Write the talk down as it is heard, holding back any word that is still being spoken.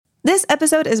This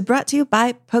episode is brought to you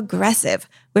by Progressive,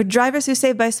 where drivers who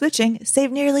save by switching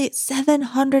save nearly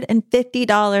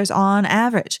 $750 on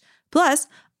average. Plus,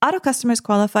 auto customers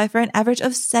qualify for an average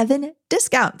of 7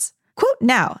 discounts. Quote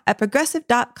now at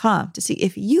Progressive.com to see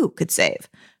if you could save.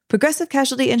 Progressive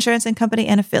Casualty Insurance and Company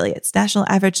and Affiliates. National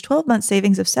average 12-month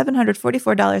savings of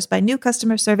 $744 by new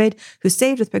customers surveyed who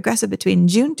saved with Progressive between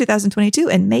June 2022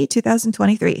 and May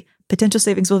 2023. Potential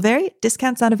savings will vary.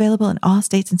 Discounts not available in all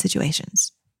states and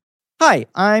situations. Hi,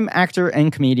 I'm actor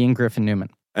and comedian Griffin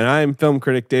Newman. And I'm film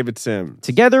critic David Sims.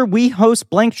 Together, we host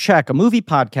Blank Check, a movie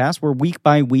podcast where week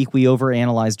by week we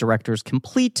overanalyze directors'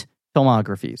 complete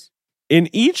filmographies. In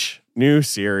each new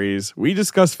series, we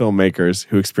discuss filmmakers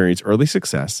who experience early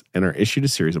success and are issued a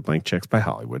series of blank checks by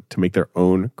Hollywood to make their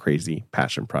own crazy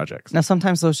passion projects. Now,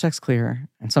 sometimes those checks clear,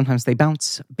 and sometimes they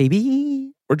bounce,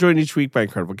 baby. We're joined each week by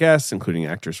incredible guests, including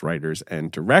actors, writers,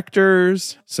 and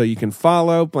directors. So you can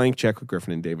follow Blank Check with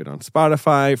Griffin and David on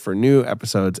Spotify for new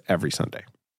episodes every Sunday.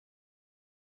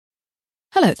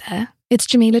 Hello there, it's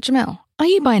Jamila Jamil. Are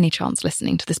you by any chance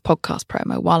listening to this podcast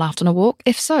promo while out on a walk?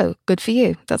 If so, good for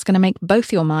you. That's going to make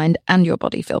both your mind and your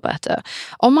body feel better.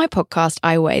 On my podcast,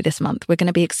 I Weigh, this month, we're going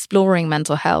to be exploring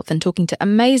mental health and talking to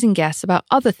amazing guests about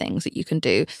other things that you can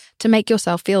do to make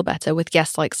yourself feel better with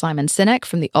guests like Simon Sinek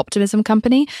from The Optimism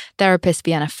Company, therapist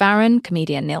Vienna Farron,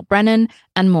 comedian Neil Brennan,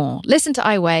 and more. Listen to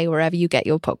I Weigh wherever you get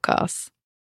your podcasts.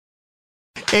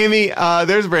 Amy,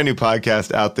 there's a brand new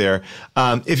podcast out there.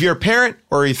 If you're a parent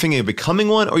or you're thinking of becoming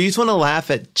one, or you just want to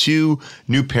laugh at two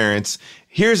new parents,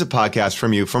 here's a podcast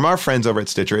from you, from our friends over at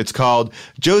Stitcher. It's called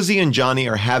Josie and Johnny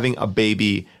Are Having a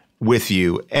Baby with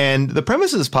You. And the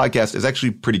premise of this podcast is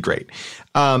actually pretty great.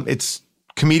 It's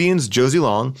comedians Josie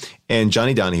Long and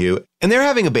Johnny Donahue, and they're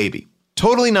having a baby.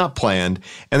 Totally not planned,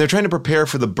 and they're trying to prepare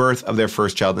for the birth of their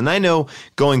first child. And I know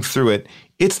going through it,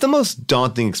 it's the most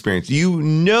daunting experience.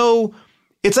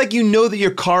 It's like you know that your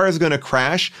car is going to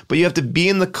crash, but you have to be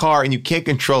in the car and you can't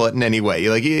control it in any way.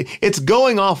 It's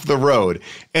going off the road,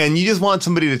 and you just want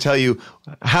somebody to tell you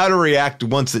how to react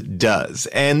once it does.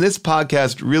 And this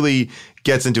podcast really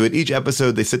gets into it. Each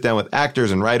episode, they sit down with actors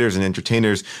and writers and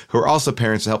entertainers who are also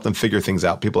parents to help them figure things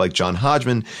out. People like John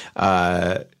Hodgman,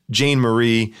 Jane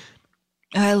Marie.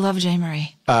 I love Jane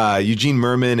Marie. Eugene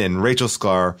Merman and Rachel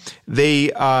Sklar.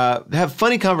 They have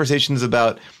funny conversations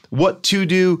about what to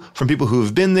do from people who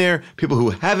have been there, people who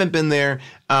haven't been there.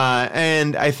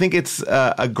 And I think it's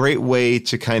a great way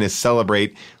to kind of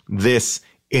celebrate this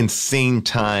insane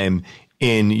time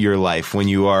in your life when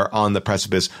you are on the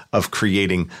precipice of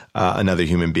creating another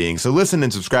human being. So listen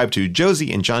and subscribe to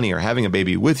Josie and Johnny Are Having a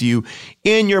Baby with You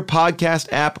in your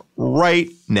podcast app right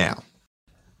now.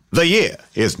 The year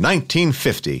is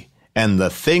 1950, and the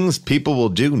things people will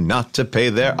do not to pay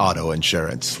their auto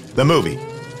insurance. The movie,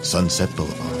 Sunset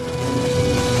Boulevard.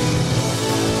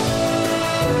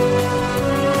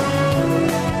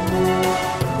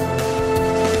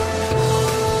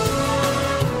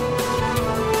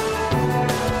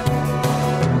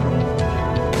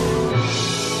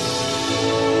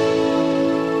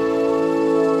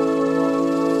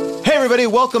 Everybody,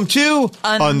 welcome to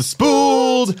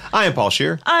Unspooled. I am Paul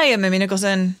Scheer. I am Amy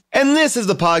Nicholson. And this is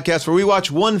the podcast where we watch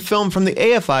one film from the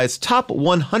AFI's top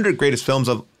 100 greatest films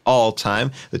of all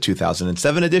time, the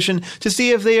 2007 edition, to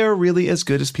see if they are really as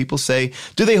good as people say.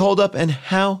 Do they hold up, and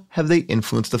how have they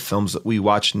influenced the films that we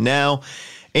watch now?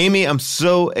 Amy, I'm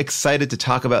so excited to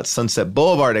talk about Sunset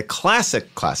Boulevard, a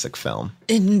classic film.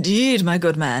 Indeed, my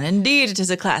good man. Indeed, it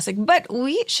is a classic. But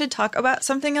we should talk about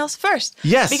something else first.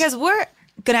 Yes. Because we're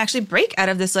going to actually break out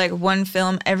of this like one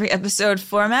film every episode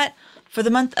format for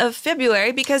the month of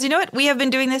February, because you know what? We have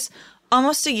been doing this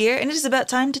almost a year, and it is about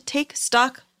time to take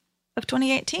stock of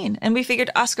 2018. And we figured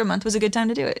Oscar month was a good time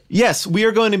to do it. Yes, we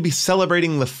are going to be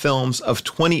celebrating the films of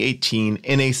 2018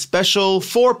 in a special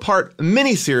 4-part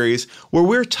miniseries where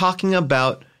we're talking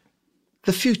about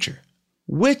the future.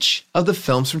 Which of the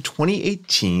films from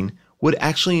 2018 would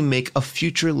actually make a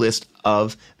future list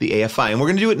of the AFI? And we're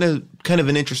going to do it in a kind of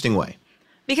an interesting way.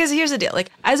 Because here's the deal.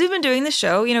 Like, as we've been doing the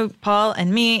show, you know, Paul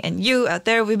and me and you out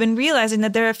there, we've been realizing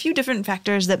that there are a few different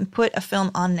factors that put a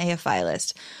film on an AFI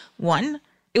list. One,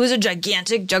 it was a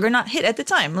gigantic juggernaut hit at the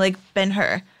time, like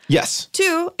Ben-Hur. Yes.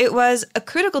 2, it was a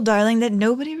critical darling that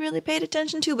nobody really paid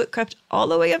attention to, but crept all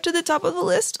the way up to the top of the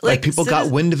list. Like people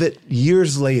got wind of it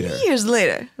years later. Years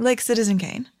later, like Citizen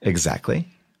Kane. Exactly.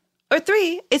 Or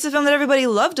 3, it's a film that everybody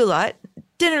loved a lot,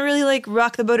 didn't really like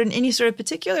rock the boat in any sort of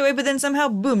particular way, but then somehow,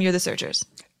 boom, you're the Searchers.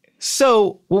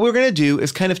 So what we're going to do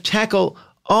is kind of tackle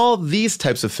all these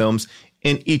types of films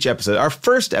in each episode. Our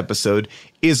first episode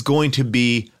is going to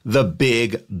be the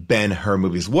big Ben-Hur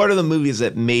movies. What are the movies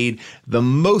that made the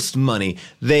most money?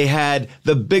 They had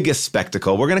the biggest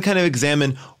spectacle. We're going to kind of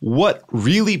examine what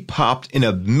really popped in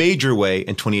a major way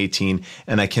in 2018.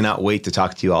 And I cannot wait to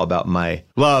talk to you all about my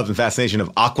love and fascination of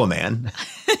Aquaman.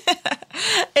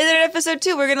 And then in episode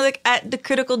 2, we're going to look at the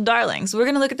critical darlings. We're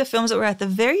going to look at the films that were at the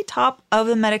very top of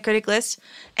the Metacritic list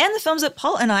and the films that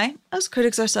Paul and I, as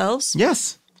critics ourselves,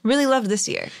 Yes. really loved this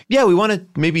year. Yeah, we want to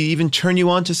maybe even turn you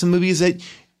on to some movies that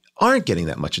aren't getting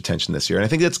that much attention this year. And I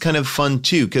think that's kind of fun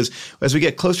too, because as we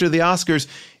get closer to the Oscars,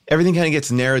 everything kind of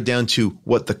gets narrowed down to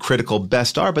what the critical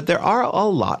best are, but there are a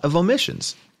lot of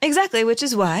omissions. Exactly, which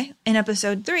is why in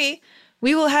episode 3,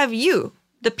 we will have you,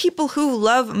 the people who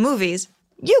love movies,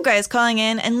 you guys calling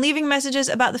in and leaving messages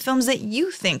about the films that you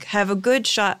think have a good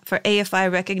shot for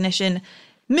AFI recognition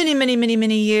many, many, many,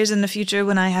 many years in the future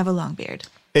when I have a long beard.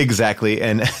 Exactly.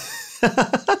 And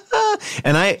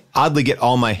and I oddly get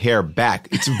all my hair back.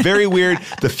 It's very weird.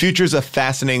 The future's a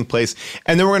fascinating place.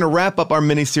 And then we're going to wrap up our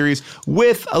miniseries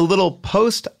with a little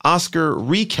post-Oscar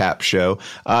recap show.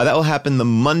 That will happen the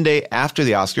Monday after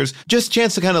the Oscars. Just a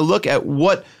chance to kind of look at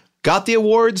what got the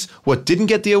awards, what didn't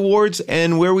get the awards,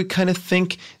 and where we kind of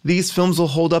think these films will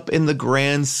hold up in the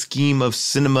grand scheme of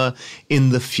cinema in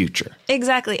the future.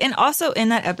 Exactly. And also in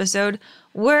that episode,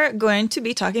 we're going to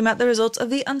be talking about the results of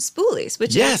the Unspoolies,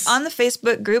 which is on the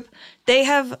Facebook group. They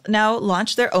have now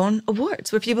launched their own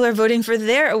awards where people are voting for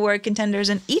their award contenders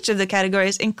in each of the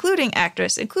categories, including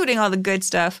actress, including all the good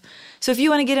stuff. So if you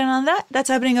want to get in on that, that's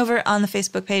happening over on the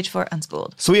Facebook page for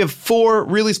Unspooled. So we have 4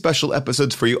 really special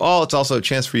episodes for you all. It's also a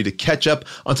chance for you to catch up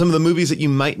on some of the movies that you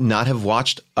might not have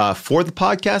watched for the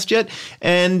podcast yet.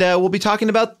 And we'll be talking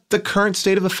about the current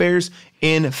state of affairs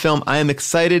in film. I am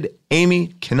excited. Amy,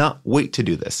 cannot wait to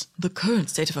do this. The current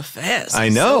state of affairs. I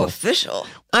know. So official.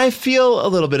 I feel a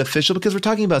little bit official because we're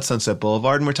talking about Sunset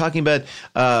Boulevard and we're talking about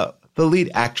the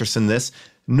lead actress in this,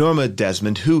 Norma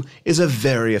Desmond, who is a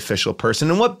very official person.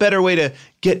 And what better way to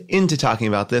get into talking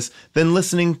about this than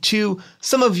listening to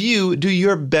some of you do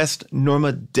your best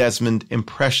Norma Desmond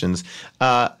impressions.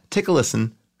 Take a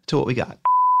listen to what we got.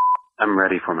 I'm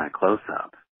ready for my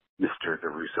close-up, Mr. the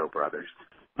Russo brothers.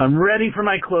 I'm ready for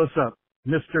my close-up,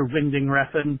 Mr. Winding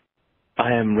Refn.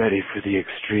 I am ready for the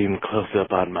extreme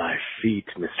close-up on my feet,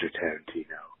 Mr.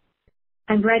 Tarantino.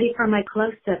 I'm ready for my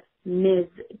close-up, Ms.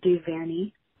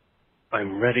 Duvernay.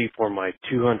 I'm ready for my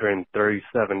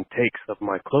 237 takes of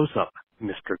my close-up,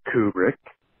 Mr. Kubrick.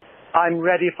 I'm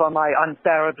ready for my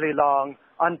unbearably long,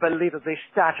 unbelievably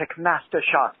static master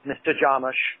shot, Mr.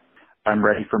 Jarmusch. I'm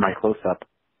ready for my close-up,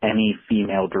 any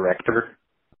female director.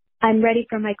 I'm ready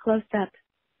for my close-up,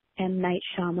 M. Night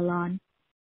Shyamalan.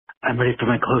 I'm ready for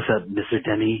my close-up, Mr.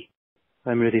 Demi.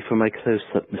 I'm ready for my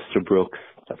close-up, Mr. Brooks.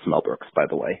 That's Mel Brooks, by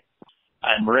the way.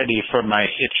 I'm ready for my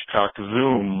Hitchcock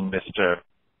zoom, Mr.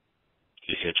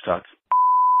 Hitchcock.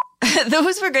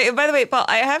 Those were great. By the way, Paul,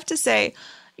 I have to say,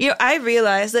 I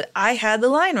realized that I had the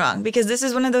line wrong because this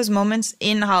is one of those moments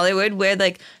in Hollywood where,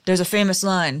 like, there's a famous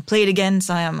line, play it again,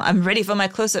 Sam. I'm ready for my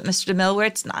close-up, Mr. DeMille, where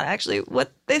it's not actually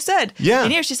what they said. Yeah.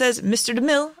 And here she says, Mr.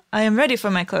 DeMille, I am ready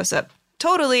for my close-up.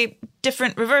 Totally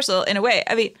different reversal in a way.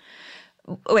 I mean,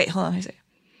 wait, hold on. Let me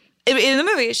see. In the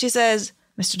movie, she says,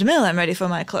 Mr. DeMille, I'm ready for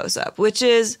my close-up, which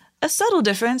is a subtle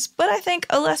difference, but I think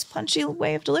a less punchy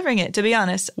way of delivering it, to be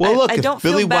honest. Well, look, I don't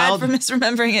feel bad for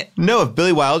misremembering it. No, if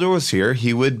Billy Wilder was here,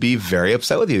 he would be very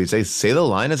upset with you. He'd say the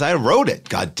line as I wrote it.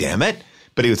 God damn it.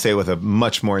 But he would say it with a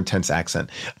much more intense accent.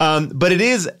 But it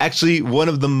is actually one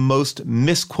of the most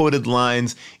misquoted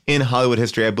lines in Hollywood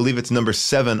history. I believe it's number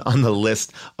 7 on the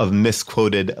list of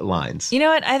misquoted lines. You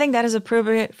know what? I think that is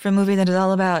appropriate for a movie that is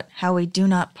all about how we do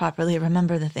not properly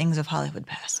remember the things of Hollywood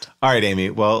past. All right, Amy.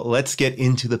 Well, let's get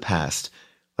into the past.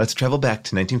 Let's travel back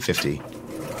to 1950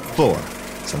 for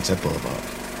Sunset Boulevard.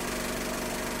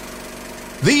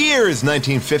 The year is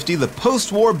 1950. The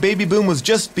post-war baby boom was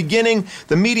just beginning.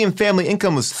 The median family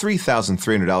income was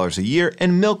 $3,300 a year,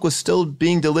 and milk was still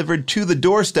being delivered to the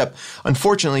doorstep.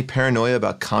 Unfortunately, paranoia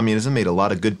about communism made a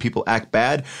lot of good people act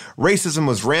bad. Racism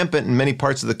was rampant in many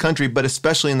parts of the country, but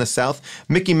especially in the South.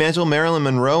 Mickey Mantle, Marilyn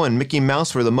Monroe, and Mickey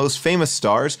Mouse were the most famous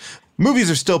stars.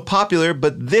 Movies are still popular,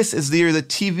 but this is the year that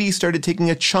TV started taking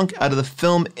a chunk out of the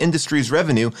film industry's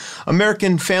revenue.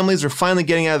 American families are finally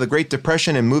getting out of the Great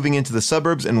Depression and moving into the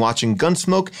suburbs and watching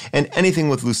Gunsmoke and anything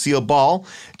with Lucille Ball.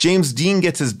 James Dean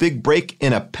gets his big break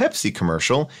in a Pepsi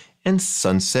commercial, and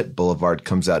Sunset Boulevard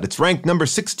comes out. It's ranked number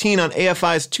 16 on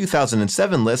AFI's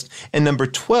 2007 list and number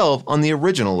 12 on the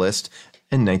original list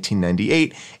in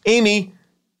 1998. Amy,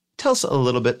 tell us a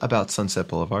little bit about Sunset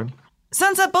Boulevard.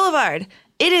 Sunset Boulevard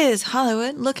It is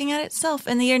Hollywood looking at itself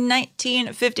in the year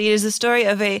 1950. It is the story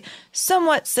of a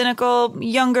somewhat cynical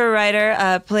younger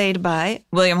writer played by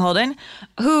William Holden,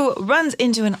 who runs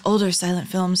into an older silent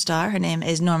film star. Her name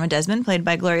is Norma Desmond, played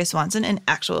by Gloria Swanson, an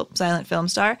actual silent film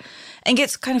star, and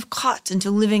gets kind of caught into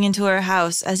living into her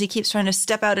house as he keeps trying to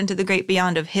step out into the great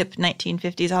beyond of hip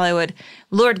 1950s Hollywood,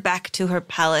 lured back to her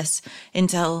palace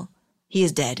until he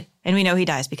is dead. And we know he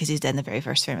dies because he's dead in the very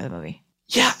first frame of the movie.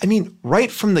 Yeah, I mean, right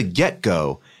from the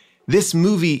get-go, this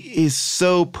movie is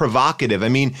so provocative. I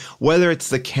mean, whether it's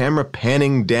the camera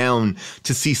panning down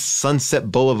to see Sunset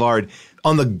Boulevard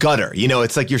on the gutter, you know,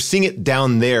 it's like you're seeing it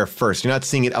down there first. You're not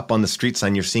seeing it up on the street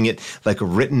sign. You're seeing it like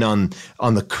written on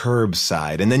the curb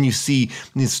side. And then you see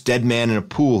this dead man in a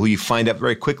pool who you find out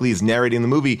very quickly is narrating the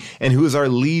movie and who is our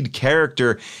lead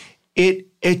character. It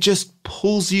just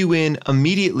pulls you in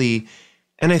immediately.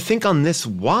 And I think on this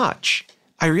watch,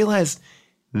 I realized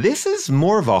this is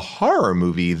more of a horror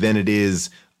movie than it is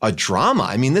a drama.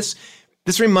 I mean, this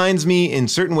reminds me in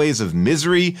certain ways of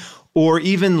Misery or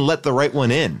even Let the Right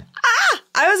One In.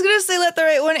 I was going to say Let the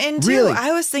Right One In, too. Really?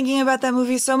 I was thinking about that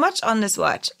movie so much on this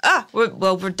watch. We're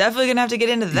definitely going to have to get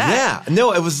into that. Yeah.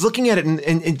 No, I was looking at it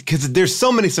and because there's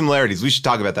so many similarities. We should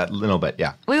talk about that a little bit,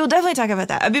 yeah. We will definitely talk about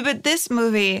that. I mean, but this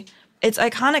movie, it's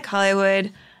iconic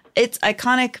Hollywood. It's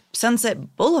iconic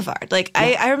Sunset Boulevard. Like,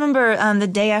 yeah. I remember the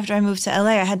day after I moved to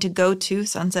LA, I had to go to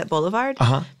Sunset Boulevard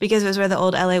because it was where the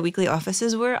old LA Weekly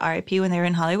offices were, RIP, when they were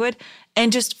in Hollywood,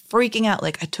 and just freaking out.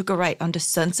 Like, I took a right onto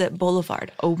Sunset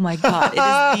Boulevard. Oh my God,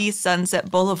 it is the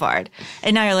Sunset Boulevard.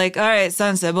 And now you're like, all right,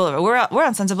 Sunset Boulevard. We're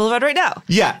on Sunset Boulevard right now.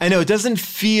 Yeah, I know. It doesn't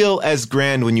feel as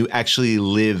grand when you actually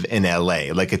live in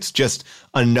LA. Like, it's just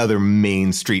another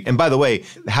main street. And by the way,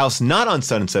 the house not on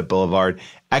Sunset Boulevard,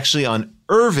 actually on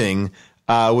Irving,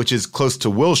 which is close to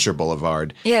Wilshire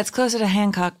Boulevard. Yeah, it's closer to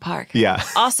Hancock Park. Yeah.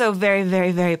 Also very,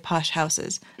 very, very posh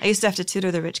houses. I used to have to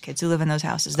tutor the rich kids who live in those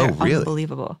houses. They're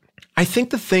unbelievable. I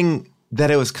think the thing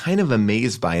that I was kind of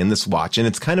amazed by in this watch, and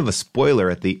it's kind of a spoiler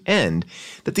at the end,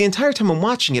 that the entire time I'm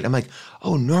watching it, I'm like,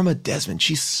 oh, Norma Desmond,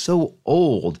 she's so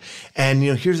old. And,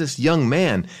 you know, here's this young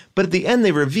man. But at the end,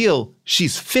 they reveal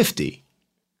she's 50.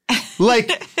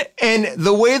 Like, and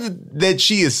the way that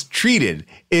she is treated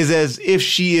is as if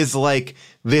she is like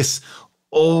this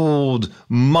old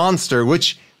monster,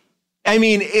 which, I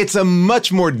mean, it's a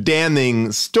much more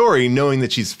damning story knowing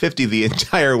that she's 50 the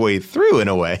entire way through in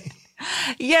a way.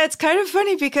 Yeah, it's kind of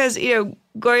funny because, you know,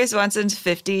 Gloria Swanson's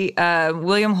 50.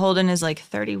 William Holden is like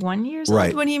 31 years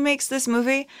old when he makes this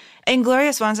movie. And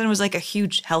Gloria Swanson was like a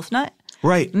huge health nut.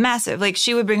 Right. Massive. Like,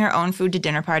 she would bring her own food to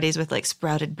dinner parties with, like,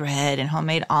 sprouted bread and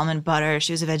homemade almond butter.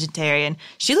 She was a vegetarian.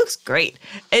 She looks great.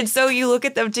 And so you look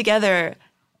at them together,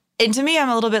 and to me, I'm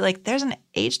a little bit like, there's an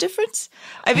age difference.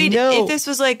 I mean, if this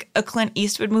was, like, a Clint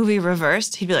Eastwood movie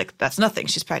reversed, he'd be like, that's nothing.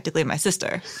 She's practically my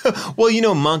sister. Well, you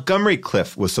know, Montgomery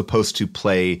Clift was supposed to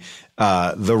play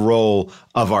the role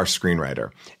of our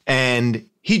screenwriter. And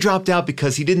he dropped out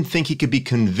because he didn't think he could be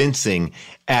convincing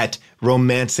at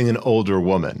romancing an older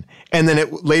woman. And then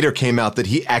it later came out that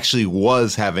he actually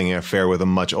was having an affair with a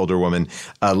much older woman,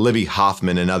 Libby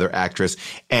Hoffman, another actress,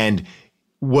 and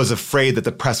was afraid that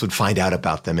the press would find out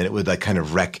about them and it would like kind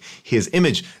of wreck his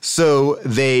image. So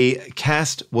they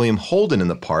cast William Holden in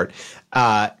the part,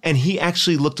 and he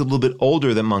actually looked a little bit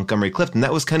older than Montgomery Clift. And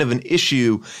that was kind of an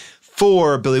issue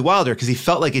for Billy Wilder because he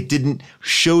felt like it didn't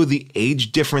show the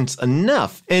age difference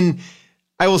enough. And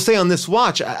I will say on this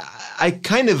watch, I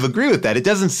kind of agree with that. It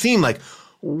doesn't seem like,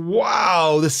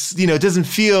 wow, this, you know, it doesn't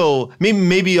feel,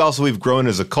 maybe also we've grown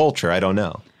as a culture. I don't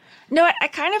know. No, I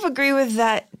kind of agree with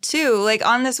that too. Like,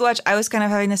 on this watch, I was kind of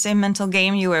having the same mental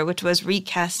game you were, which was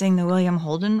recasting the William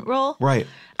Holden role. Right.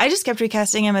 I just kept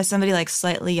recasting him as somebody like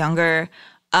slightly younger,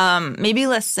 maybe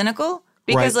less cynical.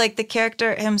 Because, like, the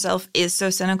character himself is so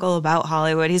cynical about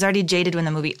Hollywood. He's already jaded when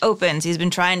the movie opens. He's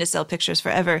been trying to sell pictures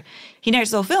forever. He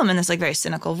narrates the whole film in this, like, very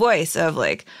cynical voice of,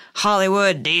 like,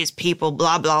 Hollywood, these people,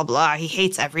 blah, blah, blah. He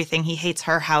hates everything. He hates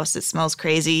her house. It smells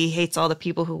crazy. He hates all the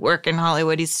people who work in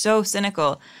Hollywood. He's so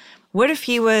cynical. What if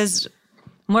he was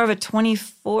more of a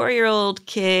 24-year-old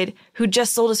kid who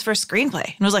just sold his first screenplay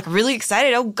and was, like, really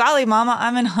excited? Oh, golly, mama,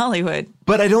 I'm in Hollywood.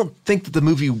 But I don't think that the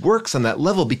movie works on that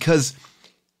level because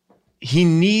he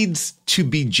needs to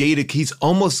be jaded. He's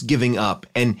almost giving up.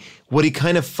 And what he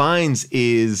kind of finds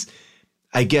is,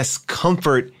 I guess,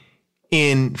 comfort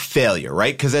in failure,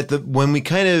 right? Because when we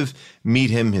kind of meet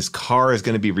him, his car is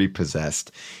going to be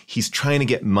repossessed. He's trying to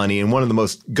get money. And one of the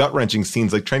most gut-wrenching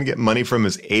scenes, like trying to get money from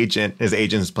his agent. His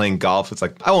agent is playing golf. It's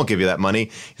like, I won't give you that money.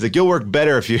 He's like, you'll work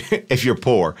better if you're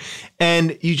poor.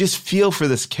 And you just feel for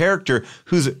this character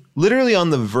who's literally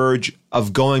on the verge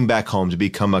of going back home to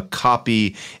become a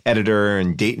copy editor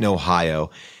in Dayton, Ohio.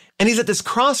 And he's at this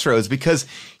crossroads because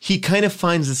he kind of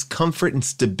finds this comfort and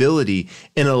stability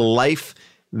in a life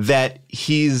that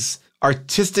he's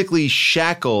artistically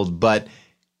shackled, but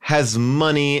has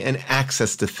money and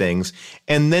access to things,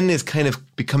 and then is kind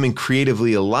of becoming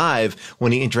creatively alive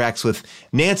when he interacts with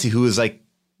Nancy, who is like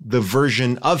the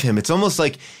version of him. It's almost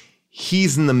like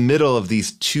he's in the middle of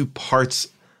these two parts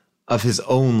of his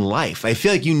own life. I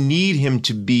feel like you need him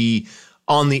to be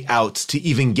on the outs to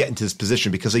even get into this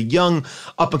position, because a young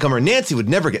up-and-comer, Nancy, would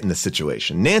never get in this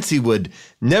situation. Nancy would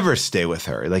never stay with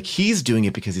her. Like, he's doing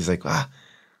it because he's like, I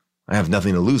have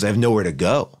nothing to lose. I have nowhere to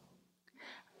go.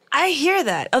 I hear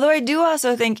that. Although I do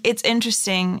also think it's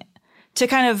interesting to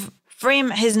kind of frame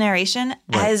his narration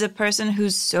as a person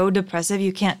who's so depressive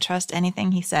you can't trust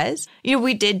anything he says. You know,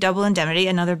 we did Double Indemnity,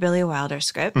 another Billy Wilder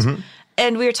script. Mm-hmm.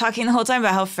 And we were talking the whole time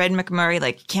about how Fred McMurray,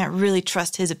 like, can't really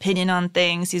trust his opinion on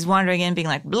things. He's wandering in being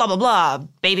like, blah, blah, blah,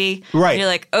 baby. Right. And you're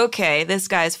like, okay, this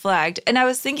guy's flagged. And I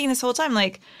was thinking this whole time,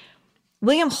 like,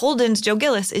 William Holden's Joe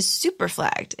Gillis is super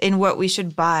flagged in what we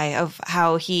should buy of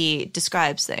how he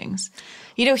describes things.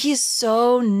 You know, he's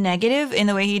so negative in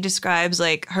the way he describes,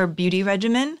 like, her beauty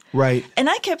regimen. Right. And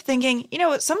I kept thinking, you know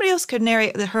what, somebody else could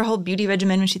narrate her whole beauty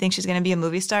regimen when she thinks she's going to be a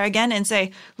movie star again and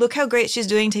say, look how great she's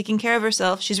doing, taking care of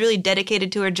herself. She's really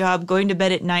dedicated to her job, going to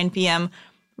bed at 9 p.m.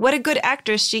 What a good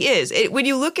actress she is. When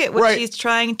you look at what she's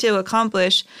trying to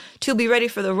accomplish to be ready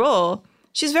for the role,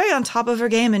 she's very on top of her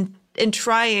game and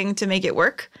trying to make it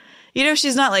work. You know,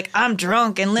 she's not like, I'm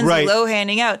drunk and Lindsay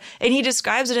Lohaning out. And he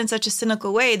describes it in such a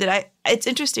cynical way that it's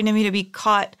interesting to me to be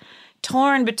caught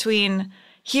torn between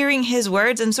hearing his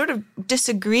words and sort of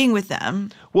disagreeing with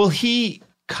them. Well, he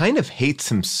kind of hates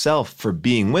himself for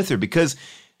being with her, because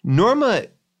Norma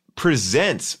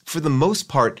presents, for the most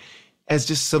part, as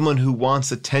just someone who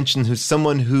wants attention, who's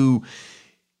someone who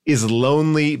is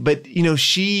lonely. But, you know,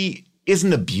 she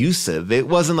isn't abusive. It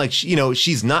wasn't like,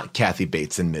 she's not Kathy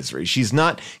Bates in Misery. She's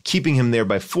not keeping him there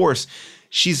by force.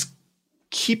 She's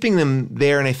keeping them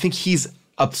there. And I think he's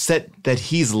upset that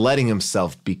he's letting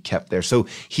himself be kept there. So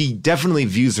he definitely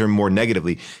views her more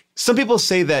negatively. Some people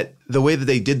say that the way that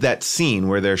they did that scene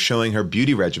where they're showing her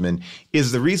beauty regimen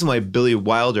is the reason why Billy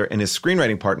Wilder and his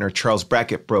screenwriting partner, Charles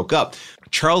Brackett, broke up.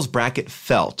 Charles Brackett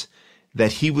felt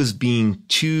that he was being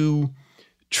too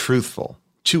truthful,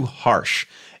 too harsh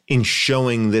in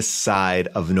showing this side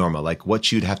of Norma, like what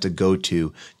you'd have to go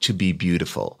to be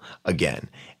beautiful again.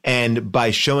 And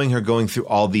by showing her going through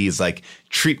all these like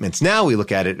treatments, now we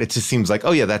look at it, it just seems like,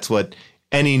 oh yeah, that's what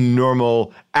any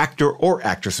normal actor or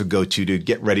actress would go to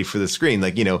get ready for the screen.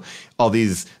 Like, all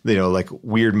these, like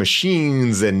weird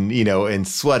machines and, and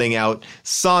sweating out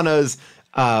saunas.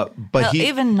 But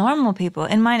even normal people.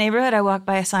 In my neighborhood, I walk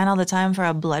by a sign all the time for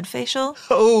a blood facial.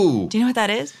 Oh. Do you know what that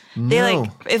is? No.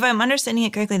 They if I'm understanding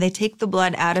it correctly, they take the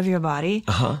blood out of your body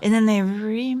and then they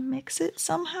remix it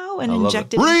somehow and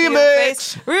inject it into your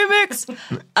face. Remix!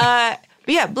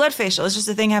 But yeah, blood facial is just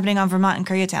a thing happening on Vermont and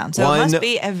Koreatown. So it must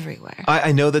be everywhere.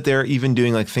 I know that they're even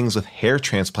doing like things with hair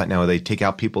transplant now where they take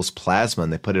out people's plasma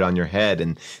and they put it on your head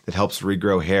and that helps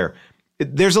regrow hair.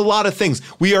 There's a lot of things.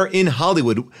 We are in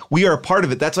Hollywood. We are a part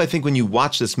of it. That's why I think when you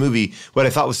watch this movie, what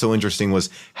I thought was so interesting was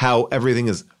how everything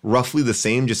is roughly the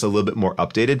same, just a little bit more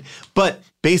updated. But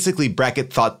basically,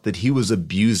 Brackett thought that he was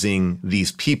abusing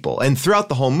these people. And throughout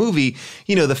the whole movie,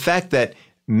 the fact that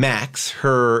Max,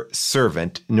 her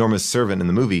servant, Norma's servant in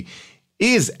the movie,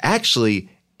 is actually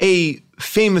a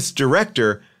famous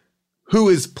director who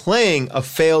is playing a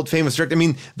failed famous director. I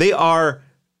mean, they are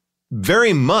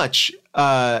very much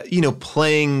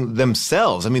playing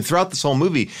themselves. I mean, throughout this whole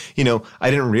movie, I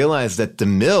didn't realize that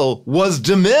DeMille was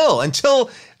DeMille until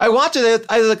I watched it.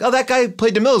 I was like, oh, that guy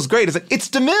played DeMille is great. It's like, it's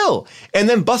DeMille. And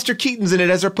then Buster Keaton's in it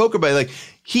as her poker buddy. Like,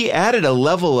 he added a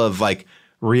level of like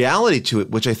reality to it,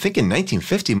 which I think in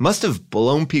 1950 must have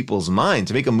blown people's mind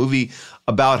to make a movie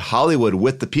about Hollywood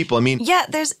with the people. I mean, yeah,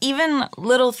 there's even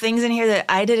little things in here that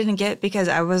I didn't get because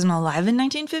I wasn't alive in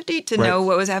 1950 to know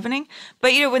what was happening.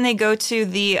 But when they go to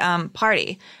the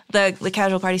party, the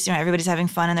casual party scene, everybody's having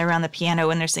fun and they're around the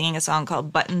piano and they're singing a song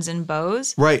called Buttons and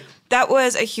Bows. Right. That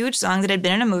was a huge song that had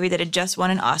been in a movie that had just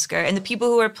won an Oscar. And the people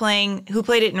who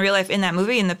played it in real life in that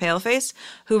movie, in the Paleface,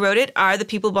 who wrote it, are the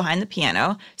people behind the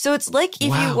piano. So it's like if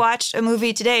you watched a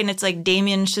movie today and it's like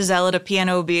Damien Chazelle at a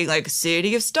piano being like,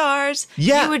 City of Stars.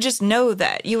 Yeah. you would just know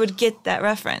that. You would get that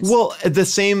reference. Well, the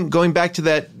same, going back to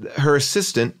that, her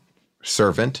assistant,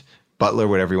 servant, butler,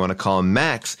 whatever you want to call him,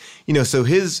 Max, so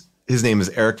his name is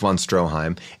Eric von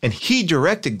Stroheim, and he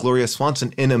directed Gloria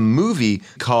Swanson in a movie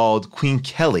called Queen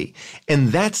Kelly. And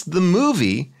that's the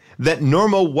movie that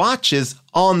Norma watches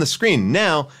on the screen.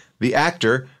 Now, the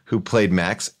actor who played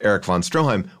Max, Eric von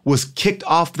Stroheim, was kicked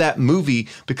off that movie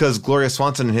because Gloria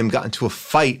Swanson and him got into a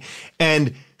fight.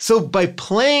 And so by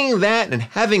playing that and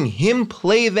having him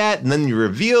play that, and then you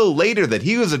reveal later that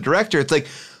he was a director, it's like,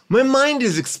 my mind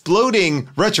is exploding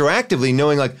retroactively,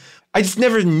 knowing like, I just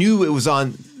never knew it was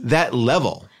on that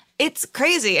level. It's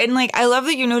crazy. And I love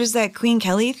that you noticed that Queen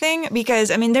Kelly thing because,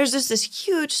 there's just this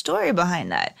huge story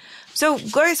behind that. So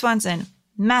Gloria Swanson,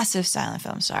 massive silent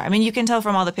film star. You can tell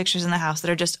from all the pictures in the house that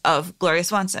are just of Gloria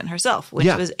Swanson herself, which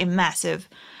was a massive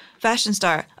fashion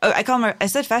star. Oh, I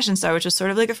said fashion star, which was sort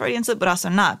of like a Freudian slip, but also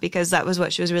not, because that was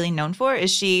what she was really known for,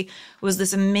 is she was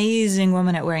this amazing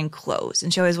woman at wearing clothes.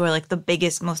 And she always wore the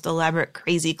biggest, most elaborate,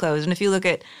 crazy clothes. And if you look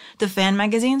at the fan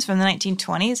magazines from the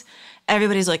 1920s,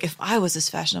 everybody's like, if I was as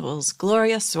fashionable as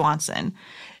Gloria Swanson.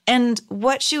 And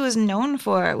what she was known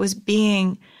for was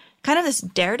being kind of this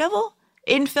daredevil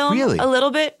in film. Really? A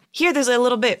little bit. Here, there's a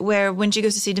little bit where when she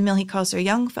goes to see DeMille, he calls her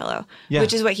young fellow,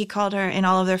 which is what he called her in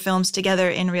all of their films together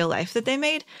in real life that they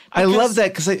made. I love that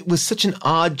because it was such an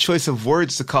odd choice of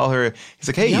words to call her. He's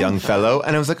like, hey, young fellow.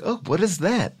 And I was like, oh, what is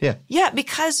that? Yeah. Yeah,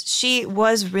 because she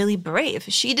was really brave.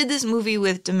 She did this movie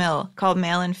with DeMille called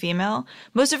Male and Female.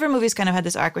 Most of her movies kind of had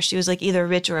this arc where she was either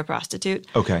rich or a prostitute.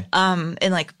 Okay.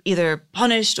 And either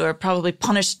punished or probably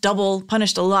punished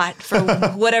a lot for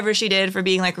whatever she did for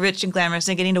being rich and glamorous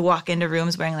and getting to walk into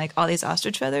rooms wearing all these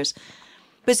ostrich feathers.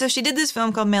 But so she did this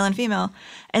film called Male and Female,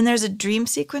 and there's a dream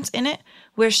sequence in it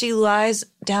where she lies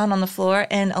down on the floor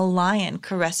and a lion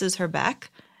caresses her back.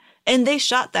 And they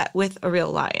shot that with a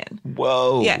real lion.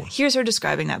 Whoa. Yeah, here's her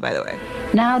describing that, by the way.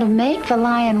 Now, to make the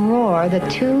lion roar, the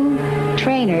two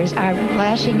trainers are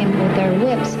lashing him with their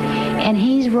whips, and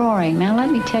he's roaring. Now, let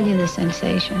me tell you the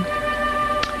sensation.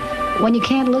 When you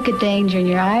can't look at danger and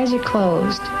your eyes are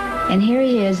closed, and here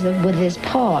he is with his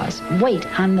paws, weight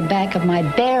on the back of my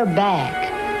bare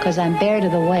back, because I'm bare to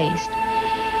the waist.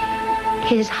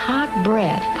 His hot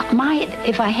breath,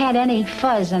 if I had any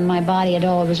fuzz on my body at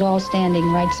all, it was all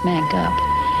standing right smack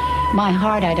up. My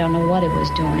heart, I don't know what it was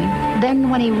doing. Then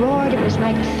when he roared, it was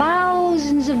like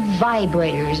thousands of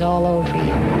vibrators all over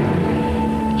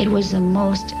you. It was the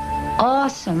most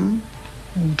awesome,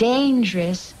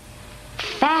 dangerous,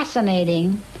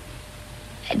 fascinating.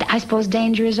 I suppose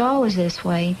danger is always this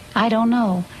way. I don't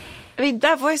know.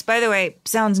 That voice, by the way,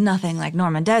 sounds nothing like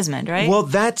Norma Desmond, right? Well,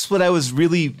 that's what I was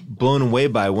really blown away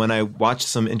by when I watched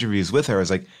some interviews with her. I was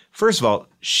like, first of all,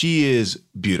 she is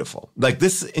beautiful.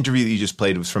 This interview that you just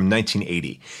played was from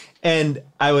 1980. And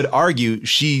I would argue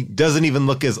she doesn't even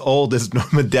look as old as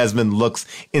Norma Desmond looks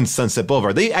in Sunset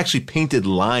Boulevard. They actually painted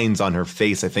lines on her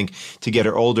face, I think, to get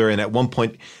her older. And at one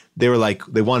point, they were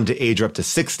they wanted to age her up to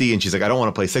 60. And she's like, I don't want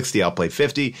to play 60. I'll play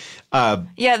 50.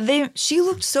 She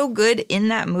looked so good in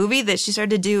that movie that she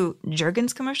started to do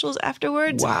Jergens commercials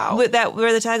afterwards. Wow. Where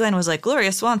the tagline was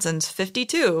Gloria Swanson's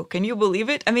 52. Can you believe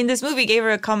it? This movie gave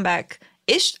her a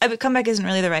comeback-ish. Comeback isn't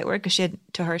really the right word because she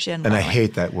hadn't. And I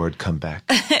hate that word, comeback.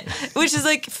 Which is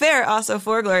fair also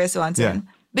for Gloria Swanson. Yeah.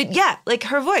 But yeah,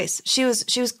 her voice, she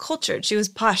was cultured. She was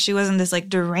posh. She wasn't this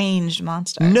deranged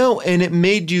monster. No, and it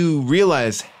made you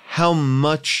realize how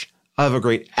much of a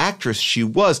great actress she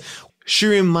was. She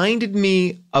reminded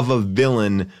me of a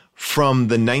villain from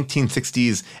the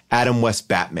 1960s Adam West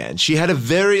Batman. She had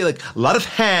a lot of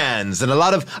hands and a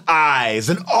lot of eyes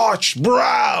and arched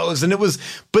brows.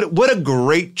 But what a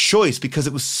great choice because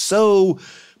it was so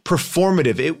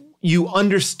performative. You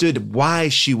understood why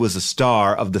she was a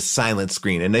star of the silent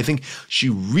screen. And I think she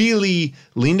really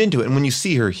leaned into it. And when you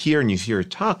see her here and you hear her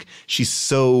talk, she's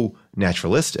so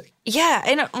naturalistic. Yeah.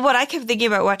 And what I kept thinking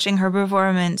about watching her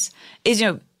performance is,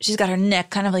 she's got her neck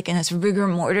kind of in this rigor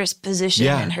mortis position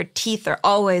and her teeth are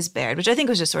always bared, which I think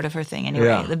was just sort of her thing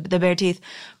anyway, the bare teeth.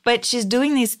 But she's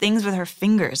doing these things with her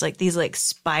fingers, these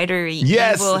spidery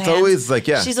evil hands. Always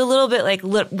She's a little bit like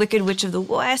Wicked Witch of the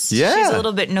West. Yeah. She's a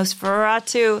little bit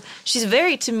Nosferatu. She's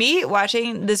to me,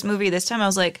 watching this movie this time, I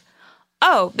was like,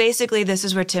 oh, basically this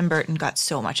is where Tim Burton got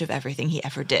so much of everything he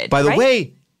ever did. By the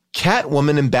way,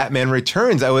 Catwoman in Batman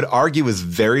Returns, I would argue, was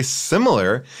very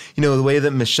similar. The way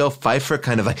that Michelle Pfeiffer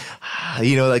kind of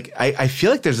I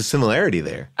feel like there's a similarity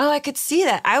there. Oh, I could see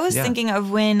that. I was thinking of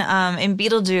when in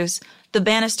Beetlejuice, the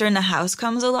banister in the house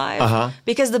comes alive.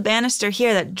 Because the banister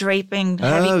here, that draping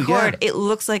heavy cord, it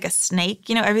looks like a snake.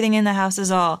 You know, everything in the house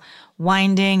is all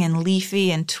winding and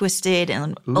leafy and twisted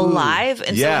and alive.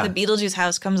 And so when the Beetlejuice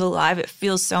house comes alive, it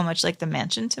feels so much like the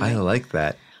mansion to me. I like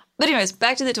that. But anyways,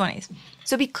 back to the 20s.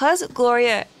 So because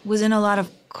Gloria was in a lot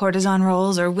of courtesan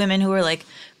roles or women who were like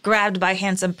grabbed by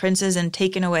handsome princes and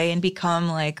taken away and become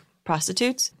like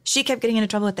prostitutes, she kept getting into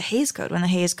trouble with the Hays Code when the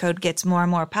Hays Code gets more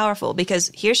and more powerful, because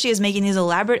here she is making these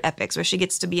elaborate epics where she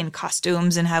gets to be in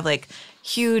costumes and have like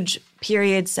huge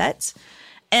period sets.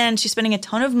 And she's spending a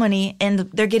ton of money, and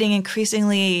they're getting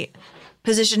increasingly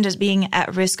positioned as being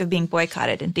at risk of being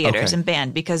boycotted in theaters and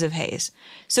banned because of Hays.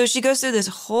 So she goes through this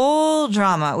whole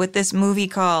drama with this movie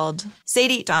called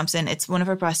Sadie Thompson. It's one of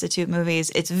her prostitute movies.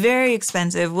 It's very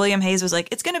expensive. William Hays was like,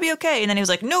 it's going to be okay. And then he was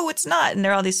like, no, it's not. And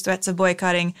there are all these threats of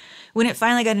boycotting. When it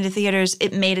finally got into theaters,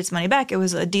 it made its money back. It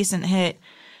was a decent hit.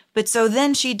 But so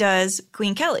then she does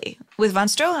Queen Kelly with von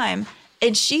Stroheim,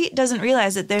 and she doesn't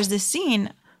realize that there's this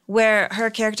scene where her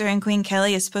character in Queen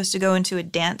Kelly is supposed to go into a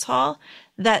dance hall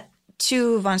that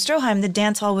to von Stroheim, the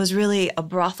dance hall was really a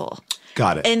brothel.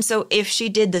 Got it. And so if she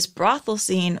did this brothel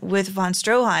scene with von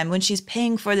Stroheim, when she's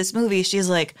paying for this movie, she's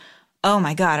like, oh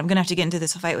my God, I'm going to have to get into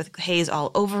this fight with Hays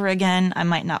all over again. I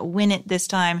might not win it this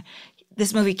time.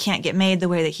 This movie can't get made the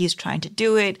way that he's trying to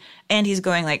do it. And he's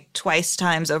going like twice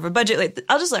times over budget. Like,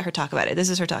 I'll just let her talk about it. This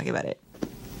is her talking about it.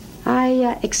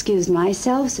 I excused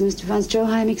myself, so Mr. von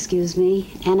Stroheim excused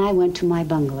me, and I went to my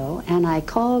bungalow, and I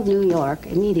called New York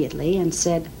immediately and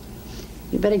said,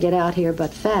 you better get out here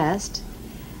but fast,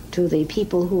 to the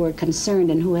people who were concerned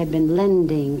and who had been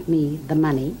lending me the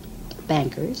money,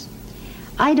 bankers.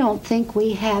 I don't think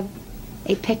we have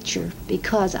a picture,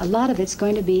 because a lot of it's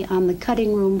going to be on the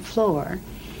cutting room floor,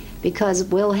 because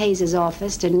Will Hays'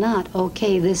 office did not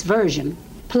okay this version.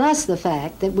 Plus the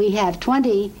fact that we have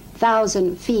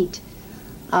 20,000 feet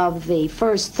of the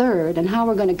first third, and how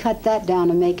we're going to cut that down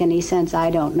and make any sense,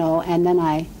 I don't know. And then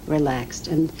I relaxed.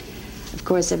 And of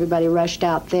course, everybody rushed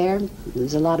out there. There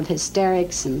was a lot of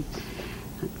hysterics and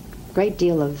a great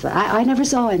deal of... I never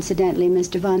saw, incidentally,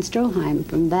 Mr. von Stroheim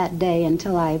from that day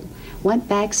until I went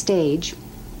backstage,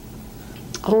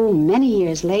 many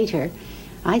years later,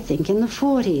 I think in the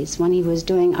 40s, when he was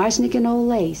doing Arsenic and Old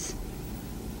Lace,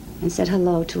 and said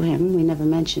hello to him. We never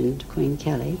mentioned Queen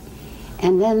Kelly.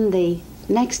 And then the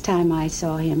next time I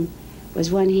saw him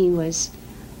was when he was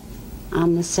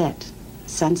on the set,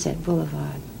 Sunset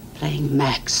Boulevard, playing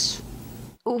Max.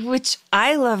 Which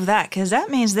I love that, because that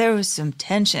means there was some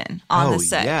tension on the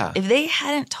set. Yeah. If they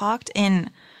hadn't talked in,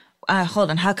 hold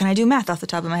on, how can I do math off the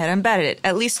top of my head? I'm bad at it.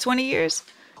 At least 20 years?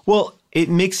 Well, it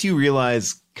makes you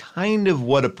realize kind of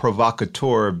what a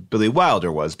provocateur Billy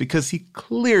Wilder was, because he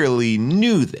clearly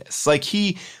knew this. Like,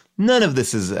 none of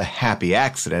this is a happy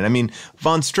accident. I mean,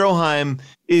 von Stroheim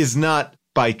is not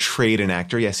by trade an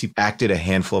actor. Yes, he acted a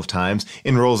handful of times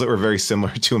in roles that were very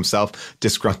similar to himself,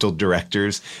 disgruntled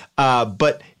directors.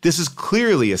 But this is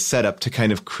clearly a setup to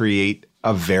kind of create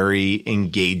a very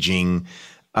engaging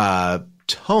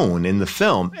tone in the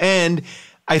film. And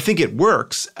I think it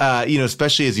works,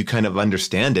 especially as you kind of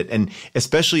understand it. And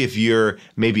especially if you're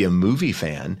maybe a movie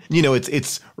fan,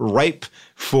 it's ripe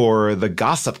for the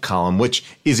gossip column, which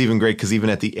is even great because even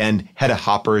at the end, Hedda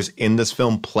Hopper's in this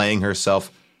film playing herself.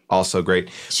 Also great.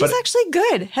 She's actually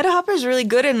good. Hedda Hopper's really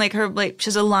good, and she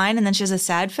has a line and then she has a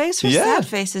sad face. Her sad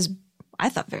face is, I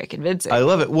thought, very convincing. I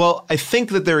love it. Well, I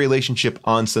think that their relationship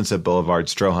on Sunset Boulevard,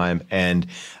 Stroheim and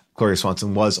Gloria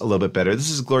Swanson, was a little bit better. This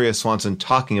is Gloria Swanson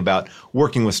talking about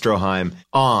working with Stroheim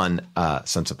on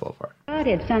Sunset Boulevard.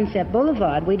 At Sunset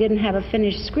Boulevard, we didn't have a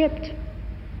finished script.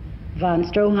 Von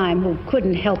Stroheim, who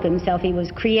couldn't help himself, he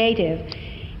was creative.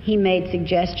 He made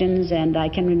suggestions, and I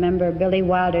can remember Billy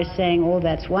Wilder saying, oh,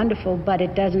 that's wonderful, but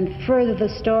it doesn't further the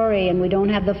story, and we don't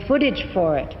have the footage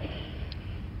for it.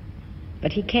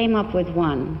 But he came up with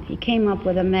one. He came up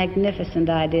with a magnificent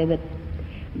idea that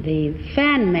the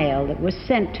fan mail that was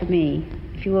sent to me,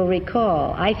 if you will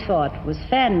recall, I thought was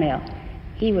fan mail.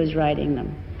 He was writing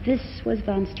them. This was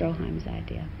von Stroheim's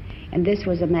idea. And this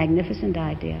was a magnificent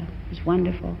idea. It was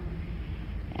wonderful.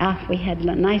 We had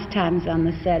nice times on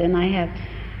the set, and I have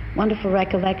wonderful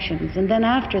recollections. And then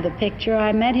after the picture,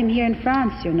 I met him here in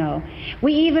France,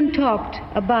 We even talked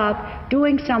about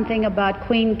doing something about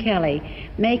Queen Kelly,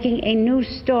 making a new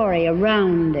story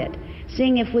around it,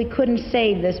 seeing if we couldn't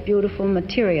save this beautiful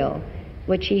material,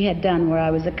 which he had done where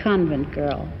I was a convent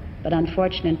girl. But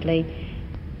unfortunately,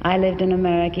 I lived in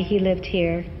America, he lived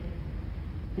here,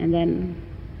 and then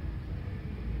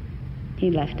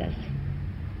he left us.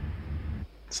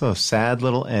 So a sad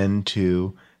little end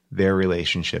to their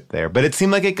relationship there. But it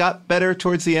seemed like it got better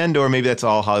towards the end, or maybe that's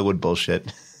all Hollywood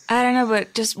bullshit. I don't know,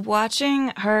 but just watching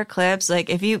her clips, like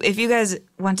if you guys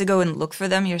want to go and look for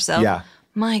them yourself, Yeah.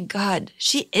 my God,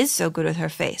 she is so good with her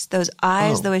face. Those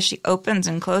eyes, the way she opens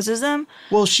and closes them.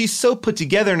 Well, she's so put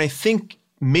together, and I think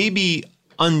maybe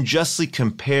unjustly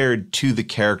compared to the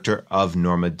character of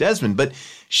Norma Desmond, but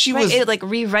she was... It like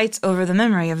rewrites over the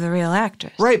memory of the real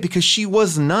actress. Right, because she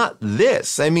was not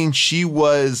this. I mean, she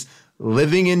was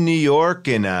living in New York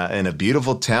in a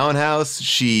beautiful townhouse.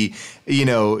 She,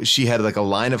 she had like a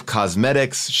line of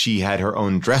cosmetics. She had her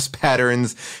own dress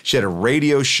patterns. She had a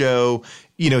radio show.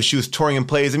 She was touring in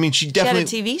plays. I mean, she definitely...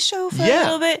 She had a TV show for a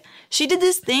little bit. She did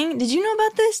this thing. Did you know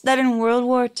about this? That in World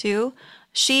War II,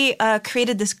 she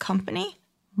created this company,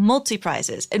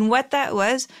 Multi-Prizes. And what that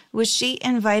was she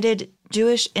invited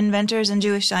Jewish inventors and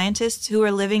Jewish scientists who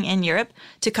were living in Europe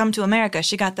to come to America.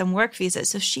 She got them work visas.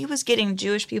 So she was getting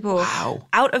Jewish people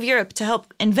out of Europe to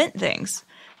help invent things.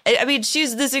 I mean,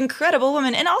 she's this incredible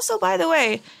woman. And also, by the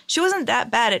way, she wasn't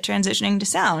that bad at transitioning to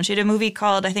sound. She had a movie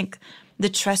called, I think, The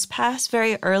Trespass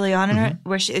very early on in her,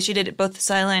 where she did it both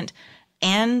silent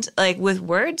and like with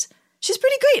words. She's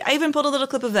pretty great. I even pulled a little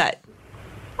clip of that.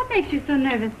 What makes you so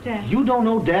nervous, Dad? You don't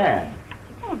know Dad.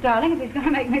 Oh, darling, if he's going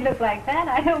to make me look like that,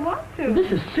 I don't want to.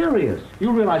 This is serious.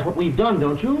 You realize what we've done,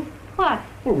 don't you? What?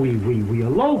 Well, we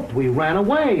eloped. We ran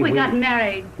away. We got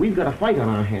married. We've got a fight on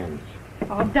our hands.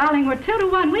 Oh, darling, we're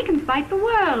 2-1. We can fight the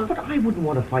world. But I wouldn't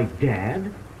want to fight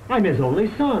Dad. I'm his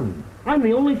only son. I'm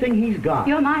the only thing he's got.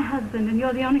 You're my husband, and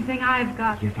you're the only thing I've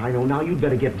got. Yes, I know. Now you'd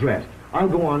better get dressed. I'll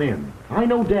go on in. I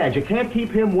know Dad. You can't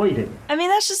keep him waiting. I mean,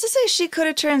 that's just to say she could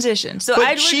have transitioned. So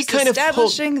But was she just kind of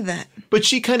establishing that. But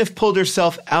she kind of pulled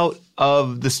herself out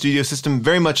of the studio system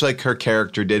very much like her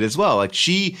character did as well. Like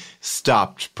she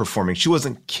stopped performing. She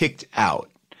wasn't kicked out,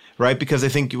 right? Because I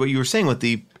think what you were saying with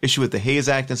the issue with the Hayes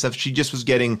Act and stuff, she just was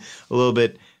getting a little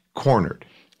bit cornered.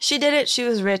 She did it. She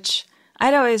was rich.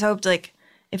 I'd always hoped, like,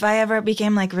 if I ever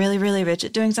became, like, really, really rich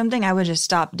at doing something, I would just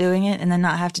stop doing it and then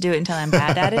not have to do it until I'm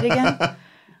bad at it again.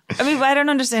 I mean, I don't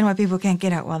understand why people can't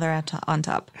get out while they're on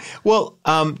top. Well,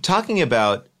 talking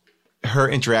about her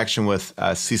interaction with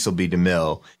Cecil B.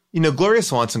 DeMille, Gloria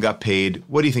Swanson got paid.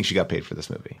 What do you think she got paid for this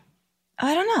movie?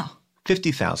 I don't know.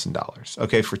 $50,000,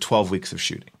 okay, for 12 weeks of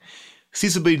shooting.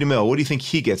 Cecil B. DeMille, what do you think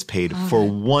he gets paid for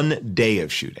 1 day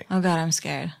of shooting? Oh, God, I'm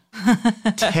scared.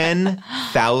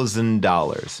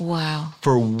 $10,000. Wow.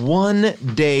 For 1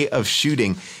 day of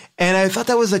shooting. And I thought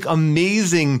that was like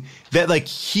amazing that like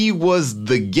he was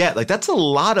the get. Like that's a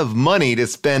lot of money to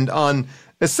spend on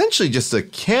essentially just a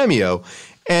cameo.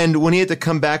 And when he had to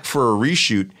come back for a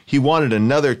reshoot, he wanted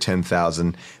another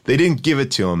 $10,000. They didn't give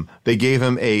it to him. They gave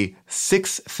him a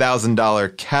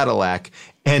 $6,000 Cadillac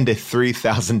and a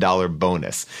 $3,000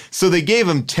 bonus. So they gave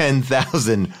him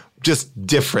 $10,000 just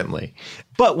differently.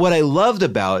 But what I loved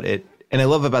about it, and I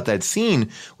love about that scene,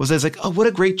 was I was like, oh, what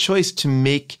a great choice to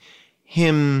make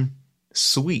him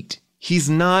sweet. He's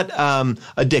not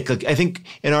a dick. Like, I think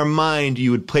in our mind, you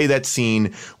would play that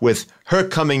scene with her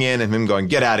coming in and him going,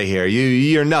 get out of here.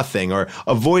 You're nothing, or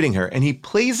avoiding her. And he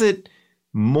plays it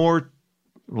more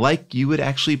like you would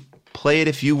actually play it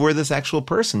if you were this actual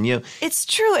person. It's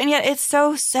true. And yet it's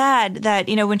so sad that,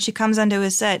 when she comes onto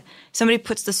his set, somebody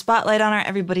puts the spotlight on her.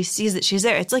 Everybody sees that she's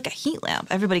there. It's like a heat lamp.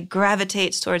 Everybody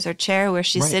gravitates towards her chair where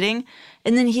she's sitting.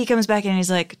 And then he comes back and he's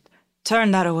like,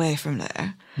 turn that away from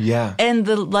there. Yeah. And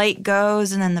the light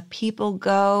goes and then the people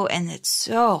go, and it's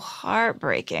so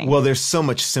heartbreaking. Well, there's so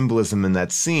much symbolism in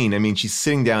that scene. I mean, she's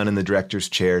sitting down in the director's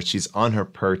chair. She's on her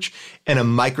perch and a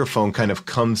microphone kind of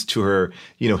comes to her,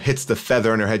 hits the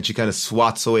feather on her head. She kind of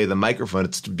swats away the microphone.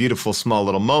 It's a beautiful, small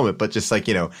little moment, but just like,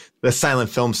 the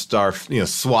silent film star,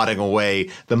 swatting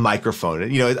away the microphone.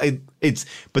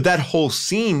 But that whole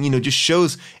scene, just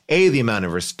shows the amount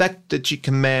of respect that she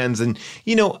commands. And,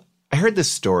 I heard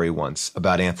this story once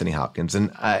about Anthony Hopkins,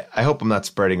 and I hope I'm not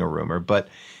spreading a rumor, but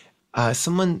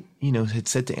someone, had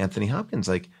said to Anthony Hopkins,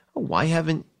 like, oh, why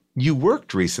haven't you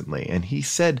worked recently? And he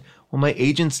said, well, my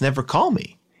agents never call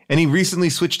me. And he recently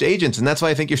switched agents, and that's why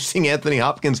I think you're seeing Anthony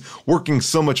Hopkins working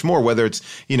so much more, whether it's,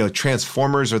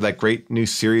 Transformers or that great new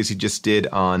series he just did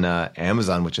on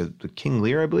Amazon, which is King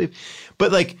Lear, I believe.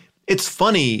 But, like, it's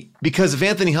funny because if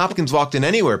Anthony Hopkins walked in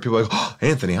anywhere, people are like, oh,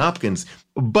 Anthony Hopkins.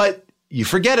 But you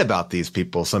forget about these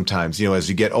people sometimes, as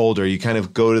you get older, you kind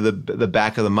of go to the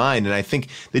back of the mind. And I think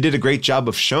they did a great job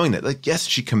of showing that, like, yes,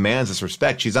 she commands this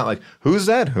respect. She's not like, who's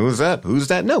that? Who's that? Who's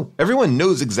that? No, everyone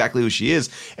knows exactly who she is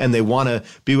and they want to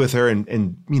be with her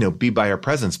and be by her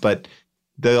presence, but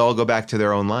they all go back to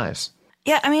their own lives.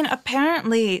 Yeah. I mean,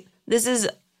 apparently this is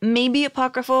maybe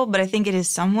apocryphal, but I think it is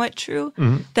somewhat true,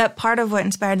 that part of what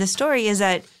inspired the story is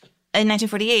that in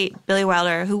 1948, Billy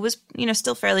Wilder, who was,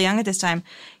 still fairly young at this time,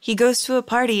 he goes to a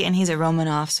party and he's at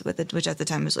Romanoff's, which at the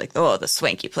time was like, the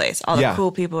swanky place. All the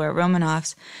cool people are at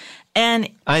Romanoff's. And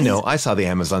I know. I saw the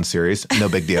Amazon series. No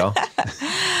big deal.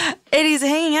 And he's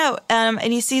hanging out and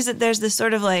he sees that there's this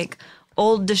sort of like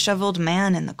old disheveled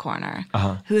man in the corner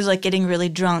who's like getting really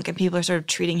drunk and people are sort of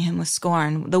treating him with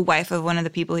scorn. The wife of one of the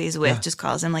people he's with just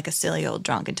calls him like a silly old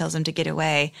drunk and tells him to get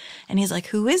away. And he's like,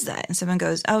 who is that? And someone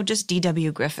goes, oh, just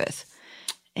D.W. Griffith.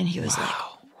 And he was like,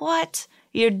 what?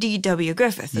 You're D.W.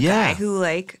 Griffith, the guy who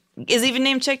like is even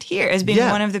name checked here as being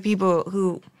one of the people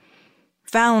who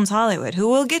founds Hollywood, who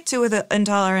we'll get to with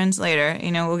Intolerance later.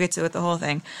 We'll get to with the whole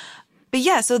thing. But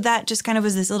yeah, so that just kind of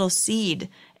was this little seed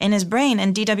in his brain.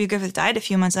 And D.W. Griffith died a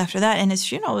few months after that, and his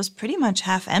funeral was pretty much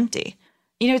half empty.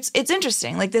 It's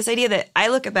interesting, like this idea that I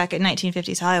look back at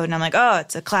 1950s Hollywood and I'm like, oh,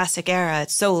 it's a classic era.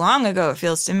 It's so long ago, it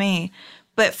feels to me.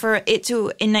 But for it to,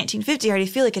 in 1950, I already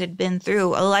feel like it had been through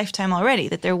a lifetime already,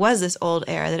 that there was this old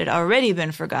era that had already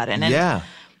been forgotten. And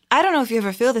I don't know if you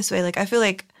ever feel this way. Like, I feel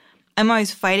like I'm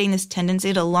always fighting this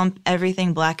tendency to lump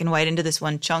everything black and white into this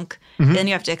one chunk. And then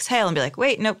you have to exhale and be like,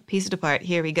 wait, nope, piece it apart.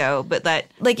 Here we go. But that,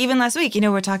 like even last week,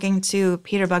 we're talking to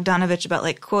Peter Bogdanovich about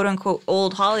like quote unquote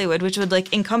old Hollywood, which would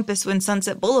like encompass when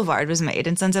Sunset Boulevard was made.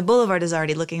 And Sunset Boulevard is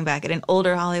already looking back at an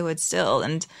older Hollywood still.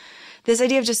 And this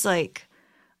idea of just like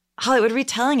Hollywood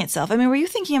retelling itself. I mean, were you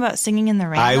thinking about Singing in the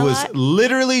Rain? I was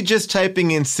literally just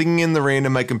typing in Singing in the Rain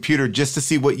on my computer just to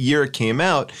see what year it came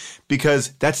out, because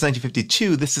that's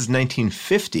 1952. This is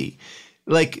 1950.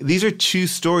 Like, these are two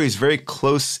stories very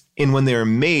close in when they were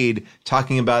made,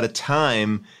 talking about a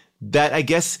time that I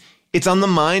guess it's on the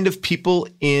mind of people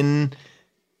in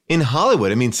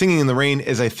Hollywood. I mean, Singing in the Rain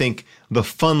is, I think, the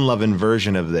fun-loving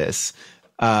version of this.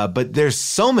 But there's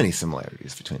so many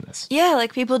similarities between this. Yeah,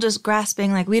 like people just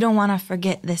grasping, like, we don't want to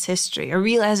forget this history, or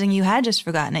realizing you had just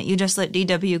forgotten it. You just let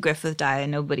D.W. Griffith die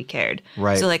and nobody cared.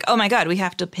 Right. So like, oh my God, we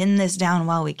have to pin this down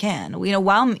while we can.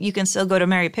 While you can still go to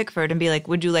Mary Pickford and be like,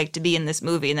 would you like to be in this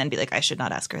movie? And then be like, I should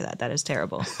not ask her that. That is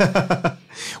terrible.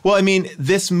 Well, I mean,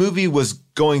 this movie was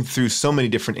going through so many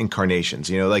different incarnations.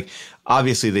 Like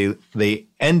obviously they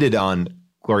ended on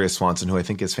Gloria Swanson, who I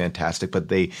think is fantastic, but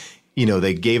they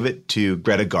gave it to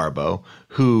Greta Garbo,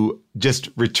 who just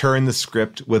returned the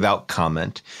script without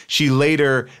comment. She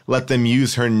later let them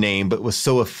use her name, but was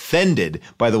so offended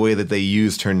by the way that they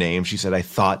used her name. She said, I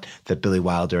thought that Billy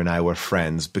Wilder and I were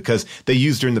friends, because they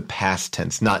used her in the past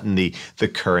tense, not in the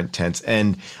current tense.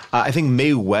 And I think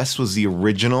Mae West was the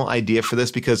original idea for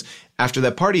this, because after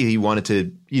that party, he wanted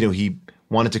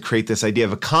to create this idea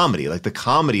of a comedy, like the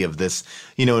comedy of this,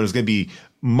 and it was going to be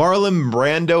Marlon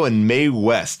Brando and Mae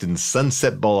West in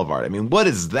Sunset Boulevard. I mean, what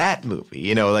is that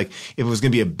movie? Like if it was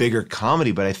going to be a bigger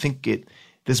comedy, but I think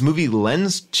this movie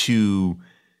lends to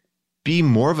be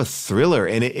more of a thriller,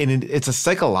 and it's a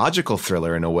psychological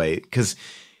thriller in a way, because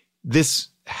this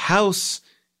house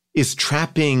is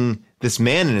trapping this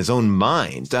man in his own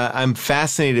mind. I'm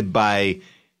fascinated by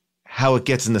how it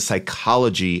gets in the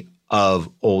psychology of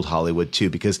old Hollywood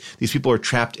too, because these people are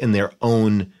trapped in their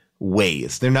own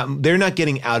ways. They're not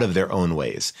getting out of their own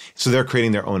ways. So they're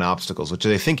creating their own obstacles, which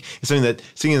I think is something that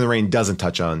Singing in the Rain doesn't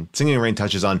touch on. Singing in the Rain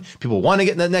touches on people want to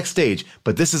get in that next stage,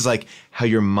 but this is like how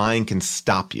your mind can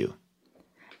stop you.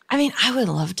 I mean, I would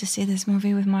love to see this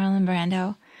movie with Marlon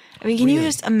Brando. I mean, can you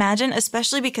just imagine,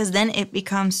 especially because then it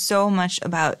becomes so much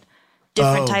about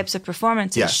different types of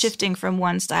performances, shifting from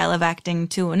one style of acting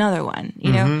to another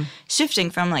one,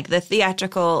 shifting from like the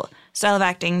theatrical style of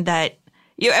acting that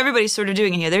everybody's sort of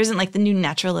doing it here. There isn't like the new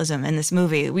naturalism in this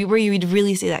movie where you would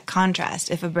really see that contrast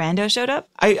if a Brando showed up.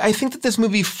 I think that this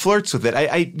movie flirts with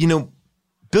it.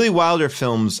 Billy Wilder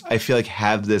films, I feel like,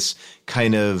 have this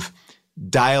kind of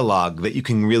dialogue that you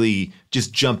can really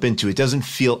just jump into. It doesn't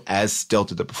feel as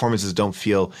stilted. The performances don't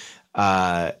feel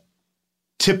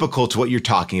typical to what you're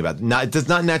talking about. It's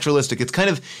not naturalistic. It's kind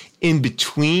of in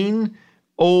between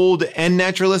old and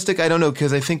naturalistic. I don't know,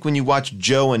 because I think when you watch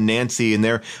Joe and Nancy and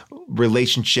their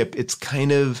relationship, it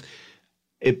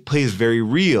plays very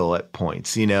real at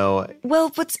points,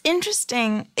 Well, what's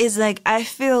interesting is like I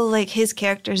feel like his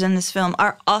characters in this film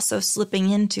are also slipping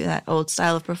into that old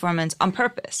style of performance on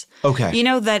purpose. Okay.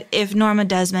 That if Norma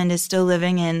Desmond is still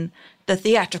living in the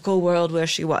theatrical world where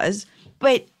she was,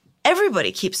 but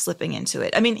everybody keeps slipping into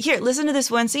it. I mean, here, listen to this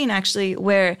one scene, actually,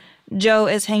 where Joe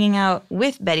is hanging out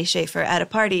with Betty Schaefer at a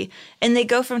party, and they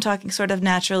go from talking sort of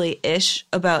naturally-ish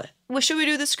about, well, should we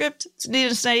do the script?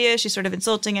 It's an idea. She's sort of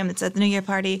insulting him. It's at the New Year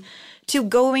party, to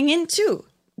going into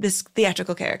this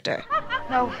theatrical character.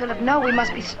 No, Philip, no, we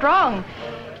must be strong.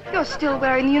 You're still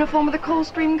wearing the uniform of the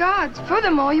Coldstream Guards.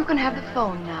 Furthermore, you can have the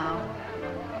phone now.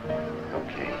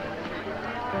 Okay.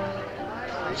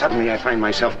 Suddenly I find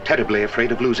myself terribly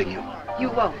afraid of losing you. You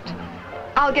won't.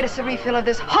 I'll get us a refill of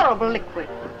this horrible liquid.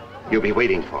 You'll be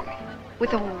waiting for me.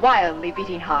 With a wildly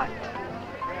beating heart.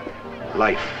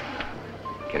 Life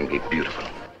can be beautiful.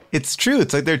 It's true.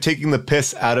 It's like they're taking the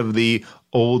piss out of the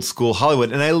old school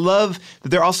Hollywood. And I love that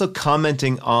they're also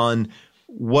commenting on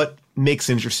what makes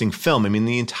interesting film. I mean,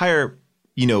 the entire,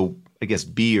 I guess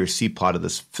B or C plot of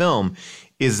this film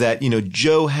is that,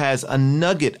 Joe has a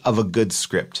nugget of a good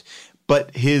script,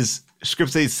 but his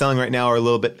scripts that he's selling right now are a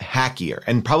little bit hackier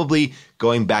and probably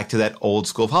going back to that old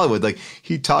school of Hollywood. Like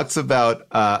he talks about,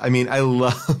 I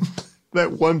love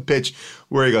that one pitch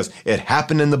where he goes, "It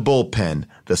happened in the bullpen,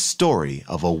 the story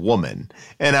of a woman."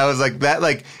 And I was like, that,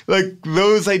 like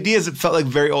those ideas, it felt like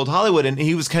very old Hollywood. And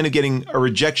he was kind of getting a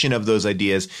rejection of those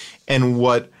ideas. And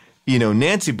what,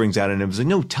 Nancy brings out, and it was like,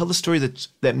 no, tell the story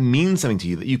that means something to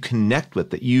you, that you connect with,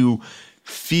 that you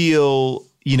feel,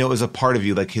 as a part of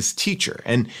you, like his teacher.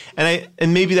 And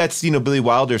maybe that's, Billy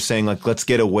Wilder saying, like, let's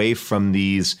get away from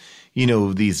these,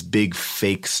 these big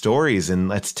fake stories and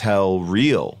let's tell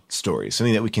real stories,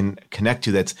 something that we can connect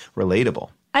to that's relatable.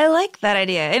 I like that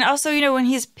idea. And also, when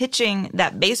he's pitching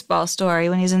that baseball story,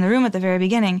 when he's in the room at the very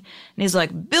beginning, and he's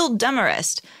like, Bill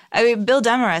Demarest. Bill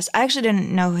Demarest, I actually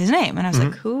didn't know his name. And I was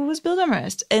like, who was Bill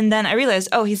Demarest? And then I realized,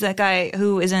 he's that guy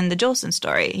who is in the Jolson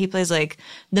story. He plays like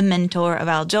the mentor of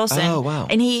Al Jolson. Oh, wow.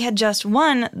 And he had just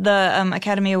won the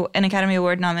Academy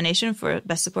Award nomination for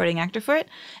Best Supporting Actor for it.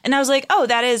 And I was like,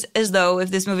 that is as though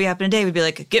if this movie happened today, we'd be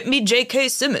like, get me J.K.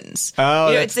 Simmons.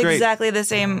 Oh, that's it's great. Exactly the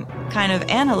same kind of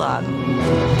analog.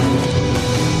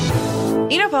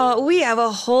 Paul, we have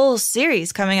a whole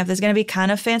series coming up that's going to be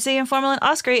kind of fancy and formal and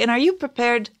Oscar-y. And are you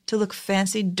prepared to look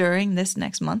fancy during this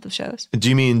next month of shows? Do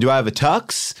you mean, do I have a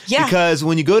tux? Yeah. Because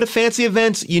when you go to fancy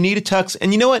events, you need a tux.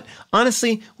 And you know what?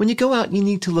 Honestly, when you go out, you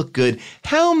need to look good.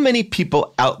 How many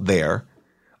people out there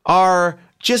are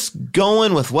just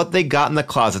going with what they got in the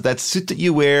closet? That suit that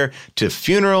you wear to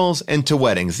funerals and to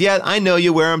weddings. Yeah, I know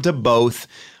you wear them to both.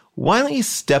 Why don't you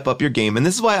step up your game? And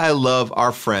this is why I love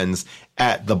our friends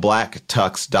at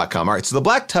theblacktux.com. All right, so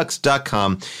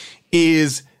theblacktux.com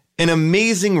is an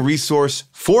amazing resource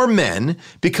for men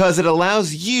because it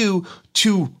allows you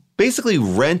to basically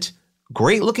rent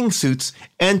great looking suits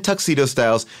and tuxedo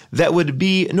styles that would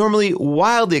be normally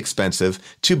wildly expensive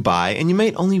to buy, and you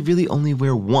might only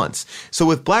wear once. So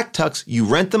with Black Tux, you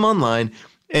rent them online,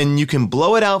 and you can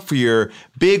blow it out for your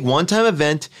big one-time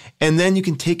event, and then you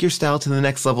can take your style to the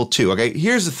next level too. Okay,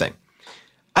 here's the thing.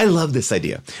 I love this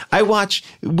idea. I watch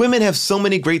women have so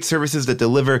many great services that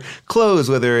deliver clothes,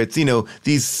 whether it's,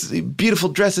 these beautiful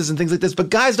dresses and things like this, but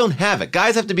guys don't have it.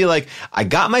 Guys have to be like, I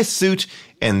got my suit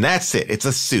and that's it. It's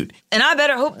a suit. And I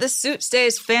better hope this suit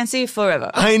stays fancy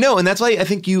forever. I know. And that's why I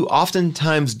think you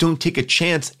oftentimes don't take a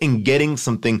chance in getting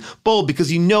something bold because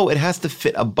it has to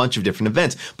fit a bunch of different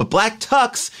events. But Black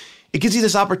Tux, it gives you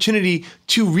this opportunity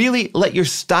to really let your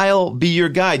style be your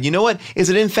guide. You know what? Is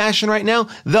it in fashion right now?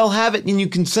 They'll have it and you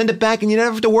can send it back and you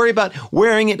never have to worry about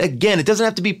wearing it again. It doesn't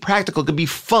have to be practical. It could be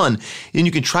fun. And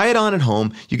you can try it on at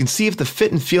home. You can see if the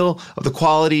fit and feel of the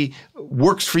quality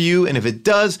works for you. And if it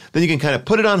does, then you can kind of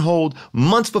put it on hold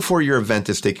months before your event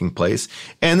is taking place.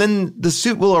 And then the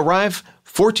suit will arrive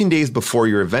 14 days before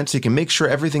your event so you can make sure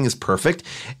everything is perfect.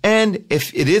 And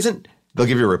if it isn't, they'll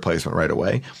give you a replacement right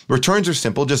away. Returns are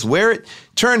simple. Just wear it,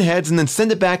 turn heads, and then send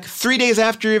it back 3 days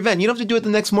after your event. You don't have to do it the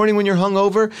next morning when you're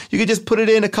hungover. You can just put it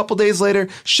in a couple days later.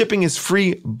 Shipping is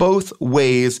free both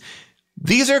ways.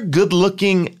 These are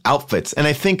good-looking outfits. And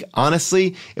I think,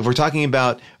 honestly, if we're talking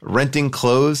about renting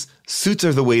clothes, suits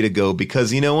are the way to go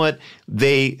because you know what?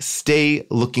 They stay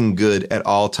looking good at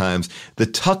all times. The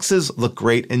tuxes look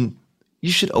great, and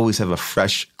you should always have a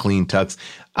fresh, clean tux.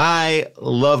 I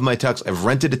love my tux. I've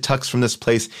rented a tux from this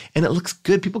place and it looks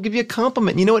good. People give you a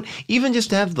compliment. You know what? Even just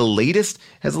to have the latest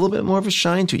has a little bit more of a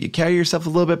shine to it. You carry yourself a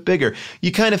little bit bigger.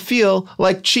 You kind of feel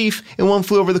like Chief in One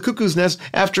Flew Over the Cuckoo's Nest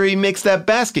after he makes that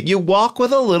basket. You walk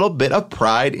with a little bit of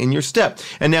pride in your step.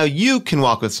 And now you can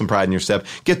walk with some pride in your step.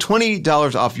 Get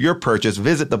 $20 off your purchase.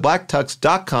 Visit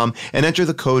theblacktux.com and enter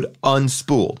the code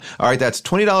UNSPOOLED. All right, that's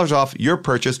 $20 off your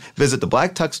purchase. Visit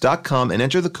theblacktux.com and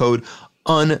enter the code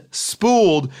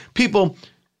Unspooled. People,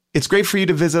 it's great for you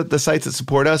to visit the sites that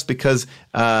support us because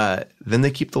then they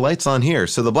keep the lights on here.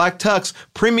 So the Black Tux,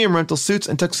 premium rental suits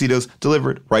and tuxedos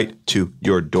delivered right to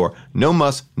your door. No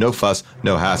muss, no fuss,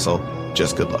 no hassle,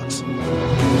 just good looks.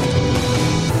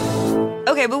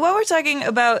 Okay, but while we're talking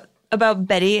about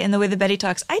Betty and the way that Betty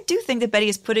talks, I do think that Betty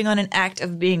is putting on an act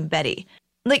of being Betty.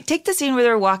 Like, take the scene where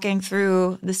they're walking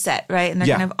through the set, right? And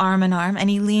they're kind of arm in arm. And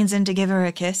he leans in to give her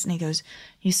a kiss. And he goes,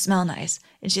 "You smell nice."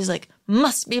 And she's like,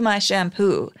 "Must be my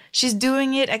shampoo." She's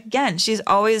doing it again. She's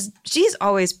always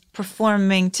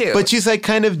performing too. But she's like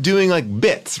kind of doing like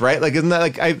bits, right? Like, isn't that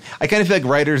like, I kind of feel like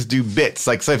writers do bits.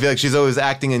 Like, so I feel like she's always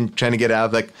acting and trying to get out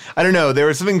of, like, I don't know. There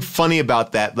was something funny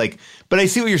about that. Like, but I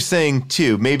see what you're saying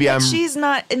too. Maybe she's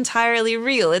not entirely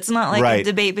real. It's not like a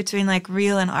debate between like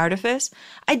real and artifice.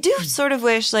 I do sort of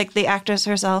wish like the actress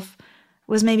herself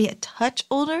was maybe a touch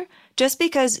older, just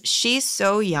because she's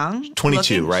so young.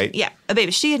 22, right? Yeah, a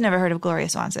baby. She had never heard of Gloria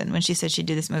Swanson when she said she'd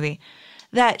do this movie.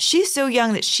 That she's so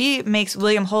young that she makes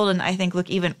William Holden, I think, look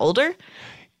even older.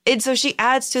 And so she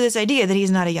adds to this idea that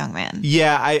he's not a young man.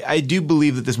 Yeah, I do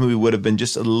believe that this movie would have been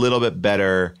just a little bit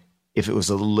better if it was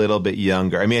a little bit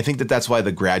younger. I mean, I think that that's why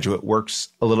The Graduate works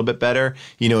a little bit better,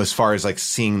 you know, as far as like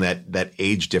seeing that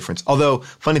age difference. Although,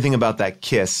 funny thing about that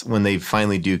kiss, when they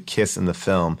finally do kiss in the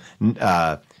film,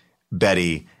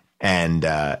 Betty and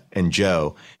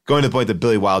Joe, going to the point that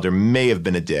Billy Wilder may have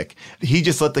been a dick, he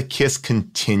just let the kiss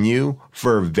continue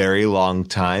for a very long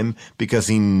time because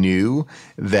he knew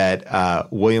that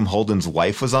William Holden's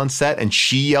wife was on set and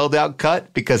she yelled out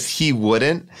cut because he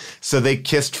wouldn't. So they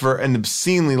kissed for an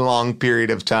obscenely long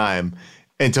period of time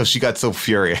until she got so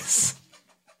furious.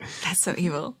 That's so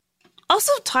evil.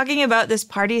 Also, talking about this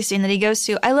party scene that he goes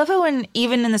to, I love how when,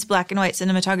 even in this black and white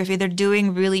cinematography, they're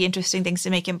doing really interesting things to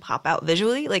make him pop out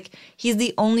visually. Like, he's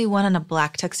the only one in a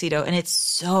black tuxedo, and it's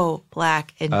so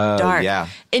black and dark. Yeah.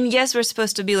 And yes, we're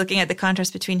supposed to be looking at the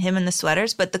contrast between him and the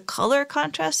sweaters, but the color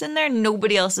contrast in there,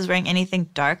 nobody else is wearing anything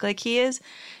dark like he is.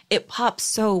 It pops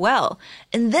so well.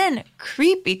 And then,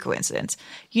 creepy coincidence.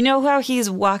 You know how he's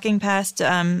walking past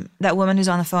that woman who's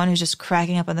on the phone, who's just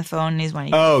cracking up on the phone, and he's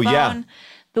wanting to use the phone? Yeah.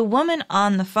 The woman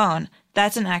on the phone,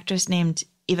 that's an actress named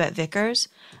Yvette Vickers.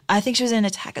 I think she was in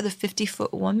Attack of the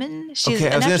 50-Foot Woman. She's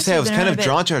I was going to say, I was kind of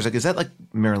drawn to her. I was like, is that like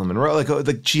Marilyn Monroe? Like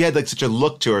she had like such a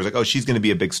look to her. I was like, oh, she's going to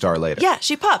be a big star later. Yeah,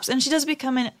 she pops, and she does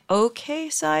become an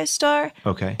okay-sized star.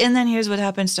 Okay. And then here's what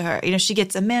happens to her. You know, she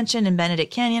gets a mansion in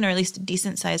Benedict Canyon, or at least a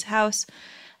decent-sized house.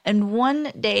 And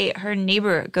one day, her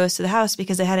neighbor goes to the house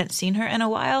because they hadn't seen her in a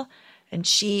while, and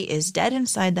she is dead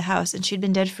inside the house, and she'd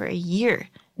been dead for a year.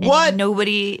 What?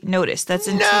 Nobody noticed. That's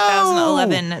in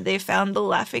 2011. They found the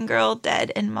laughing girl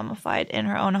dead and mummified in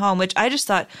her own home, which I just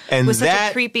thought was such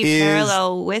a creepy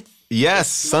parallel with. Yes,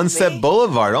 Sunset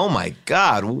Boulevard. Oh my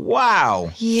God.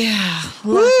 Wow. Yeah.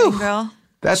 Laughing girl.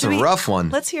 That's a rough one.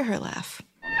 Let's hear her laugh.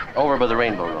 Over by the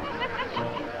Rainbow Room.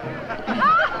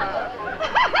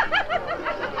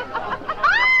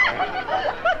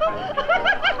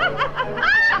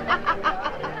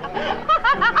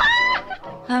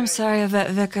 I'm sorry,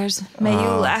 Yvette Vickers. May you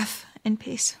laugh in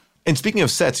peace. And speaking of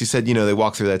sets, you said, you know, they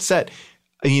walk through that set.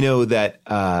 You know that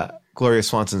Gloria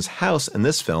Swanson's house in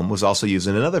this film was also used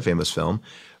in another famous film,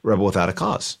 Rebel Without a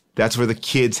Cause. That's where the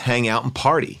kids hang out and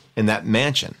party, in that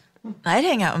mansion. I'd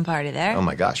hang out and party there. Oh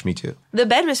my gosh, me too. The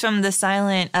bed was from the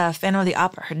silent Phantom of the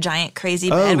Opera, her giant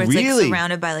crazy bed where it's like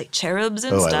surrounded by like cherubs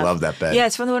and stuff. Oh, I love that bed. Yeah,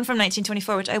 it's from the one from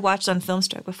 1924, which I watched on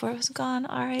Filmstruck before it was gone.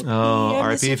 R.I.P. Oh,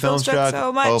 R.I.P. Filmstruck.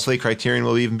 So much. Hopefully Criterion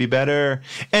will even be better.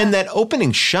 And that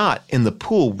opening shot in the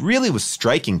pool really was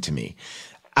striking to me.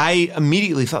 I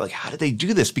immediately thought, like, how did they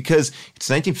do this? Because it's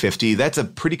 1950. That's a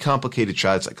pretty complicated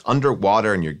shot. It's like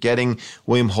underwater, and you're getting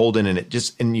William Holden, and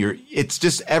it's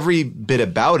just every bit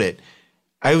about it.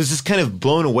 I was just kind of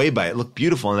blown away by it. It looked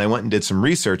beautiful, and I went and did some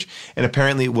research, and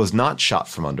apparently it was not shot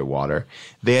from underwater.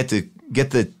 They had to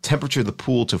get the temperature of the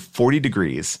pool to 40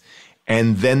 degrees,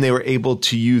 and then they were able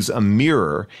to use a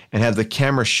mirror and have the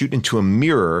camera shoot into a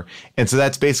mirror, and so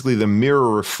that's basically the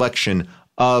mirror reflection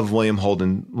of William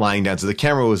Holden lying down. So the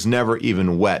camera was never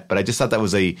even wet, but I just thought that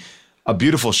was a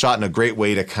beautiful shot and a great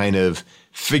way to kind of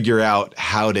figure out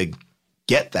how to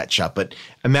get that shot. But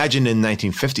imagine in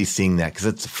 1950 seeing that, because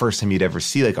it's the first time you'd ever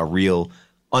see like a real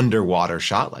underwater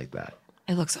shot like that.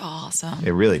 It looks awesome.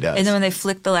 It really does. And then when they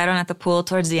flick the light on at the pool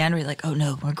towards the end, we're like, oh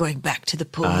no, we're going back to the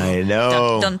pool. I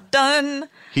know. Dun, dun, dun.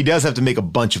 He does have to make a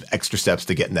bunch of extra steps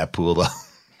to get in that pool, though.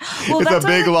 Well, it's a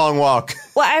big, long walk.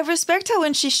 Well, I respect how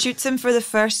when she shoots him for the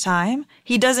first time,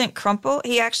 he doesn't crumple.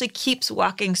 He actually keeps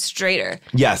walking straighter.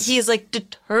 Yes. He is like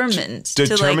determined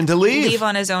to leave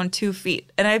on his own 2 feet.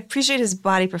 And I appreciate his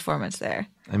body performance there.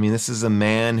 I mean, this is a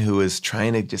man who is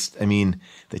trying to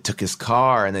they took his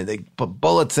car and they put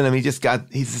bullets in him. He's just got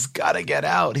to get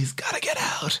out. He's got to get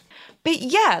out. But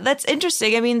yeah, that's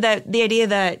interesting. I mean, that the idea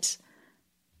that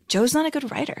Joe's not a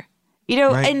good writer. You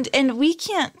know, right. and we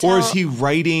can't tell. Or is he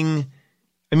writing?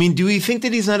 I mean, do we think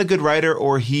that he's not a good writer,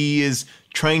 or he is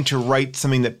trying to write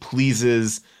something that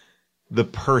pleases the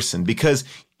person, because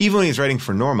even when he's writing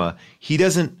for Norma, he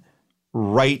doesn't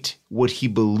write what he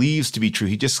believes to be true.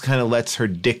 He just kind of lets her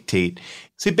dictate.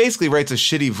 So he basically writes a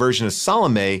shitty version of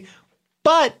Salome,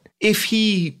 but if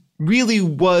he really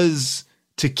was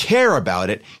to care about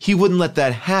it, he wouldn't let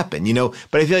that happen, you know?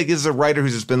 But I feel like this is a writer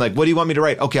who's just been like, what do you want me to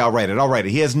write? Okay, I'll write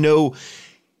it. He has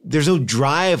there's no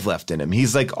drive left in him.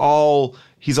 He's all,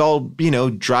 you know,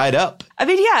 dried up. I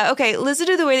mean, yeah, okay. Listen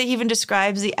to the way that he even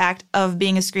describes the act of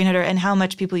being a screenwriter and how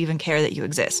much people even care that you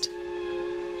exist.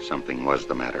 Something was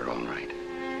the matter, all right.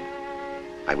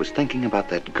 I was thinking about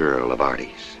that girl of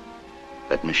Artie's,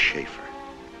 that Miss Schaefer.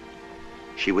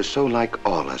 She was so like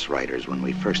all us writers when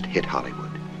we first hit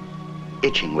Hollywood,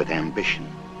 itching with ambition,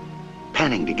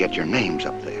 panning to get your names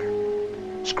up there.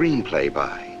 Screenplay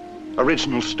by,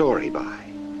 original story by.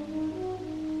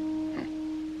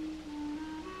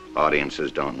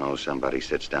 Audiences don't know somebody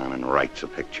sits down and writes a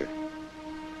picture.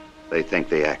 They think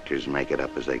the actors make it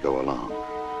up as they go along.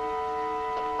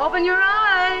 Open your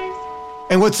eyes.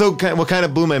 And what kind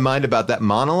of blew my mind about that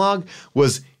monologue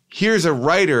was, here's a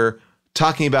writer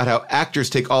talking about how actors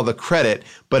take all the credit,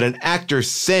 but an actor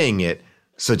saying it.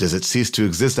 So does it cease to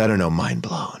exist? I don't know. Mind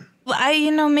blown.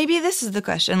 Well, maybe this is the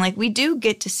question. Like, we do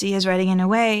get to see his writing in a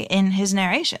way in his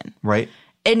narration. Right.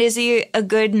 And is he a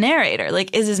good narrator?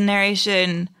 Like, is his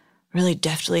narration really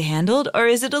deftly handled, or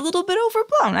is it a little bit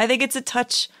overblown? I think it's a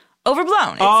touch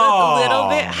overblown. It's a little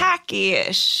bit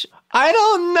hacky-ish. I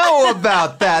don't know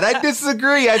about that. I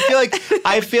disagree.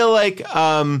 I feel like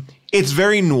it's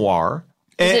very noir.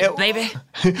 Maybe.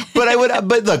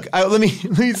 But look, let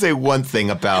me say one thing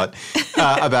about it.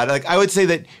 Like, I would say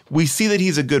that we see that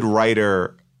he's a good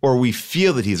writer, or we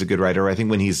feel that he's a good writer. I think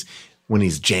when he's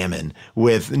jamming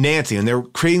with Nancy and they're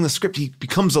creating the script, he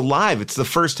becomes alive. It's the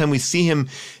first time we see him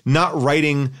not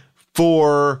writing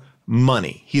for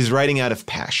money. He's writing out of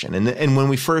passion. And when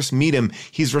we first meet him,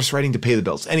 he's just writing to pay the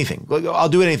bills. Anything. I'll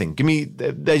do anything.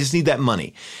 I just need that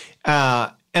money.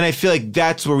 And I feel like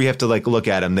that's where we have to look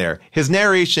at him there. His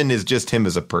narration is just him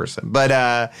as a person. But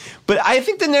I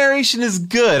think the narration is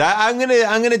good. I'm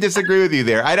gonna disagree with you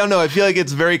there. I don't know. I feel like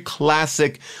it's very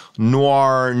classic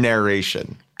noir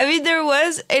narration. I mean, there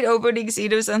was an opening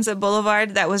scene of Sunset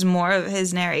Boulevard that was more of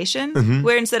his narration,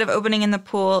 where instead of opening in the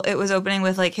pool, it was opening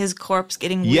with his corpse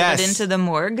getting wheeled into the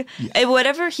morgue. Yeah. And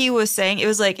whatever he was saying, it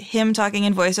was like him talking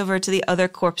in voiceover to the other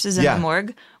corpses in the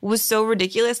morgue was so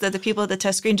ridiculous that the people at the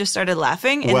test screen just started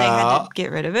laughing and they had to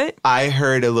get rid of it. I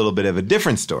heard a little bit of a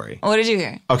different story. What did you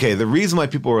hear? Okay, the reason why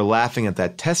people were laughing at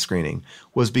that test screening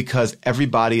was because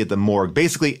everybody at the morgue,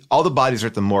 basically all the bodies are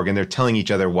at the morgue and they're telling each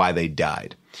other why they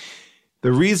died.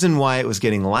 The reason why it was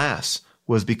getting laughs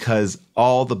was because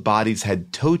all the bodies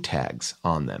had toe tags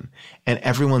on them. And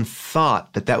everyone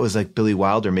thought that was like Billy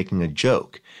Wilder making a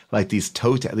joke. Like these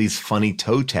funny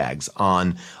toe tags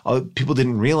on. People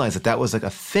didn't realize that was like a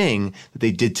thing that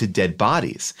they did to dead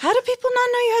bodies. How do people not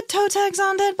know you had toe tags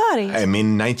on dead bodies? I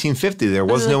mean, 1950, there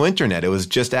was no internet. It was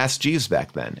just Ask Jeeves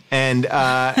back then. And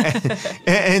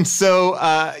so,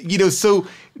 so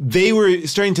they were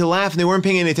starting to laugh and they weren't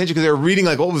paying any attention because they were reading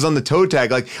what was on the toe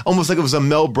tag, almost like it was a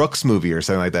Mel Brooks movie or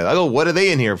something like that. What are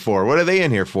they in here for? What are they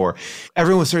in here for?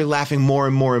 Everyone started laughing more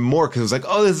and more and more because it was like,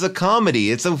 oh, this is a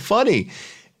comedy. It's so funny.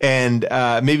 And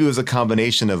maybe it was a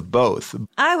combination of both.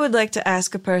 I would like to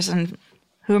ask a person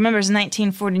who remembers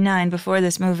 1949 before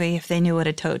this movie if they knew what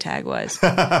a toe tag was.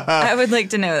 I would like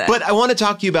to know that. But I want to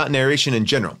talk to you about narration in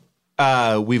general.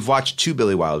 We've watched 2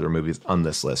 Billy Wilder movies on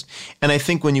this list. And I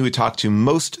think when you would talk to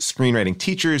most screenwriting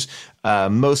teachers,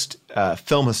 most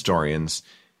film historians,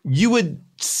 you would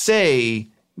say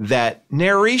that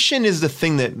narration is the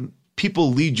thing that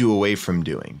people lead you away from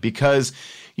doing because,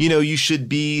 you should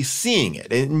be seeing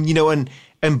it.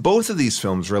 And both of these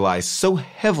films rely so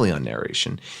heavily on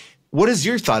narration. What is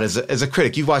your thought as a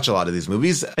critic? You've watched a lot of these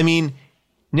movies. I mean,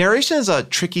 narration is a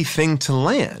tricky thing to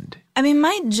land. I mean,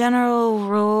 my general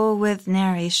rule with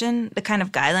narration, the kind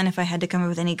of guideline, if I had to come up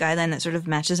with any guideline that sort of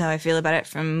matches how I feel about it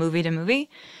from movie to movie,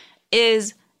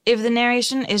 is if the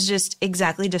narration is just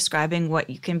exactly describing what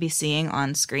you can be seeing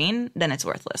on screen, then it's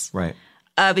worthless. Right.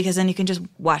 Because then you can just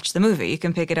watch the movie. You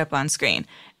can pick it up on screen.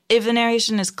 If the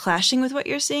narration is clashing with what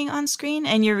you're seeing on screen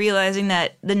and you're realizing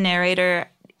that the narrator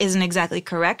isn't exactly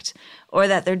correct or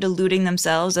that they're deluding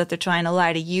themselves, that they're trying to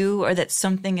lie to you or that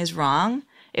something is wrong,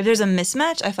 if there's a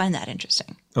mismatch, I find that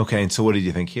interesting. Okay, and so what did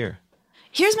you think here?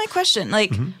 Here's my question.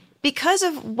 Because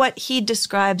of what he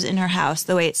describes in her house,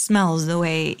 the way it smells, the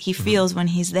way he feels when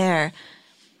he's there,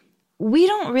 we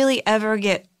don't really ever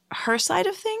get her side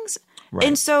of things. Right.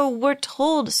 And so we're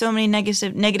told so many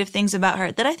negative things about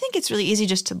her that I think it's really easy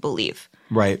just to believe.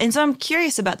 Right. And so I'm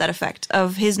curious about that effect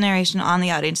of his narration on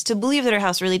the audience, to believe that her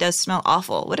house really does smell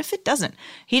awful. What if it doesn't?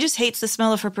 He just hates the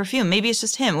smell of her perfume. Maybe it's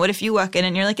just him. What if you walk in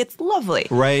and you're like, it's lovely?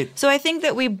 Right. So I think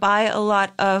that we buy a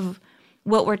lot of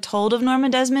what we're told of Norma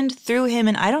Desmond through him,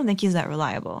 and I don't think he's that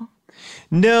reliable.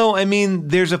 No, I mean,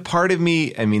 there's a part of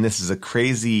me, I mean, this is a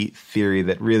crazy theory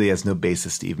that really has no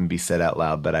basis to even be said out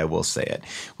loud, but I will say it,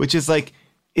 which is like,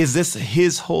 is this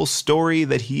his whole story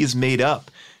that he's made up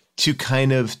to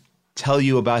kind of tell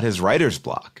you about his writer's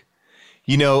block?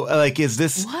 You know, like, is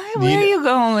this... Where are you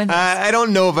going with this? I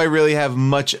don't know if I really have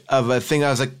much of a thing.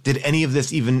 I was like, did any of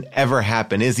this even ever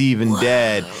happen? Is he even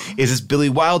dead? Is this Billy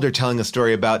Wilder telling a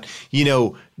story about, you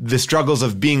know, the struggles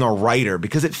of being a writer?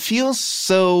 Because it feels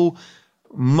so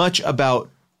much about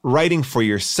writing for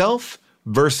yourself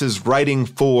versus writing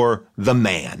for the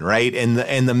man, right? And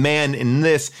the man in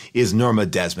this is Norma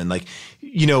Desmond. Like,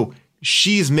 you know,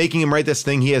 she's making him write this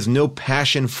thing. He has no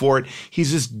passion for it.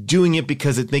 He's just doing it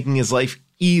because it's making his life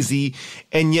easy.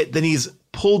 And yet then he's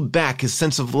pulled back, his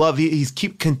sense of love. He's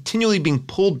continually being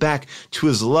pulled back to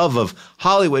his love of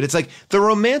Hollywood. It's like the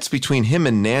romance between him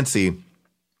and Nancy.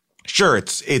 Sure,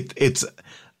 it's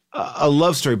a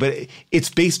love story, but it's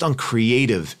based on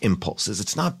creative impulses.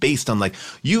 It's not based on like,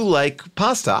 you like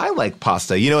pasta, I like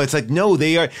pasta. You know, it's like, no,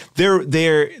 they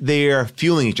are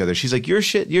fueling each other. She's like, your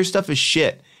stuff is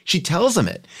shit. She tells him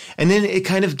it. And then it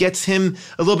kind of gets him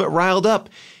a little bit riled up.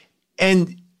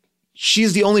 And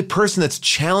she's the only person that's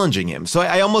challenging him. So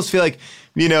I almost feel like,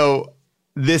 you know,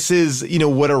 this is, you know,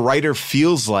 what a writer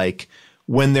feels like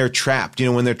when they're trapped, you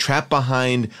know, when they're trapped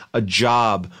behind a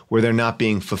job where they're not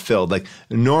being fulfilled. Like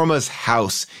Norma's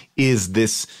house is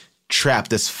this trap,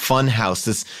 this fun house,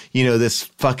 this, you know, this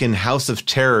fucking house of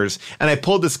terrors. And I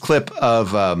pulled this clip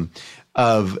of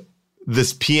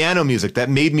this piano music that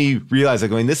made me realize,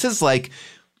 like, going, this is like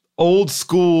old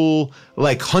school,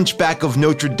 like Hunchback of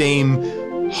Notre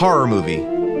Dame horror movie.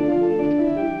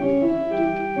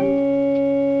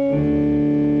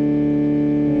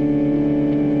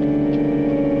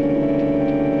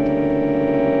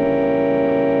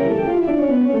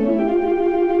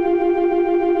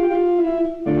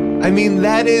 I mean,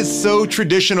 that is so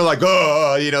traditional, like,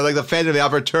 oh, you know, like the Phantom of the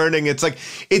Opera turning. It's like,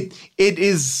 it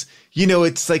is, you know,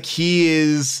 it's like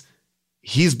he's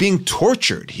being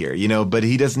tortured here, you know, but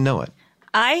he doesn't know it.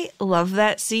 I love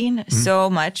that scene so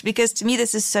much because to me,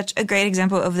 this is such a great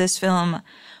example of this film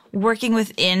working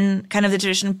within kind of the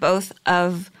tradition both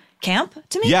of camp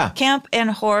to me, camp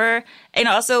and horror, and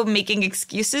also making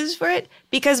excuses for it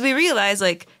because we realize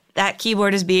like that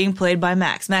keyboard is being played by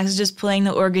Max. Max is just playing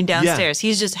the organ downstairs. Yeah.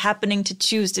 He's just happening to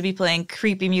choose to be playing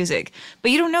creepy music.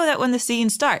 But you don't know that when the scene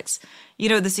starts. You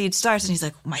know, the scene starts and he's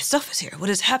like, my stuff is here. What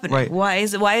is happening? Right. Why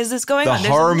is this going on? The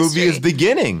horror movie is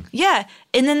beginning. Yeah.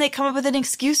 And then they come up with an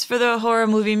excuse for the horror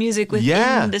movie music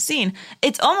within the scene.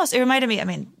 It reminded me, I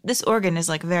mean, this organ is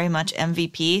like very much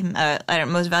MVP,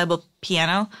 most valuable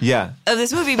piano of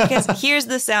this movie because here's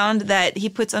the sound that he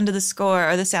puts under the score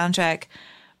or the soundtrack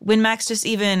when Max just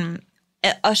even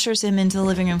ushers him into the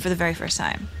living room for the very first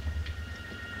time.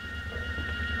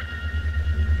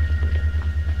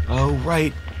 Oh,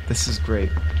 right. This is great.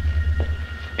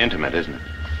 Intimate, isn't it?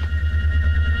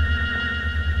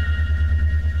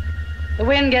 The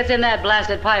wind gets in that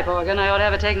blasted pipe organ. I ought to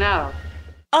have it taken out.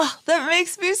 Oh, that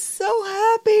makes me so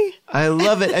happy. I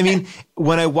love it. I mean,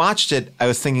 when I watched it, I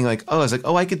was thinking like,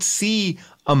 I could see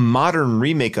a modern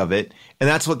remake of it. And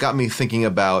that's what got me thinking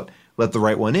about Let the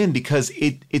Right One In, because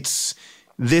it's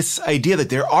this idea that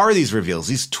there are these reveals,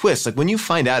 these twists. Like when you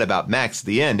find out about Max at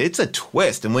the end, it's a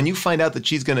twist. And when you find out that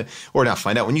she's going to, or not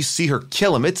find out, when you see her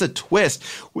kill him, it's a twist.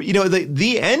 You know,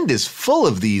 the end is full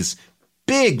of these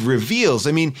big reveals.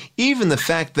 I mean, even the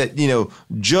fact that, you know,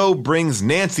 Joe brings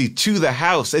Nancy to the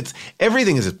house,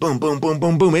 everything is just boom, boom, boom,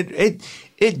 boom, boom.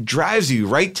 It drives you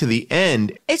right to the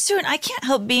end. It's true. And I can't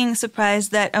help being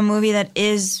surprised that a movie that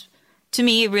is, to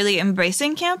me, really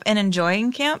embracing camp and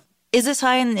enjoying camp is this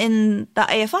high in the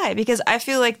AFI, because I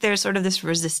feel like there's sort of this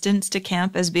resistance to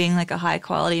camp as being like a high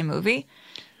quality movie.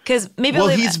 Because maybe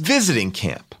he's visiting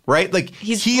camp, right? Like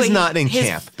he's not in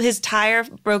camp. His tire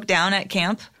broke down at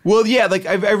camp. Well, yeah, like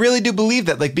I really do believe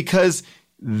that, like because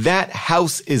that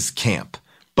house is camp,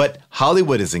 but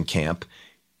Hollywood is in camp.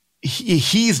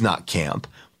 He's not camp,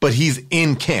 but he's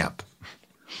in camp.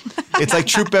 It's like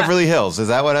Troop Beverly Hills. Is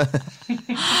that what?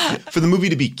 For the movie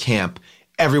to be camp,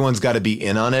 everyone's got to be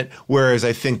in on it. Whereas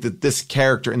I think that this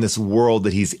character in this world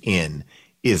that he's in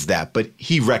is that, but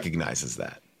he recognizes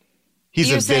that. He's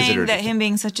You're a visitor. Saying that him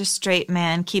being such a straight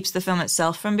man keeps the film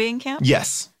itself from being camp?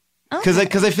 Yes. Because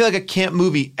I feel like a camp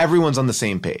movie, everyone's on the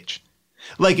same page.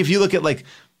 Like if you look at like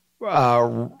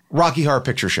Rocky Horror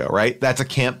Picture Show, right? That's a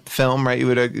camp film, right? You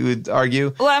would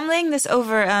argue. Well, I'm laying this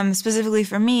over specifically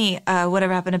for me.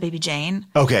 Whatever Happened to Baby Jane?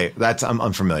 Okay, that's I'm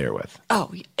unfamiliar with.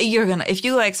 Oh, if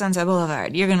you like Sunset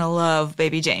Boulevard, you're gonna love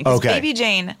Baby Jane. Okay, Baby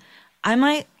Jane, I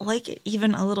might like it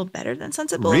even a little better than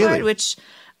Sunset Boulevard, really? Which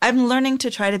I'm learning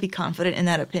to try to be confident in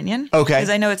that opinion. Okay,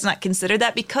 because I know it's not considered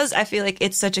that because I feel like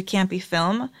it's such a campy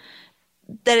film.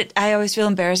 I always feel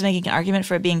embarrassed making an argument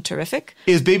for it being terrific.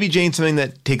 Is Baby Jane something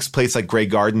that takes place like Grey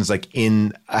Gardens, like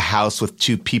in a house with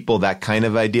two people, that kind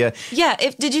of idea? Yeah.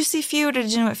 Did you see Feud, or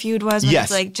did you know what Feud was? When Yes.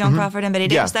 It's like Joan Crawford and Bette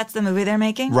Davis. Yeah. That's the movie they're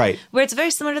making. Right. Where it's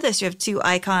very similar to this. You have two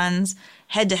icons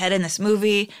head to head in this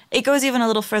movie. It goes even a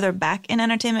little further back in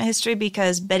entertainment history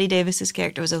because Bette Davis's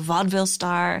character was a vaudeville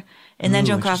star, and then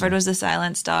Joan Crawford was the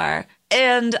silent star.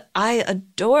 And I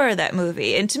adore that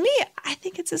movie. And to me, I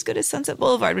think it's as good as Sunset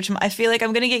Boulevard, which I feel like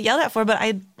I'm going to get yelled at for, but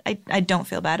I don't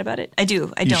feel bad about it. I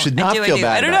do. I don't. You should not feel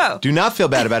bad. I don't know. Do not feel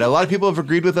bad about it. A lot of people have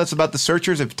agreed with us about The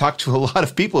Searchers. I've talked to a lot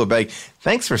of people about like,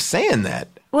 thanks for saying that.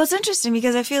 Well, it's interesting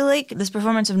because I feel like this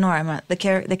performance of Norma, the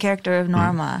character of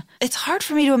Norma, it's hard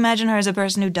for me to imagine her as a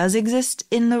person who does exist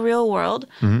in the real world.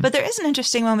 But there is an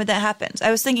interesting moment that happens.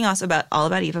 I was thinking also about All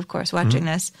About Eve, of course, watching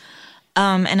this.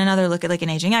 And another look at like an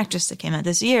aging actress that came out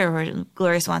this year where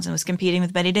Gloria Swanson was competing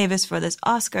with Bette Davis for this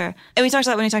Oscar. And we talked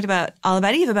about when we talked about All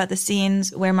About Eve about the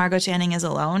scenes where Margot Channing is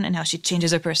alone and how she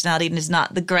changes her personality and is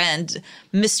not the grand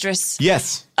mistress.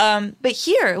 Yes. But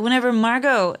here, whenever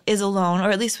Margot is alone, or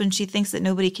at least when she thinks that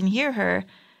nobody can hear her,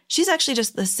 she's actually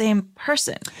just the same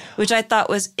person, which I thought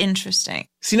was interesting.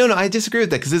 See, no, I disagree with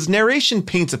that because his narration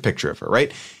paints a picture of her,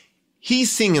 right?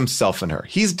 He's seeing himself in her.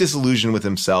 He's disillusioned with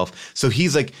himself. So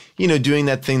he's like, doing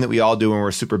that thing that we all do when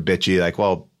we're super bitchy, like,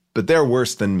 well, but they're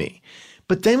worse than me.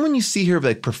 But then when you see her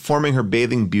like performing her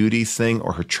Bathing Beauty thing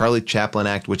or her Charlie Chaplin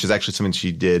act, which is actually something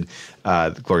she did,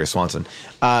 Gloria Swanson,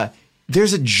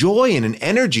 there's a joy and an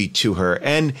energy to her.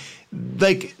 And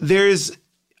like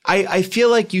I feel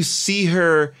like you see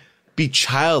her be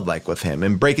childlike with him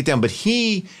and break it down. But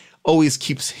he always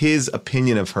keeps his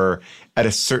opinion of her at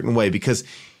a certain way because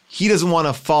he doesn't want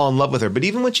to fall in love with her. But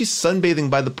even when she's sunbathing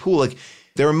by the pool, like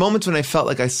there were moments when I felt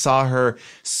like I saw her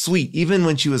sweet, even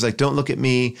when she was like, don't look at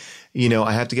me,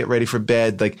 I have to get ready for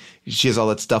bed. Like she has all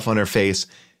that stuff on her face.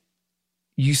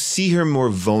 You see her more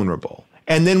vulnerable.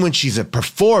 And then when she's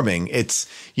performing, it's,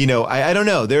 I don't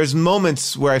know. There's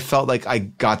moments where I felt like I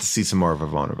got to see some more of her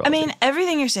vulnerability. I mean,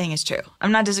 everything you're saying is true.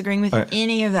 I'm not disagreeing with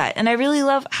any of that. And I really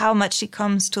love how much she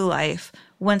comes to life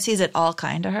once he's at all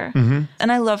kind to her.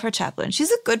 And I love her chaplain.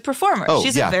 She's a good performer. Oh,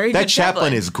 She's yeah. a very that good chaplain. That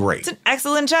chaplain is great. It's an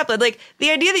excellent chaplain. Like, the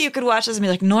idea that you could watch this and be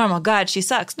like, Norma, God, she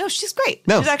sucks. No, she's great.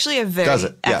 No, she's actually a very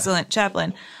excellent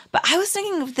chaplain. But I was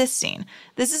thinking of this scene.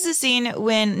 This is the scene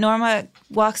when Norma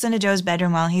walks into Joe's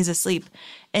bedroom while he's asleep.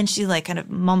 And she like kind of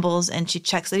mumbles and she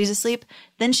checks that he's asleep.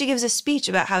 Then she gives a speech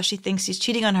about how she thinks he's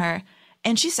cheating on her.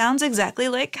 And she sounds exactly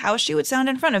like how she would sound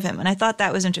in front of him. And I thought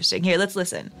that was interesting. Here, let's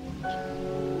listen.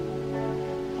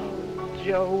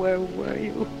 Joe, where were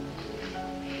you?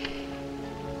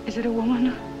 Is it a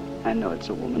woman? I know it's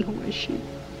a woman. Who is she?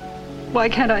 Why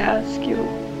can't I ask you?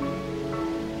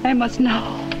 I must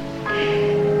know.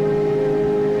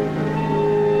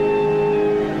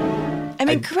 I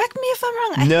mean, correct me if I'm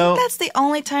wrong. I think that's the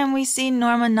only time we see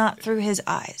Norma not through his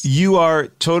eyes. You are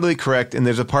totally correct. And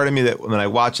there's a part of me that when I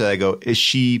watch it, I go, is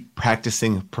she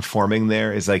practicing performing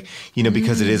there? Is like,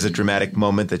 because it is a dramatic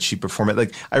moment that she performed it.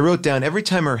 Like I wrote down, every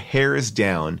time her hair is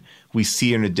down, we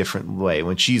see her in a different way.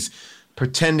 When she's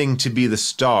pretending to be the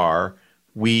star,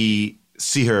 we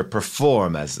see her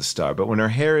perform as the star. But when her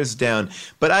hair is down,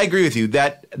 but I agree with you,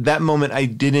 that moment, I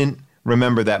didn't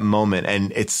remember that moment.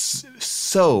 And it's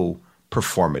so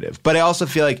performative. But I also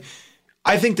feel like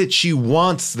I think that she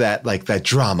wants that, like that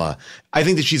drama. I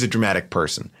think that she's a dramatic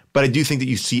person, but I do think that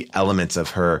you see elements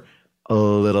of her a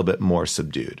little bit more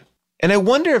subdued. And I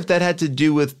wonder if that had to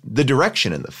do with the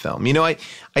direction in the film. I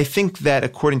think that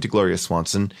according to Gloria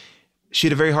Swanson, she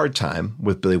had a very hard time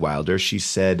with Billy Wilder. She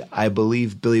said, I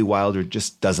believe Billy Wilder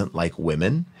just doesn't like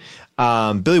women.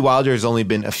 Billy Wilder has only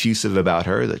been effusive about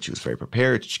her, that she was very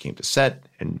prepared. She came to set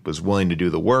and was willing to do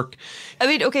the work. I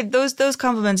mean, okay, those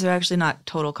compliments are actually not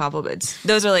total compliments.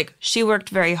 Those are like, she worked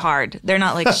very hard. They're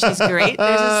not like, she's great.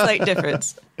 There's a slight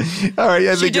difference. All right,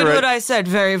 I she think did you're right. what I said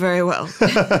very, very well.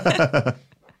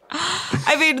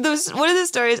 I mean, one of the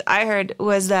stories I heard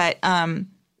was that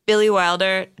Billy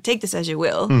Wilder, take this as you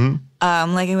will,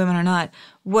 liking women or not,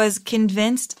 was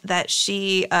convinced that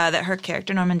that her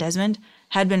character, Norman Desmond,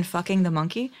 had been fucking the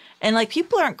monkey. And like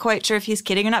people aren't quite sure if he's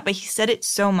kidding or not, but he said it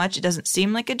so much it doesn't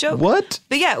seem like a joke. What?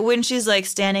 But yeah, when she's like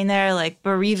standing there like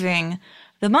bereaving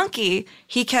the monkey,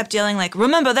 he kept yelling like,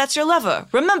 remember, that's your lover.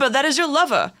 Remember, that is your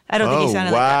lover. I don't think he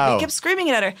sounded like that. But he kept screaming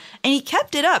it at her. And he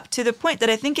kept it up to the point that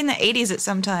I think in the 80s at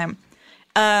some time,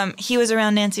 he was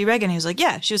around Nancy Reagan. He was like,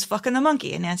 yeah, she was fucking the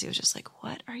monkey. And Nancy was just like,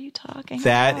 what are you talking about?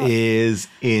 That is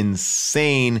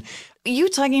insane. You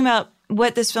talking about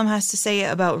what this film has to say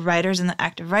about writers and the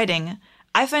act of writing,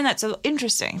 I find that so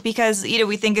interesting because,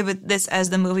 we think of this as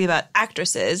the movie about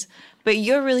actresses, but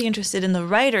you're really interested in the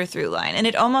writer through line. And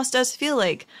it almost does feel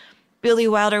like Billy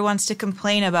Wilder wants to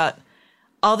complain about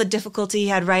all the difficulty he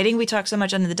had writing. We talked so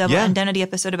much on the Double Indemnity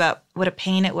episode about what a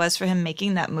pain it was for him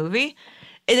making that movie.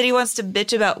 And that he wants to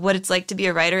bitch about what it's like to be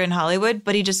a writer in Hollywood,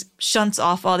 but he just shunts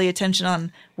off all the attention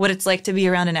on what it's like to be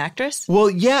around an actress. Well,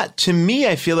 yeah, to me,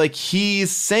 I feel like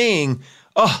he's saying,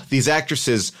 oh, these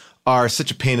actresses are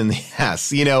such a pain in the ass.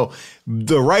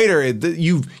 The writer,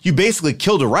 you basically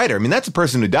killed a writer. I mean, that's a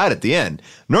person who died at the end.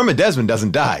 Norma Desmond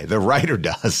doesn't die. The writer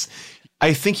does.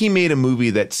 I think he made a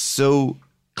movie that so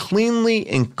cleanly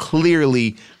and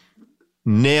clearly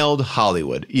nailed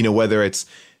Hollywood, whether it's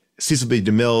Cecil B.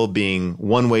 DeMille being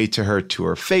one way to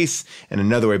her face and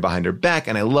another way behind her back.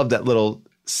 And I love that little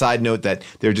side note that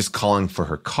they're just calling for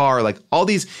her car. Like all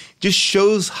these just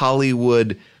shows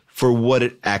Hollywood for what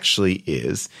it actually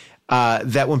is.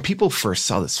 That when people first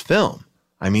saw this film,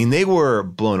 I mean, they were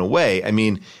blown away. I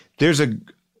mean,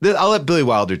 I'll let Billy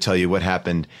Wilder tell you what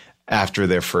happened after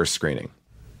their first screening.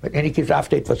 But in any case,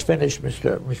 after it was finished,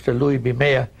 Mr. Louis B.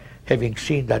 Mayer, having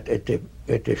seen that at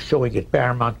the showing at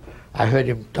Paramount, I heard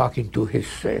him talking to his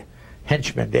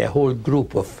henchmen, their whole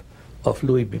group of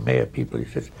Louis B. Mayer people. He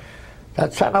says,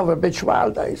 that son of a bitch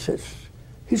Wilder, he says,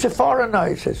 he's a foreigner,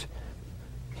 he says.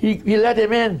 We let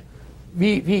him in.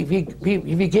 We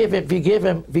gave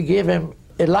him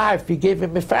a life, we gave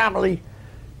him a family,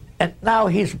 and now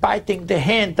he's biting the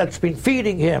hand that's been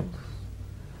feeding him.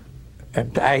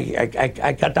 And I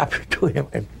got up to him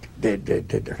and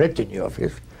the retinue of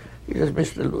his. He says,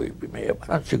 Mr. Louis B. Mayer, why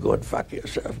don't you go and fuck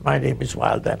yourself? My name is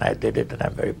Wilder, and I did it, and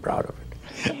I'm very proud of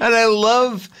it. And I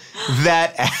love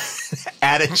that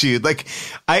attitude. Like,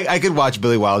 I could watch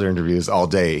Billy Wilder interviews all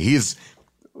day. He's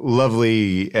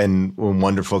lovely and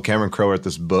wonderful. Cameron Crowe wrote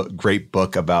this great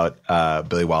book about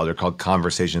Billy Wilder called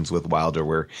Conversations with Wilder,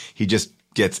 where he just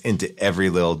gets into every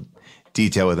little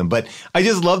detail with him. But I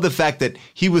just love the fact that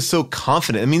he was so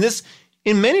confident. I mean, this,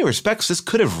 in many respects, this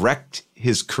could have wrecked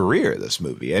his career, this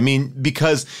movie. I mean,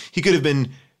 because he could have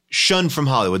been shunned from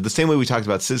Hollywood the same way we talked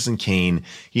about Citizen Kane,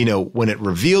 when it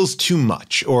reveals too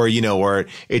much or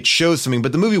it shows something,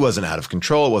 but the movie wasn't out of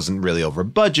control. It wasn't really over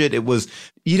budget. It was,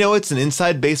 it's an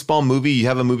inside baseball movie. You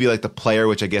have a movie like The Player,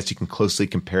 which I guess you can closely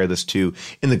compare this to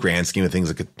in the grand scheme of things.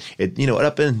 Like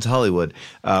Up into Hollywood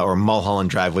or Mulholland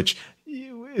Drive, which,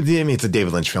 it's a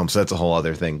David Lynch film, so that's a whole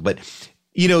other thing. But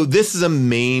this is a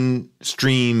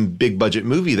mainstream big budget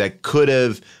movie that could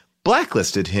have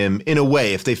blacklisted him in a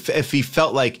way if he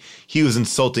felt like he was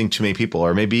insulting too many people,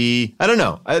 or maybe, I don't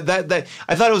know. I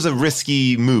thought it was a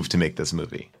risky move to make this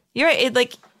movie. You're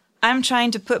right. I'm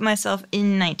trying to put myself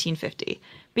in 1950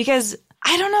 because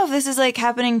I don't know if this is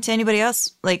happening to anybody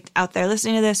else out there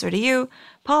listening to this or to you,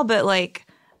 Paul, but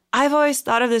I've always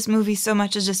thought of this movie so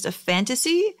much as just a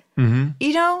fantasy.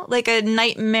 Mm-hmm. Like a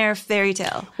nightmare fairy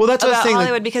tale. Well, that's what about I was saying,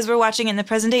 Hollywood because we're watching it in the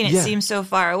present day and it seems so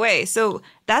far away. So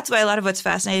that's why a lot of what's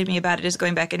fascinated me about it is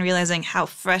going back and realizing how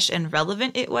fresh and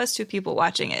relevant it was to people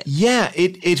watching it. Yeah,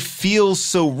 it feels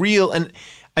so real. And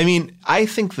I mean, I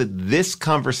think that this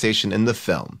conversation in the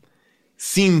film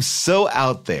seems so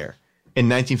out there in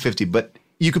 1950, but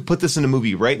you could put this in a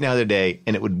movie right now today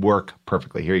and it would work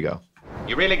perfectly. Here you go.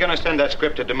 You really gonna send that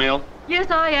script to DeMille? Yes,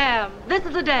 I am. This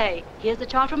is the day. Here's the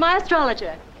chart from my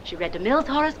astrologer. She read DeMille's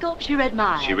horoscope, she read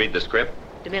mine. She read the script?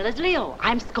 DeMille is Leo,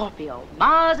 I'm Scorpio.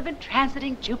 Mars has been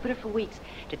transiting Jupiter for weeks.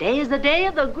 Today is the day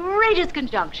of the greatest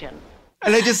conjunction.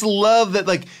 And I just love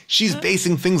that, she's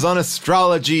basing things on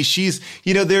astrology. She's,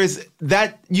 there's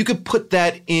that, you could put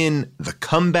that in The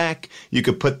Comeback. You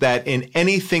could put that in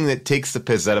anything that takes the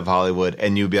piss out of Hollywood,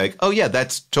 and you'd be like, oh yeah,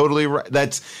 that's totally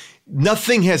right.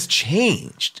 Nothing has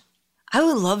changed. I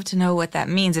would love to know what that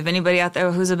means. If anybody out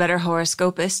there who's a better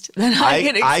horoscopist than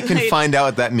I can find out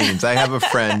what that means. I have a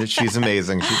friend. She's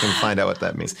amazing. She can find out what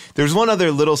that means. There's one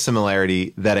other little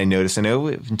similarity that I noticed. I know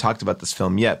we haven't talked about this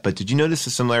film yet, but did you notice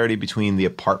the similarity between The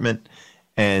Apartment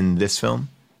and this film?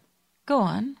 Go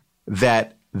on.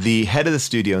 That the head of the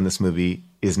studio in this movie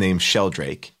is named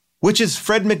Sheldrake, which is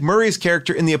Fred McMurray's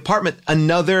character in The Apartment,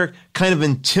 another kind of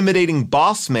intimidating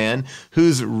boss man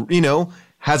who's,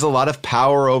 has a lot of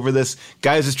power over this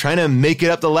guy who's just trying to make it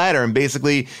up the ladder and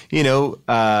basically,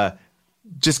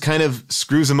 just kind of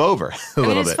screws him over a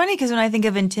little bit. It's funny because when I think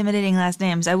of intimidating last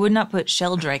names, I would not put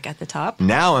Sheldrake at the top.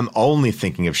 Now I'm only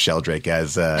thinking of Sheldrake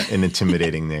as an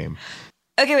intimidating name.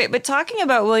 Okay, wait, but talking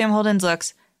about William Holden's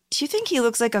looks, do you think he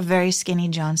looks like a very skinny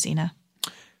John Cena?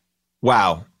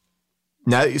 Wow.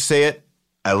 Now that you say it,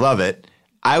 I love it.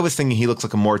 I was thinking he looks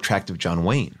like a more attractive John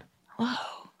Wayne. Whoa.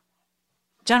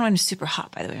 John Wayne was super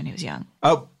hot, by the way, when he was young.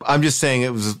 Oh, I'm just saying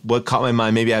it was what caught my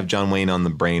mind. Maybe I have John Wayne on the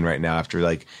brain right now after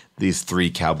like these 3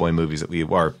 cowboy movies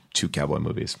or 2 cowboy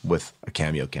movies with a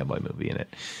cameo cowboy movie in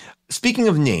it. Speaking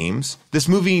of names, this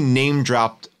movie name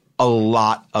dropped a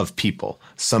lot of people.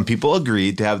 Some people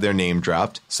agreed to have their name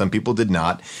dropped. Some people did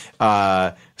not.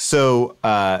 So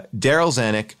Daryl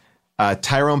Zanuck,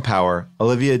 Tyrone Power,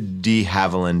 Olivia de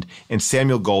Havilland, and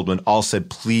Samuel Goldwyn all said,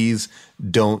 please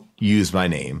don't use my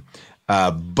name.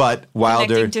 But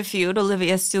Wilder... Connecting to Feud,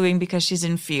 Olivia suing because she's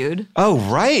in Feud. Oh,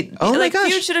 right. Oh, my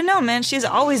gosh. Feud should have known, man. She's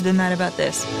always been mad about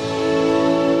this.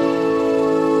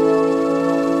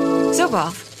 So,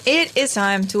 Paul, it is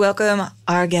time to welcome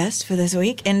our guest for this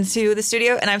week into the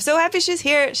studio, and I'm so happy she's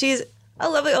here. She's a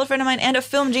lovely old friend of mine and a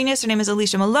film genius. Her name is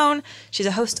Alicia Malone. She's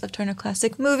a host of Turner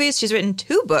Classic Movies. She's written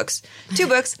 2 books.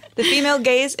 The Female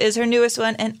Gaze is her newest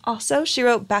one, and also she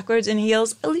wrote Backwards in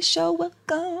Heels. Alicia,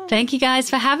 welcome. Thank you guys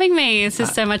for having me. This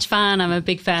is so much fun. I'm a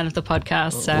big fan of the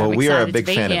podcast. So well, we are a big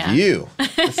fan here. of you.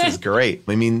 This is great.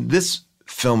 I mean, this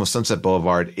film of Sunset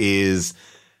Boulevard is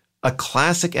a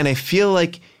classic, and I feel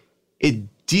like it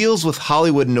deals with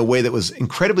Hollywood in a way that was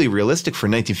incredibly realistic for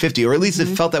 1950, or at least it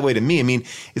felt that way to me. I mean,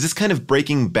 is this kind of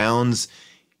breaking bounds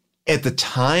at the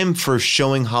time for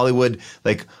showing Hollywood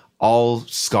like all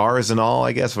scars and all,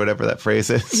 I guess, whatever that phrase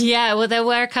is? Yeah, well, there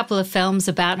were a couple of films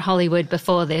about Hollywood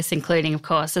before this, including, of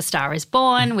course, A Star is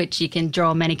Born, which you can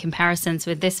draw many comparisons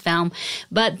with this film.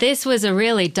 But this was a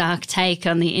really dark take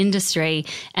on the industry.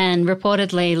 And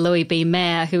reportedly, Louis B.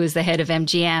 Mayer, who was the head of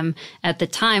MGM at the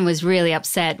time, was really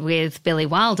upset with Billy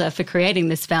Wilder for creating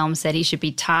this film, said he should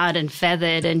be tarred and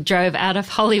feathered, and drove out of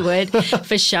Hollywood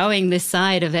for showing this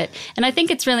side of it. And I think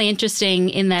it's really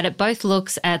interesting in that it both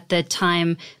looks at the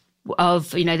time of,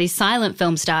 these silent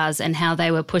film stars and how they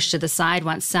were pushed to the side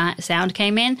once sound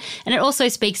came in. And it also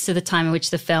speaks to the time in which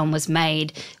the film was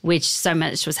made, which so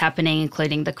much was happening,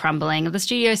 including the crumbling of the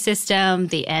studio system,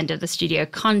 the end of the studio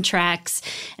contracts.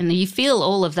 And you feel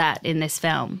all of that in this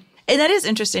film. And that is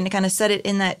interesting to kind of set it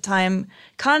in that time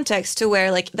context to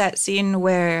where, like, that scene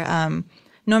where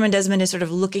Norma Desmond is sort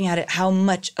of looking at it, how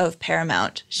much of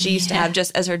Paramount she used to have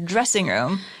just as her dressing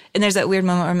room. And there's that weird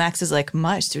moment where Max is like,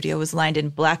 my studio was lined in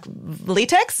black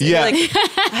latex. Yeah. Like,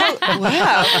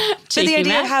 wow. So the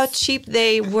idea Max. of how cheap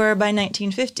they were by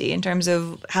 1950 in terms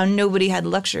of how nobody had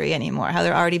luxury anymore, how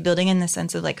they're already building in the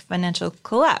sense of like financial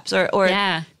collapse or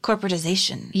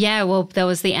corporatization. Yeah, well, there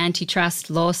was the antitrust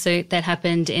lawsuit that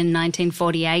happened in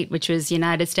 1948, which was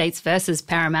United States versus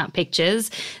Paramount Pictures.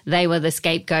 They were the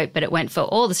scapegoat, but it went for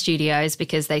all the studios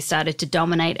because they started to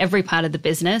dominate every part of the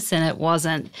business, and it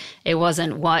wasn't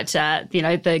what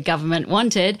the government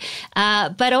wanted.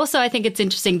 But also, I think it's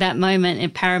interesting that moment in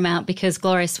Paramount because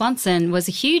Gloria Swanson was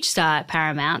a huge star at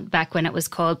Paramount back when it was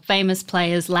called Famous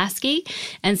Players Lasky,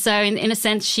 and so in a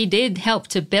sense, she did help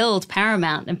to build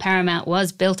Paramount, and Paramount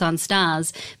was built on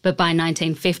stars, but by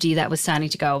 1950 that was starting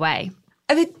to go away.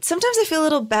 I mean, sometimes I feel a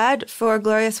little bad for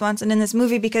Gloria Swanson in this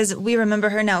movie because we remember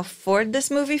her now for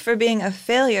this movie for being a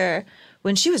failure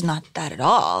when she was not that at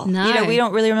all. No. We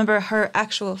don't really remember her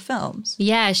actual films.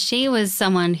 Yeah, she was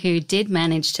someone who did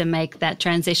manage to make that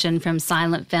transition from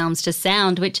silent films to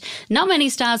sound, which not many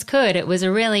stars could. It was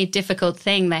a really difficult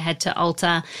thing. They had to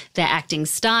alter their acting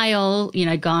style.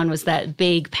 Gone was that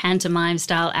big pantomime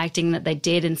style acting that they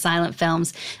did in silent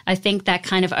films. I think that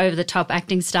kind of over-the-top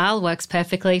acting style works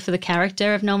perfectly for the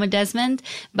character of Norma Desmond.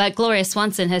 But Gloria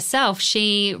Swanson herself,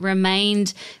 she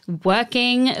remained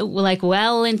working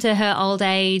well into her old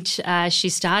age. She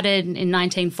started in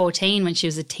 1914 when she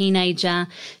was a teenager.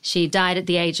 She died at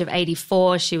the age of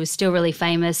 84. She was still really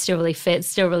famous, still really fit,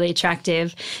 still really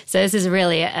attractive. So this is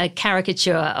really a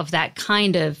caricature of that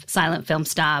kind of silent film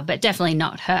star, but definitely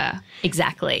not her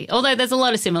exactly, although there's a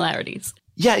lot of similarities.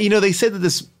 Yeah, they said that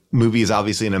this movie is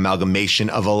obviously an amalgamation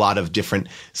of a lot of different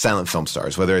silent film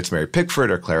stars, whether it's Mary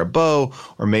Pickford or Clara Bow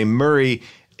or Mae Murray.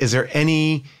 Is there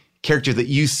any character that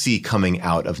you see coming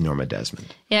out of Norma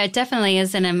Desmond? Yeah, it definitely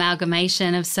is an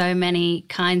amalgamation of so many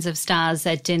kinds of stars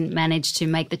that didn't manage to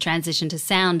make the transition to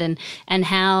sound, and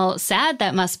how sad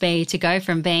that must be to go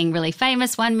from being really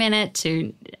famous one minute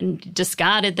to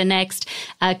discarded the next.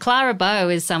 Clara Bow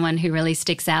is someone who really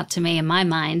sticks out to me in my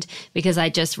mind because I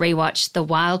just rewatched The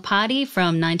Wild Party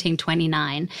from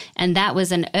 1929, and that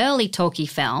was an early talkie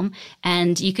film,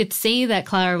 and you could see that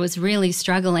Clara was really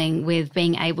struggling with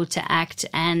being able to act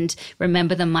and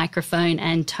remember the microphone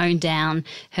and tone down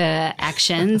her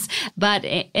actions. But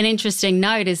an interesting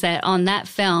note is that on that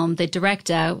film, the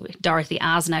director, Dorothy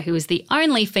Arzner, who was the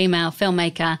only female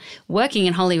filmmaker working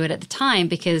in Hollywood at the time,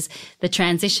 because the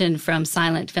transition from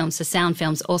silent films to sound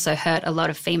films also hurt a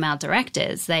lot of female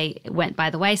directors. They went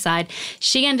by the wayside.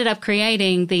 She ended up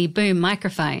creating the boom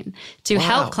microphone to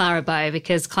help Clara Bow,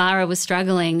 because Clara was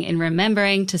struggling in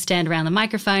remembering to stand around the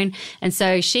microphone. And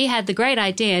so she had the great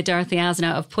idea, Dorothy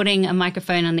Arzner, of putting a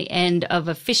microphone on the end of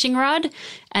a fishing rod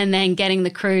and then getting the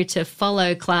crew to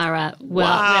follow Clara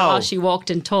while she walked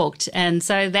and talked. And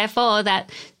so therefore that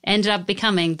ended up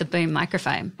becoming the boom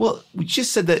microphone. Well, we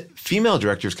just said that female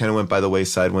directors kind of went by the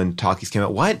wayside when talkies came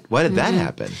out. Why did that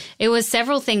happen? It was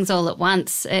several things all at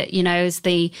once. It was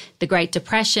the Great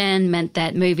Depression meant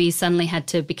that movies suddenly had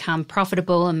to become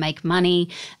profitable and make money.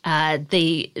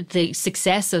 The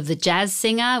success of The Jazz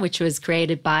Singer, which was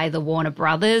created by the Warner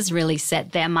Brothers, really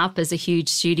set them up as a huge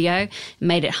studio,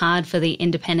 made it hard for the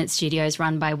independent studios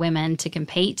run by women to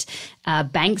compete.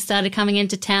 Banks started coming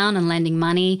into town and lending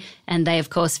money, and they, of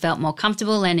course, felt more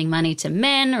comfortable lending money to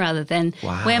men rather than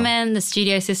women. The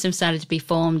studio system started to be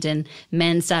formed, and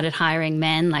men started hiring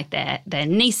men like their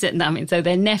nieces, so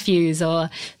their nephews or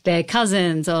their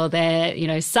cousins or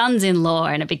their sons-in-law,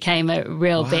 and it became a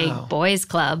real big boys'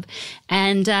 club.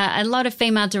 And a lot of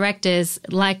female directors,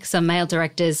 like some male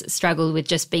directors, struggled with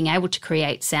just being able to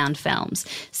create sound films.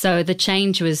 So the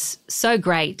change was so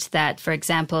great that, for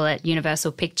example, at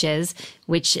Universal Pictures,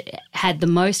 which had the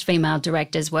most female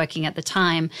directors working at the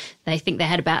time, they think they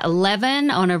had about 11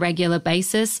 on a regular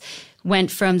basis, went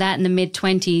from that in the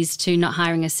mid-20s to not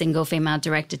hiring a single female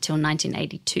director till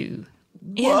 1982.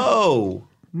 Whoa!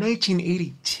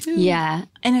 1982? Yeah.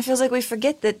 And it feels like we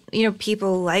forget that,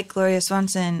 people like Gloria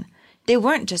Swanson, they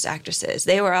weren't just actresses.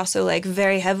 They were also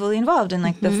very heavily involved in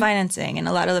the financing, and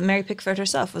a lot of Mary Pickford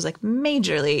herself was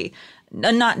majorly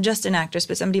not just an actress,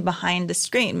 but somebody behind the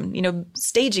screen,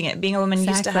 staging it, being a woman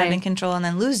used to having control and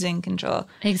then losing control.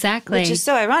 Exactly. Which is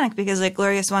so ironic because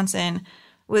Gloria Swanson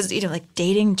was,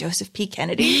 dating Joseph P.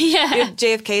 Kennedy,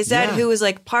 JFK's dad, who was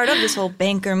part of this whole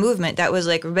banker movement that was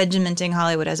regimenting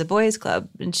Hollywood as a boys' club.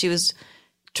 And she was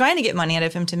trying to get money out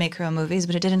of him to make her own movies,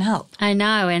 but it didn't help. I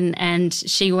know. And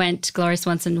Gloria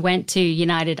Swanson went to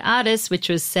United Artists, which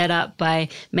was set up by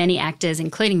many actors,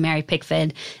 including Mary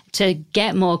Pickford, to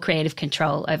get more creative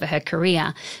control over her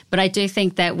career. But I do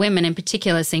think that women in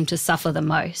particular seem to suffer the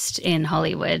most in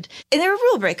Hollywood. And there were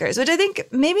rule breakers, which I think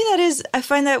maybe I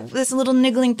find that this little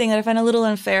niggling thing that I find a little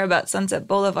unfair about Sunset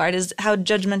Boulevard is how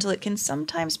judgmental it can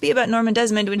sometimes be about Norma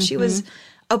Desmond when she was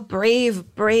a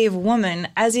brave, brave woman,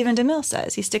 as even DeMille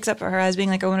says. He sticks up for her as being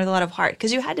a woman with a lot of heart,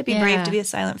 because you had to be brave to be a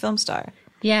silent film star.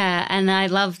 Yeah, and I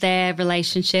love their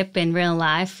relationship in real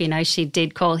life. She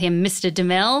did call him Mr.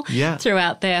 DeMille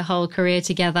throughout their whole career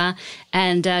together.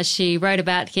 And she wrote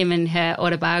about him in her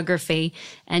autobiography.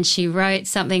 And she wrote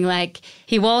something like,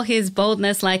 he wore his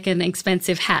baldness like an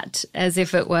expensive hat, as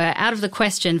if it were out of the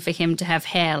question for him to have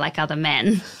hair like other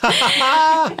men.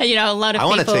 A lot of people. I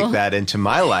want to take that into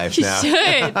my life now. You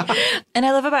should. And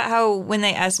I love about how when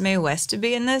they asked Mae West to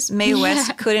be in this, Mae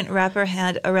West couldn't wrap her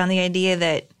head around the idea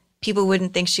that people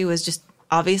wouldn't think she was just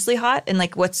obviously hot, and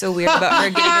what's so weird about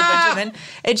her getting a bunch of men.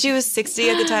 And she was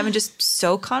 60 at the time and just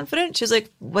so confident. She was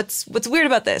like, what's weird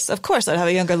about this? Of course I'd have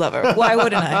a younger lover. Why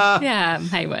wouldn't I? Yeah,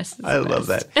 Mae West. I love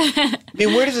that.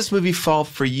 Where does this movie fall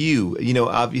for you?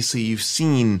 Obviously you've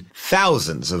seen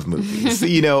thousands of movies.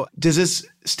 Does this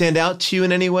stand out to you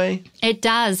in any way? It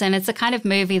does, and it's a kind of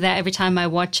movie that every time I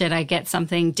watch it, I get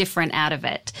something different out of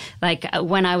it.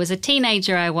 When I was a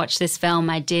teenager, I watched this film.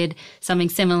 I did something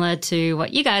similar to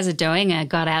what you guys are doing. I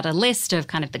got out a list of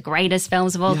kind of the greatest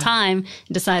films of all time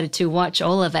and decided to watch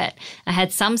all of it. I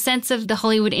had some sense of the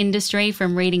Hollywood industry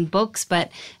from reading books,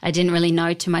 but I didn't really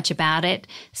know too much about it.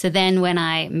 So then when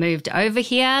I moved over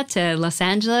here to Los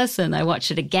Angeles and I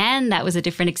watched it again, that was a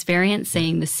different experience,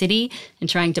 seeing the city and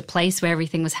trying to place where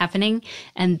everything was happening.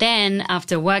 And then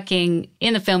after working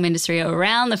in the film industry or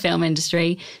around the film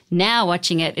industry, now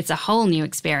watching it, it's a whole new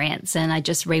experience. And I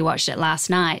just rewatched it last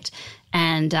night.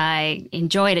 And I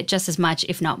enjoyed it just as much,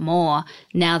 if not more,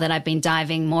 now that I've been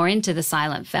diving more into the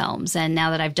silent films and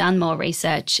now that I've done more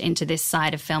research into this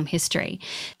side of film history.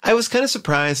 I was kind of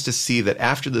surprised to see that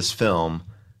after this film,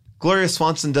 Gloria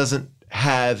Swanson doesn't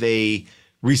have a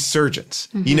resurgence,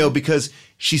 because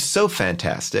she's so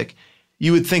fantastic.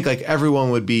 You would think like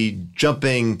everyone would be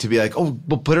jumping to be like, oh,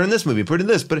 we'll put her in this movie, put her in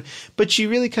this. But she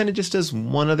really kind of just does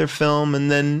one other film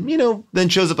and then, then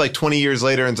shows up like 20 years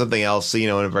later in something else, in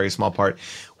a very small part.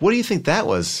 What do you think that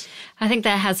was? I think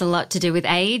that has a lot to do with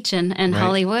age and right.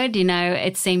 Hollywood.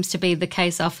 It seems to be the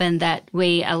case often that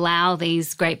we allow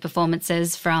these great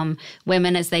performances from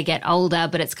women as they get older,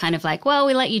 but it's kind of like, well,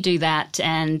 we let you do that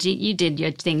and you did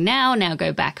your thing now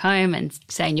go back home and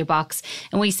stay in your box.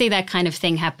 And we see that kind of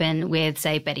thing happen with,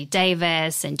 say, Bette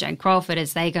Davis and Joan Crawford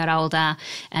as they got older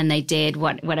and they did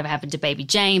whatever happened to Baby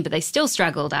Jane, but they still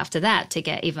struggled after that to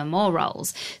get even more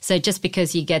roles. So just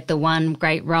because you get the one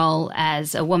great role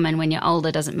as a woman when you're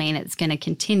older doesn't mean it's going to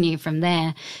continue from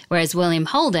there. Whereas William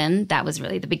Holden, that was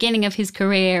really the beginning of his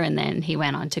career, and then he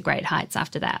went on to great heights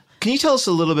after that. Can you tell us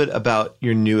a little bit about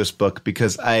your newest book?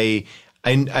 Because I'm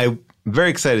very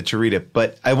excited to read it,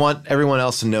 but I want everyone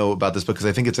else to know about this book because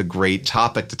I think it's a great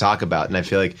topic to talk about, and I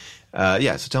feel like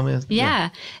so tell me.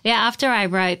 Yeah. After I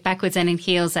wrote Backwards and in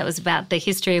Heels, that was about the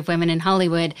history of women in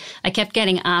Hollywood, I kept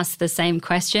getting asked the same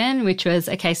question, which was,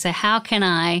 okay, so how can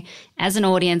I, as an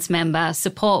audience member,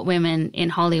 support women in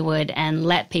Hollywood and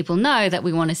let people know that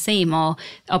we want to see more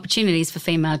opportunities for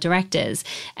female directors?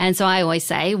 And so I always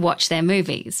say, watch their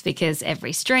movies, because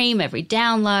every stream, every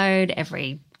download,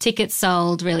 every tickets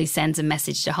sold really sends a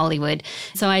message to Hollywood.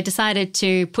 So I decided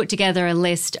to put together a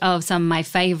list of some of my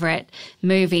favorite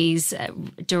movies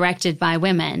directed by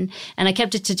women. And I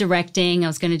kept it to directing. I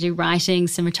was going to do writing,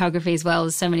 cinematography as well.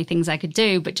 There's so many things I could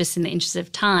do, but just in the interest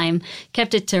of time,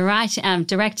 kept it to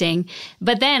directing.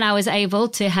 But then I was able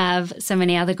to have so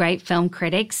many other great film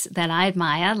critics that I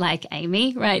admire, like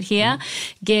Amy right here,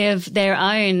 give their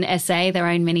own essay, their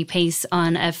own mini piece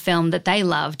on a film that they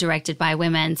love directed by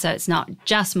women. So it's not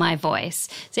just my voice.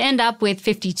 So end up with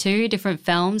 52 different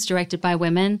films directed by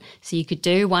women. So you could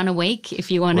do one a week if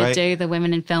you want to do the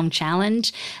Women in Film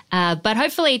Challenge. But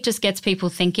hopefully it just gets people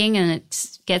thinking and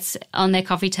it gets on their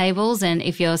coffee tables. And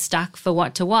if you're stuck for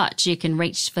what to watch, you can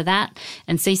reach for that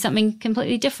and see something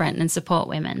completely different and support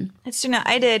women. It's true. Now,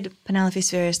 I did Penelope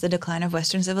Sphere's The Decline of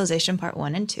Western Civilization Part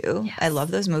 1 and 2. Yes. I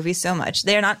love those movies so much.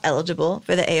 They are not eligible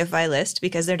for the AFI list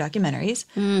because they're documentaries.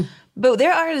 But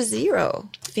there are 0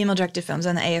 female-directed films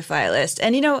on the AFI list.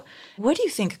 And, what do you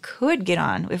think could get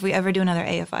on if we ever do another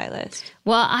AFI list?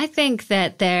 Well, I think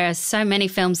that there are so many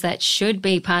films that should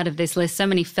be part of this list, so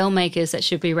many filmmakers that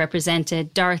should be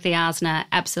represented. Dorothy Arzner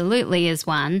absolutely is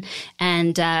one.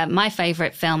 And my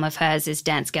favorite film of hers is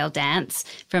Dance Girl Dance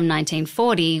from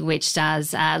 1940, which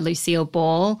stars Lucille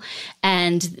Ball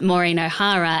and Maureen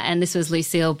O'Hara. And this was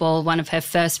Lucille Ball, one of her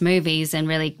first movies, and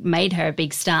really made her a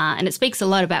big star. And it speaks a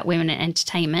lot about women in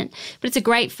entertainment, but it's a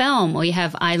great film. Or you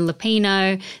have Ida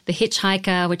Lupino, The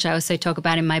Hitchhiker, which I also talk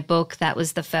about in my book. That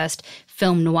was the first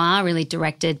film noir really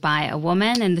directed by a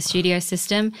woman in the studio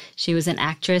system. She was an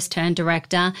actress turned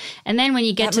director. And then when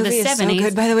you get to the 70s... so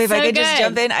good, by the way, if I could just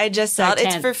jump in. I just saw so it.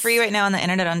 It's for free right now on the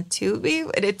internet on Tubi.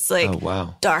 And it's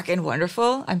dark and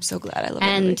wonderful. I'm so glad I love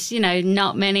it. And,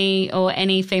 not many or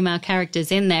any female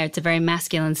characters in there. It's a very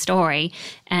masculine story.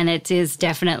 And it is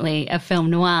definitely a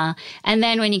film noir. And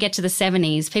then when you get to the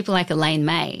 70s, people like Elaine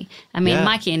May. I mean,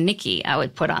 Mikey and Nikki I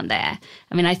would put on there.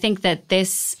 I mean, I think that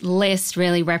this list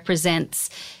really represents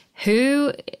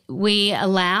who we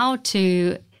allow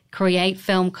to create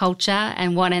film culture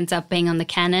and what ends up being on the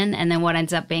canon and then what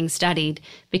ends up being studied.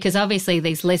 Because obviously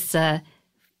these lists are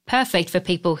perfect for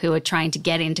people who are trying to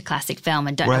get into classic film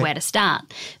and don't know where to start.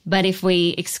 But if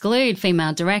we exclude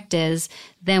female directors,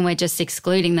 then we're just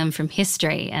excluding them from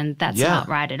history, and that's not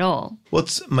right at all. Well,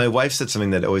 my wife said something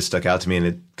that always stuck out to me, and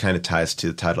it kind of ties to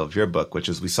the title of your book, which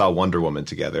is we saw Wonder Woman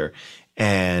together,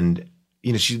 and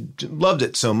she loved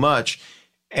it so much.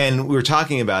 And we were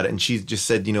talking about it, and she just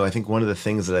said, I think one of the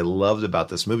things that I loved about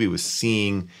this movie was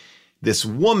seeing this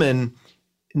woman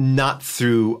not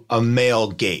through a male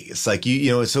gaze. Like,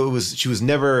 so she was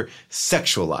never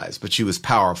sexualized, but she was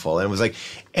powerful. And it was like,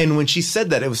 and when she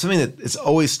said that, it was something that it's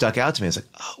always stuck out to me. It's like,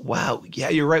 oh, wow. Yeah,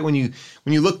 you're right. When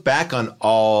you look back on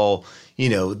all,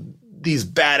 these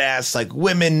badass like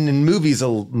women in movies,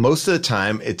 most of the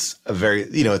time it's a very,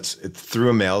 it's through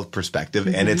a male perspective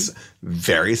and it's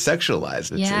very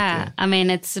sexualized. I mean,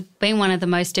 it's been one of the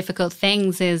most difficult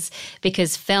things is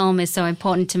because film is so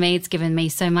important to me. It's given me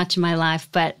so much in my life,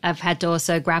 but I've had to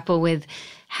also grapple with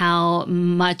how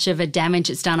much of a damage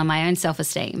it's done on my own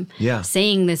self-esteem. Yeah.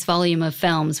 Seeing this volume of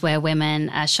films where women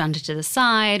are shunted to the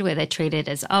side, where they're treated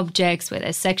as objects, where they're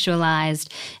sexualized,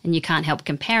 and you can't help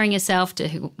comparing yourself to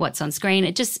what's on screen.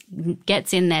 It just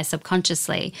gets in there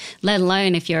subconsciously, let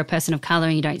alone if you're a person of color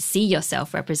and you don't see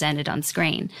yourself represented on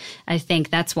screen. I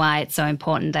think that's why it's so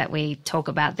important that we talk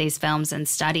about these films and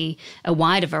study a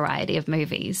wider variety of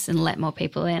movies and let more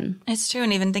people in. It's true.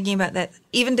 And even thinking about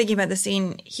the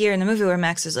scene here in the movie where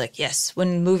Max was like, yes,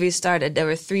 when movies started, there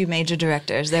were 3 major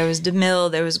directors. There was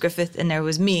DeMille, there was Griffith, and there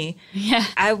was me. Yeah.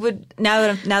 I would,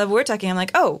 now that we're talking, I'm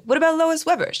like, oh, what about Lois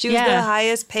Weber? She was the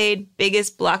highest paid,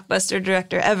 biggest blockbuster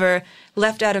director ever,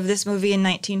 left out of this movie in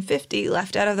 1950,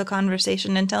 left out of the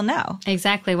conversation until now.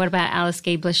 Exactly. What about Alice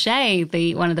Guy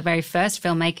Blaché, one of the very first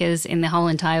filmmakers in the whole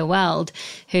entire world,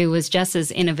 who was just as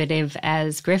innovative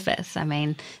as Griffith? I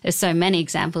mean, there's so many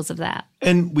examples of that.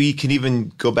 And we can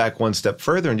even go back one step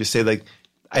further and just say, like,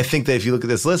 I think that if you look at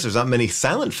this list, there's not many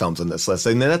silent films on this list.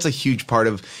 And that's a huge part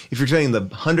of, if you're saying the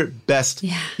 100 best,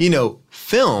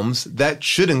 films, that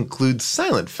should include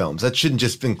silent films. That shouldn't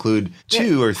just include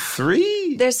 2 or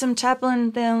 3. There's some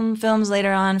Chaplin films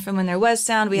later on from when there was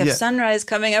sound. We have Sunrise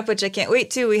coming up, which I can't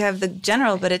wait to. We have The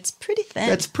General, but it's pretty thin.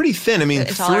 That's pretty thin. I mean,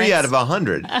 3 out of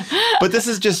 100. But this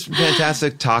is just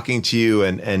fantastic talking to you.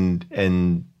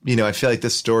 And I feel like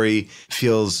this story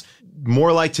feels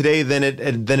more like today than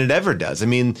it ever does. I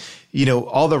mean,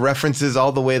 all the references,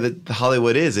 all the way that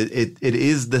Hollywood is, it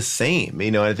is the same.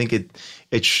 I think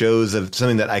it shows of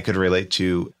something that I could relate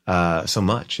to so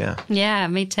much. Yeah. Yeah,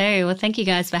 me too. Well, thank you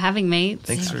guys for having me.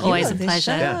 Thanks for always a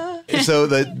pleasure. Yeah. So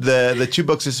the 2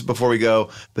 books just before we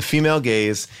go, The Female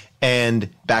Gaze and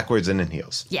Backwards and in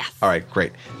Heels. Yeah. All right,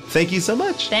 great. Thank you so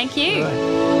much. Thank you.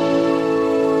 Bye-bye.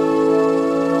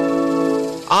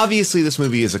 Obviously, this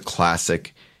movie is a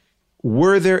classic.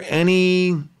 Were there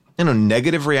any,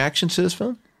 negative reactions to this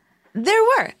film? There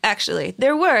were, actually.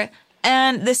 There were.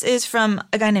 And this is from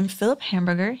a guy named Philip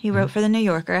Hamburger. He wrote for The New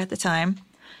Yorker at the time.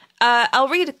 I'll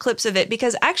read clips of it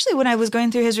because actually when I was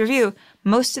going through his review,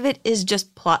 most of it is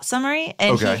just plot summary.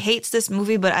 And he hates this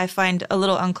movie, but I find a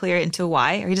little unclear into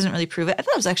why, or he doesn't really prove it. I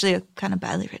thought it was actually a kind of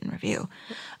badly written review.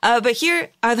 But here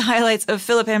are the highlights of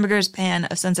Philip Hamburger's pan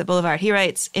of Sunset Boulevard. He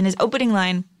writes in his opening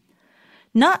line,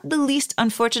 "Not the least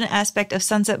unfortunate aspect of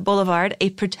Sunset Boulevard,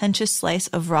 a pretentious slice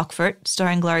of Rockfort,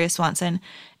 starring Gloria Swanson,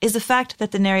 is the fact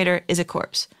that the narrator is a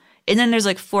corpse." And then there's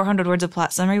like 400 words of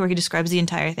plot summary where he describes the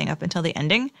entire thing up until the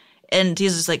ending. And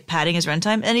he's just like padding his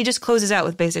runtime. And he just closes out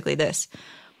with basically this.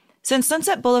 "Since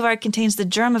Sunset Boulevard contains the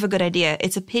germ of a good idea,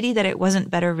 it's a pity that it wasn't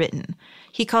better written."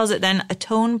 He calls it then a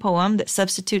tone poem that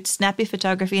substitutes snappy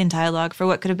photography and dialogue for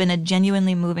what could have been a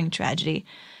genuinely moving tragedy.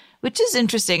 Which is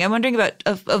interesting. I'm wondering about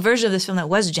a version of this film that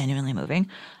was genuinely moving.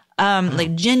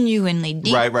 Like genuinely,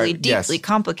 deeply,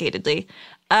 complicatedly.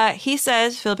 He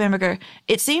says, Philip Hamburger,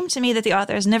 "It seemed to me that the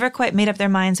authors never quite made up their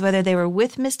minds whether they were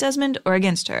with Miss Desmond or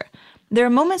against her. There are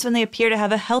moments when they appear to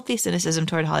have a healthy cynicism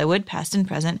toward Hollywood, past and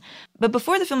present, but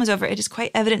before the film is over, it is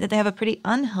quite evident that they have a pretty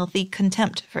unhealthy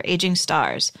contempt for aging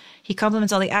stars." He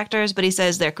compliments all the actors, but he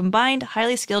says their combined,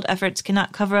 highly skilled efforts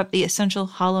cannot cover up the essential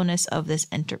hollowness of this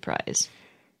enterprise.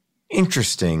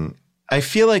 Interesting. I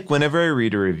feel like whenever I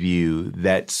read a review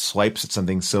that swipes at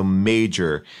something so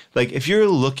major, like if you're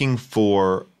looking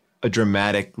for a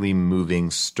dramatically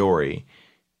moving story,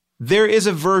 there is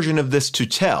a version of this to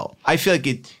tell. I feel like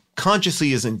it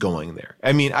consciously isn't going there.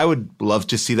 I mean, I would love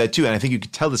to see that too. And I think you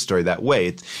could tell the story that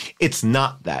way. It's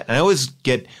not that. And I always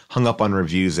get hung up on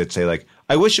reviews that say like,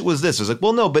 I wish it was this. I was like,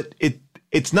 well, no, but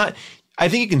it's not. I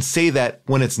think you can say that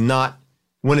when it's not,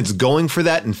 when it's going for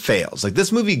that and fails. Like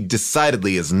this movie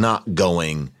decidedly is not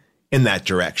going in that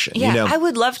direction. Yeah, I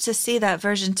would love to see that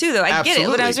version too, though. I get it.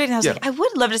 When I was reading, I was like, I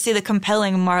would love to see the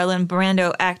compelling Marlon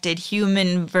Brando acted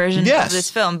human version of this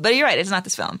film. But you're right, it's not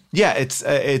this film. Yeah,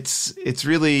 it's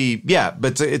really,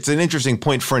 but it's an interesting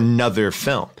point for another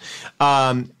film.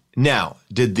 Now,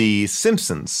 did The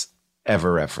Simpsons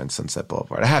ever reference Sunset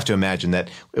Boulevard? I have to imagine that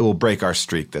it will break our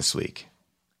streak this week.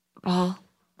 Well,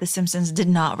 The Simpsons did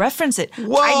not reference it.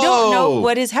 Whoa! I don't know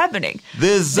what is happening.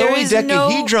 The Zoe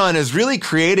Decahedron is really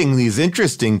creating these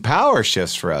interesting power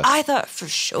shifts for us. I thought for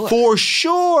sure. For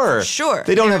sure. For sure.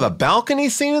 They don't have a balcony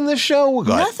scene in the show?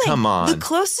 Nothing. Come on. The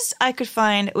closest I could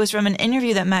find was from an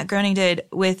interview that Matt Groening did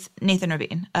with Nathan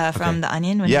Rabin from The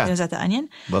Onion, when Nathan was at The Onion.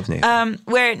 Love Nathan.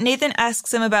 Where Nathan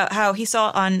asks him about how he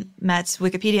saw on Matt's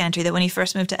Wikipedia entry that when he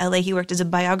first moved to LA, he worked as a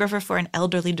biographer for an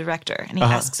elderly director. And he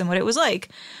asks him what it was like.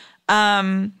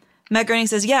 Matt Groening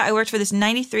says, yeah, I worked for this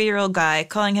 93-year-old guy.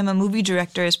 Calling him a movie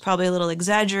director is probably a little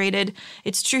exaggerated.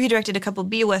 It's true he directed a couple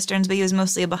B-Westerns, but he was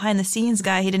mostly a behind-the-scenes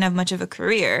guy. He didn't have much of a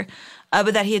career.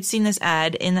 But that he had seen this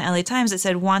ad in the LA Times that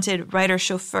said, wanted writer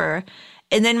chauffeur.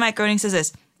 And then Matt Groening says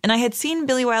this, and I had seen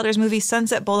Billy Wilder's movie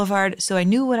Sunset Boulevard, so I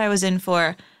knew what I was in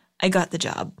for. I got the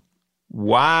job.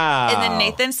 Wow. And then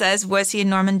Nathan says, was he a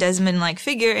Norman Desmond-like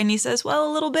figure? And he says, well,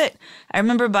 a little bit. I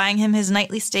remember buying him his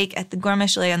nightly steak at the Gourmet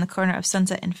Chalet on the corner of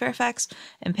Sunset and Fairfax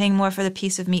and paying more for the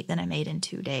piece of meat than I made in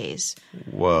 2 days.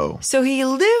 Whoa. So he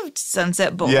lived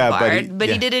Sunset Boulevard, but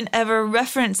he didn't ever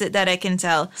reference it that I can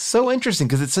tell. So interesting,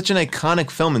 because it's such an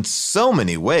iconic film in so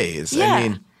many ways. Yeah. I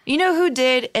mean, you know who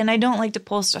did, and I don't like to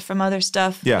pull stuff from other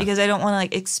stuff because I don't want to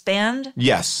like expand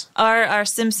our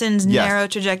Simpsons narrow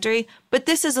trajectory, but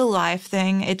this is a live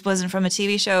thing. It wasn't from a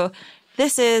TV show.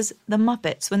 This is the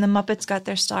Muppets, when the Muppets got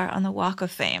their star on the Walk of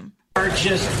Fame. We're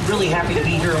just really happy to be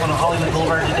here on Hollywood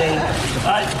Boulevard today,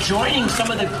 joining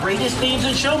some of the greatest names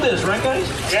in showbiz, right, guys?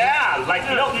 Yeah, like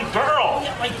Milton Berle.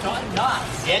 Yeah, like Don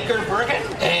Knotts, Edgar Bergen,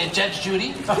 and Judge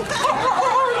Judy. Like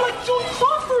Joan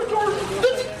Crawford or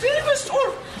Bette Davis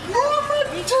or Norma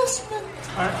Desmond.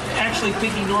 Actually,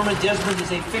 thinking Norma Desmond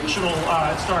is a fictional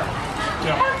star.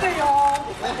 Yeah. Aren't they all?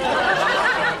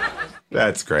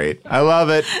 That's great. I love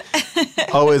it.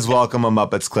 Always welcome a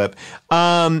Muppets clip.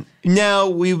 Now,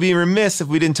 we'd be remiss if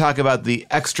we didn't talk about the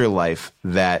extra life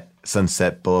that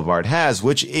Sunset Boulevard has,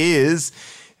 which is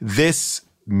this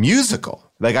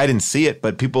musical. Like, I didn't see it,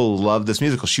 but people love this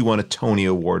musical. She won a Tony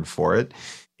Award for it.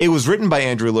 It was written by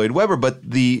Andrew Lloyd Webber, but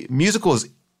the musical is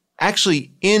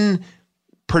actually in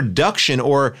production,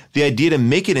 or the idea to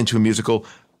make it into a musical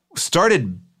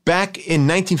started back in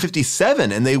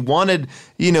 1957, and they wanted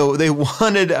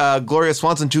Gloria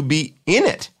Swanson to be in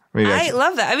it. I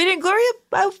love that. I mean, Gloria,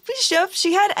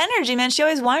 she had energy, man. She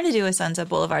always wanted to do a Sunset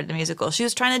Boulevard the musical. She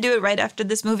was trying to do it right after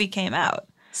this movie came out.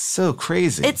 So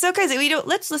crazy. It's so crazy.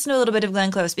 Let's listen to a little bit of Glenn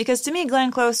Close, because to me,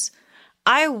 Glenn Close,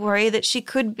 I worry that she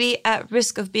could be at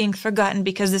risk of being forgotten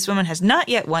because this woman has not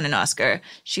yet won an Oscar.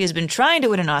 She has been trying to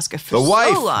win an Oscar for so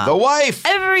long. The wife!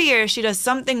 Every year she does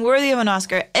something worthy of an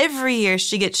Oscar. Every year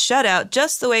she gets shut out,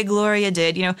 just the way Gloria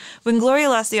did. You know, when Gloria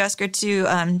lost the Oscar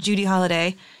to Judy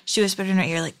Holliday, she whispered in her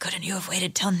ear, like, couldn't you have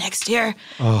waited till next year?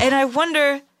 Oh. And I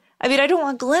wonder, I mean, I don't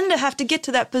want Glenn to have to get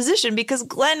to that position because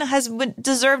Glenn has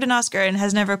deserved an Oscar and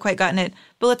has never quite gotten it.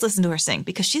 But let's listen to her sing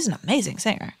because she's an amazing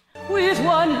singer. With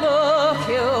one look,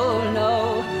 you'll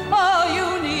know all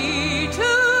you need to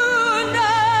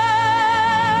know.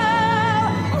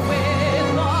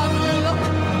 With one look,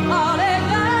 I'll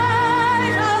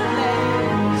ignite a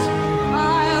blaze.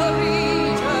 I'll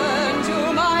return to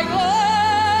my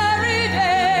glory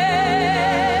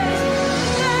days.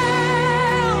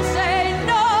 They'll say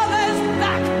Norma's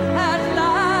back at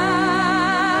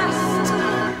last.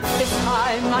 This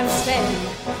time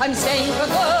I'm staying for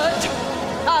good.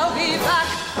 I'll be back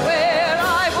where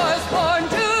I was born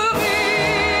to be.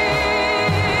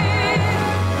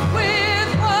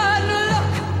 With one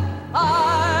look,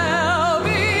 I'll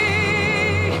be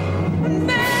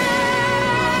there.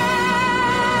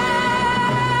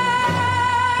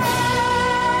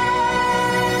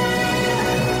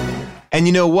 And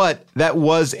you know what? That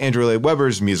was Andrew Lloyd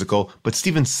Webber's musical, but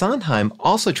Stephen Sondheim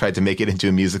also tried to make it into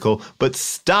a musical, but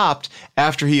stopped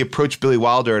after he approached Billy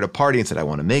Wilder at a party and said, I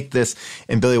want to make this.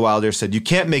 And Billy Wilder said, you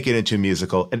can't make it into a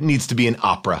musical. It needs to be an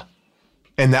opera.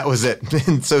 And that was it.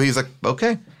 And so he's like,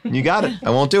 okay, you got it. I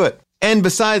won't do it. And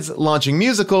besides launching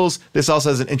musicals, this also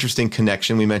has an interesting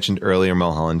connection. We mentioned earlier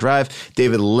Mulholland Drive.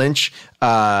 David Lynch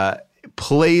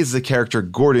plays the character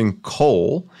Gordon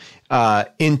Cole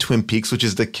in Twin Peaks, which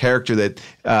is the character that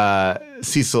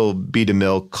Cecil B.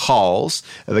 DeMille calls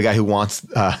the guy who wants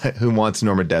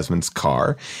Norma Desmond's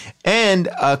car. And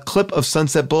a clip of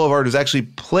Sunset Boulevard was actually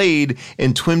played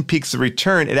in Twin Peaks: The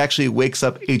Return. It actually wakes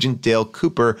up Agent Dale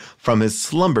Cooper from his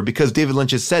slumber because David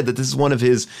Lynch has said that this is one of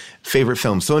his favorite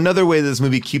films. So another way that this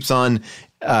movie keeps on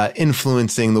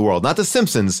influencing the world. Not The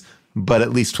Simpsons, but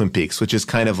at least Twin Peaks, which is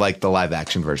kind of like the live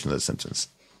action version of The Simpsons.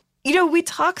 You know, we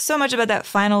talk so much about that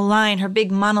final line, her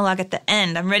big monologue at the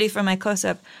end, I'm ready for my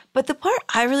close-up. But the part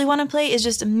I really want to play is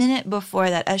just a minute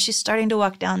before that as she's starting to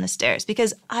walk down the stairs,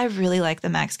 because I really like the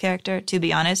Max character, to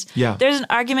be honest. Yeah. There's an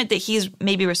argument that he's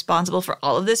maybe responsible for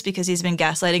all of this because he's been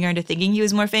gaslighting her into thinking he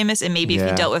was more famous, and maybe if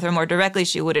he dealt with her more directly,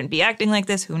 she wouldn't be acting like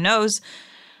this. Who knows?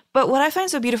 But what I find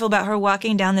so beautiful about her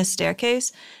walking down this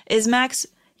staircase is Max,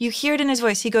 you hear it in his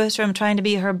voice. He goes from trying to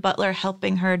be her butler,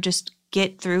 helping her just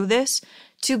get through this,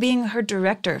 to being her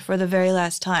director for the very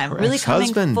last time. Her really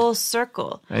ex-husband. Coming full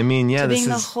circle. I mean, yeah, to this being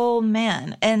is the whole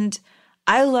man. And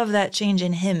I love that change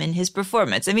in him and his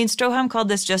performance. I mean, Stroheim called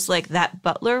this just like that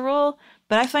butler role,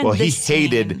 but I find he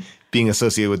hated being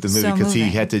associated with the movie because he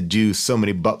had to do so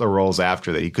many butler roles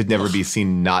after that. He could never be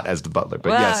seen not as the butler. But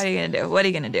well, yes. what are you going to do? What are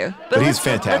you going to do? But he's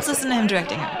fantastic. Let's listen to him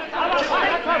directing her.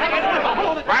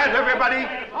 Quiet, everybody.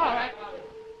 All right.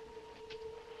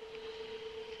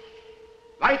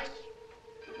 Lights.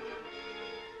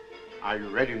 Are you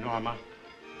ready, Norma?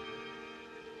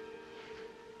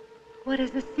 What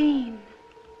is the scene?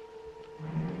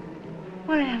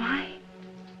 Where am I?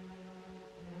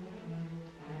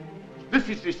 This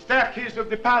is the staircase of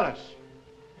the palace.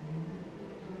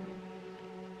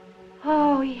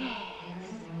 Oh, yes.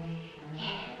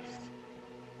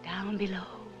 Down below,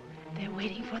 they're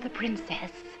waiting for the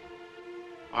princess.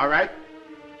 All right.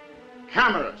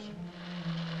 Cameras.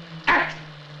 Act!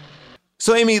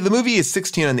 So, Amy, the movie is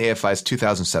 16 on the AFI's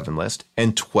 2007 list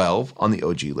and 12 on the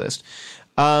OG list.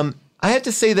 I have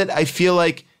to say that I feel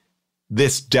like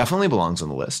this definitely belongs on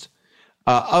the list.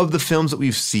 Of the films that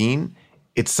we've seen,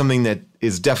 it's something that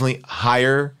is definitely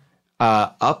higher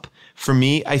up for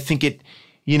me. I think it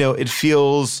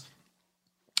feels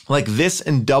like this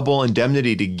and Double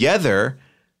Indemnity together.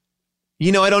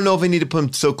 I don't know if I need to put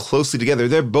them so closely together.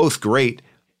 They're both great.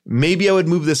 Maybe I would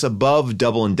move this above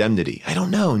Double Indemnity. I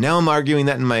don't know. Now I'm arguing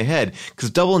that in my head because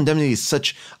Double Indemnity is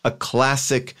such a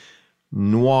classic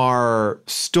noir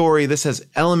story. This has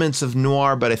elements of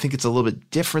noir, but I think it's a little bit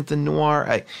different than noir.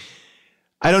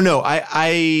 I don't know.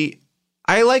 I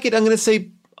like it. I'm going to say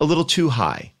a little too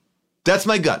high. That's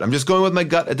my gut. I'm just going with my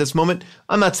gut at this moment.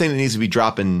 I'm not saying it needs to be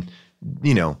dropping,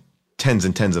 tens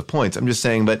and tens of points. I'm just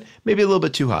saying, but maybe a little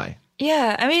bit too high.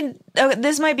 Yeah, I mean,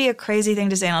 this might be a crazy thing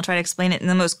to say, and I'll try to explain it in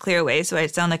the most clear way so I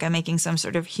sound like I'm making some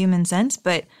sort of human sense,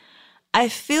 but I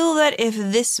feel that if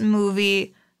this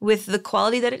movie, with the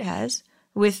quality that it has,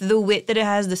 with the wit that it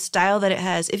has, the style that it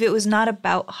has, if it was not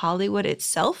about Hollywood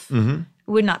itself, it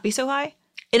would not be so high.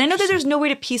 And I know that there's no way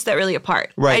to piece that really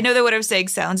apart. Right. I know that what I'm saying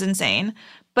sounds insane,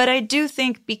 but I do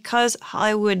think because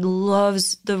Hollywood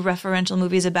loves the referential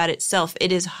movies about itself,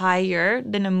 it is higher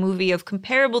than a movie of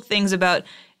comparable things about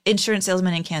insurance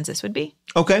salesman in Kansas would be.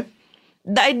 Okay.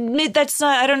 That's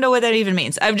not, I don't know what that even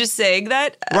means. I'm just saying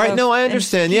that. Right. No, I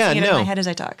understand. Yeah, in no. my head as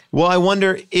I talk. Well, I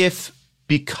wonder if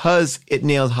because it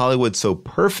nailed Hollywood so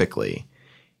perfectly,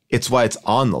 it's why it's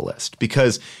on the list.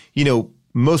 Because,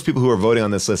 most people who are voting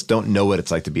on this list don't know what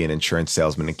it's like to be an insurance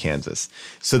salesman in Kansas.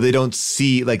 So they don't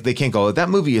see, they can't go, that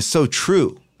movie is so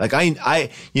true. Maybe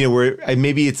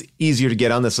it's easier to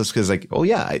get on this list because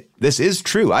this is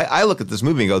true. I look at this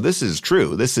movie and go, this is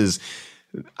true.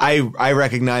 I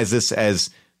recognize this as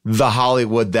the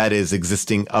Hollywood that is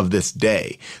existing of this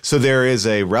day. So there is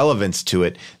a relevance to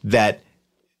it that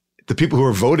the people who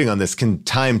are voting on this can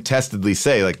time-testedly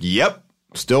say, yep,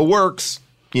 still works.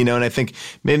 And I think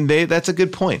that's a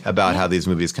good point about how these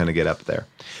movies kind of get up there.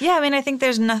 Yeah, I mean, I think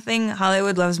there's nothing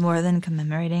Hollywood loves more than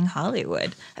commemorating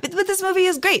Hollywood. But this movie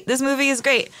is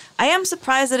great. I am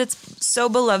surprised that it's so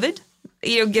beloved,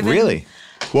 given... Really?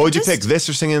 What would you pick, this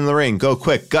or Singing in the Rain? Go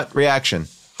quick, gut reaction.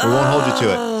 We won't hold you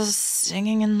to it.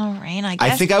 Singing in the Rain, I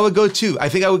guess. I think I would go too. I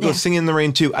think I would go Singing in the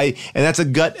Rain too. And that's a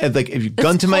gut, if you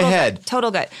gun to my head.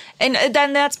 Total gut. And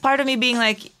then that's part of me being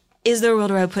like, is there a world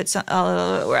where I would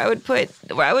put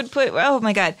oh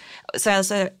my God. So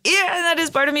that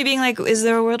is part of me being like, is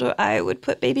there a world where I would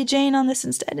put Baby Jane on this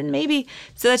instead? And maybe,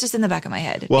 so that's just in the back of my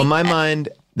head. Well, in my mind,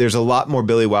 there's a lot more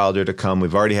Billy Wilder to come.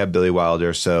 We've already had Billy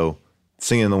Wilder, so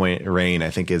Singing in the Rain, I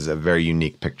think, is a very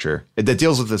unique picture that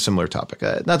deals with a similar topic.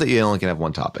 Not that you only can have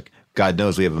one topic. God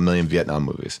knows we have a million Vietnam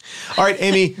movies. All right,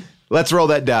 Amy, let's roll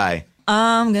that die.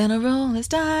 I'm gonna roll this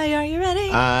die. Are you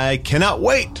ready? I cannot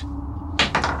wait.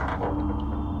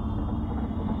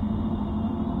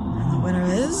 And the winner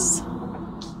is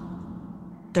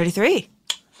 33.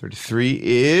 33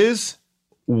 is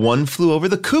One Flew Over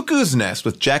the Cuckoo's Nest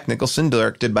with Jack Nicholson,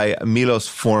 directed by Milos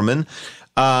Forman.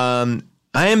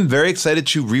 I am very excited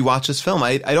to rewatch this film.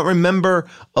 I don't remember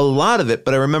a lot of it,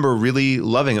 but I remember really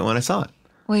loving it when I saw it.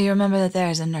 Well, you remember that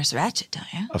there's a Nurse Ratched,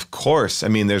 don't you? Of course. I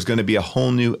mean, there's going to be a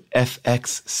whole new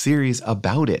FX series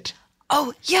about it.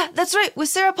 Oh, yeah, that's right. With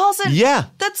Sarah Paulson. Yeah.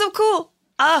 That's so cool.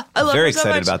 I love very her so much.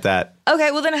 Very excited about that.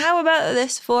 Okay, well then how about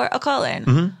this for a call-in?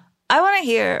 Mm-hmm. I want to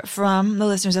hear from the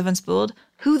listeners of Unspooled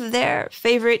who their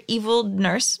favorite evil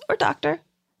nurse or doctor,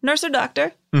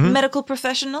 medical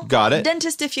professional. Got it.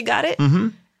 Dentist if you got it. Mm-hmm.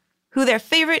 Who their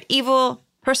favorite evil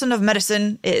person of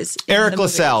medicine is. Eric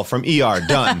LaSalle from ER,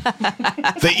 done.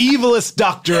 The evilest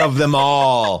doctor of them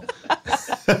all.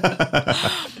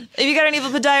 If you got an evil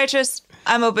podiatrist,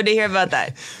 I'm open to hear about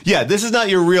that. Yeah, this is not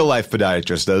your real life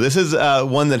podiatrist, though. This is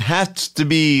one that has to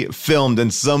be filmed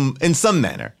in some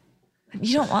manner.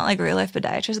 You don't want like real life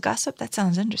podiatrist gossip? That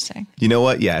sounds interesting. You know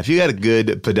what? Yeah, if you got a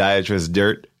good podiatrist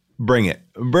dirt, bring it.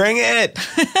 Bring it!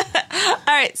 All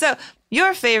right, so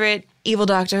your favorite evil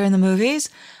doctor in the movies.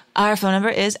 Our phone number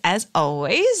is, as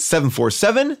always,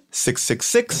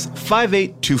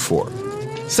 747-666-5824.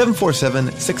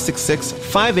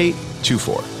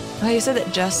 747-666-5824. Oh, you said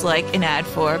that just like an ad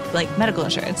for like medical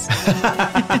insurance. All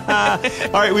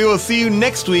right, we will see you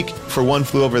next week for One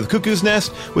Flew Over the Cuckoo's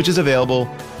Nest, which is available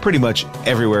pretty much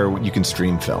everywhere you can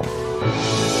stream film.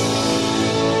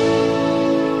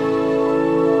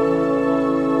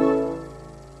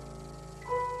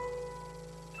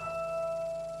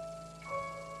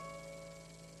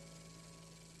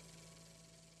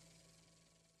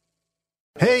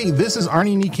 Hey, this is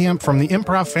Arnie Niekamp from the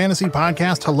Improv Fantasy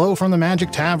Podcast, Hello from the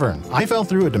Magic Tavern. I fell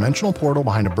through a dimensional portal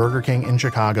behind a Burger King in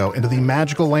Chicago into the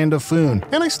magical land of Foon,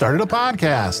 and I started a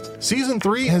podcast. Season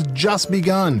 3 has just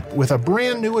begun with a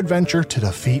brand new adventure to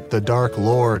defeat the Dark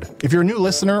Lord. If you're a new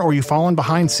listener or you've fallen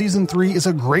behind, Season 3 is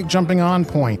a great jumping on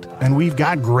point, and we've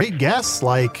got great guests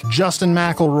like Justin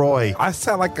McElroy. I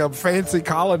sound like a fancy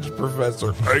college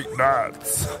professor. 8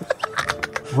 nuts.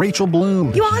 Rachel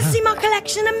Bloom. You want to see my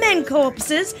collection of men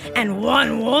corpses and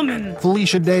one woman?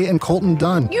 Felicia Day and Colton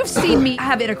Dunn. You've seen me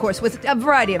have intercourse with a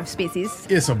variety of species.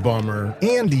 It's a bummer.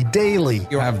 Andy Daly.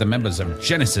 You have the members of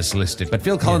Genesis listed, but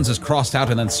Phil Collins is crossed out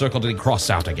and then circled and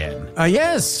crossed out again.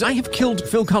 Yes, I have killed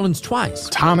Phil Collins twice.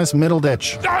 Thomas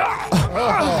Middleditch.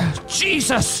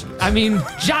 Jesus! I mean,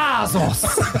 Jesus!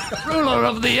 Ruler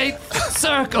of the 8th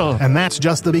circle. And that's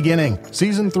just the beginning.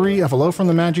 Season 3 of Hello from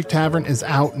the Magic Tavern is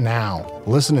out now.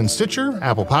 Listen in Stitcher,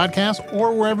 Apple Podcasts,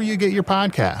 or wherever you get your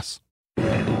podcasts.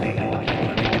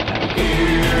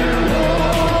 Here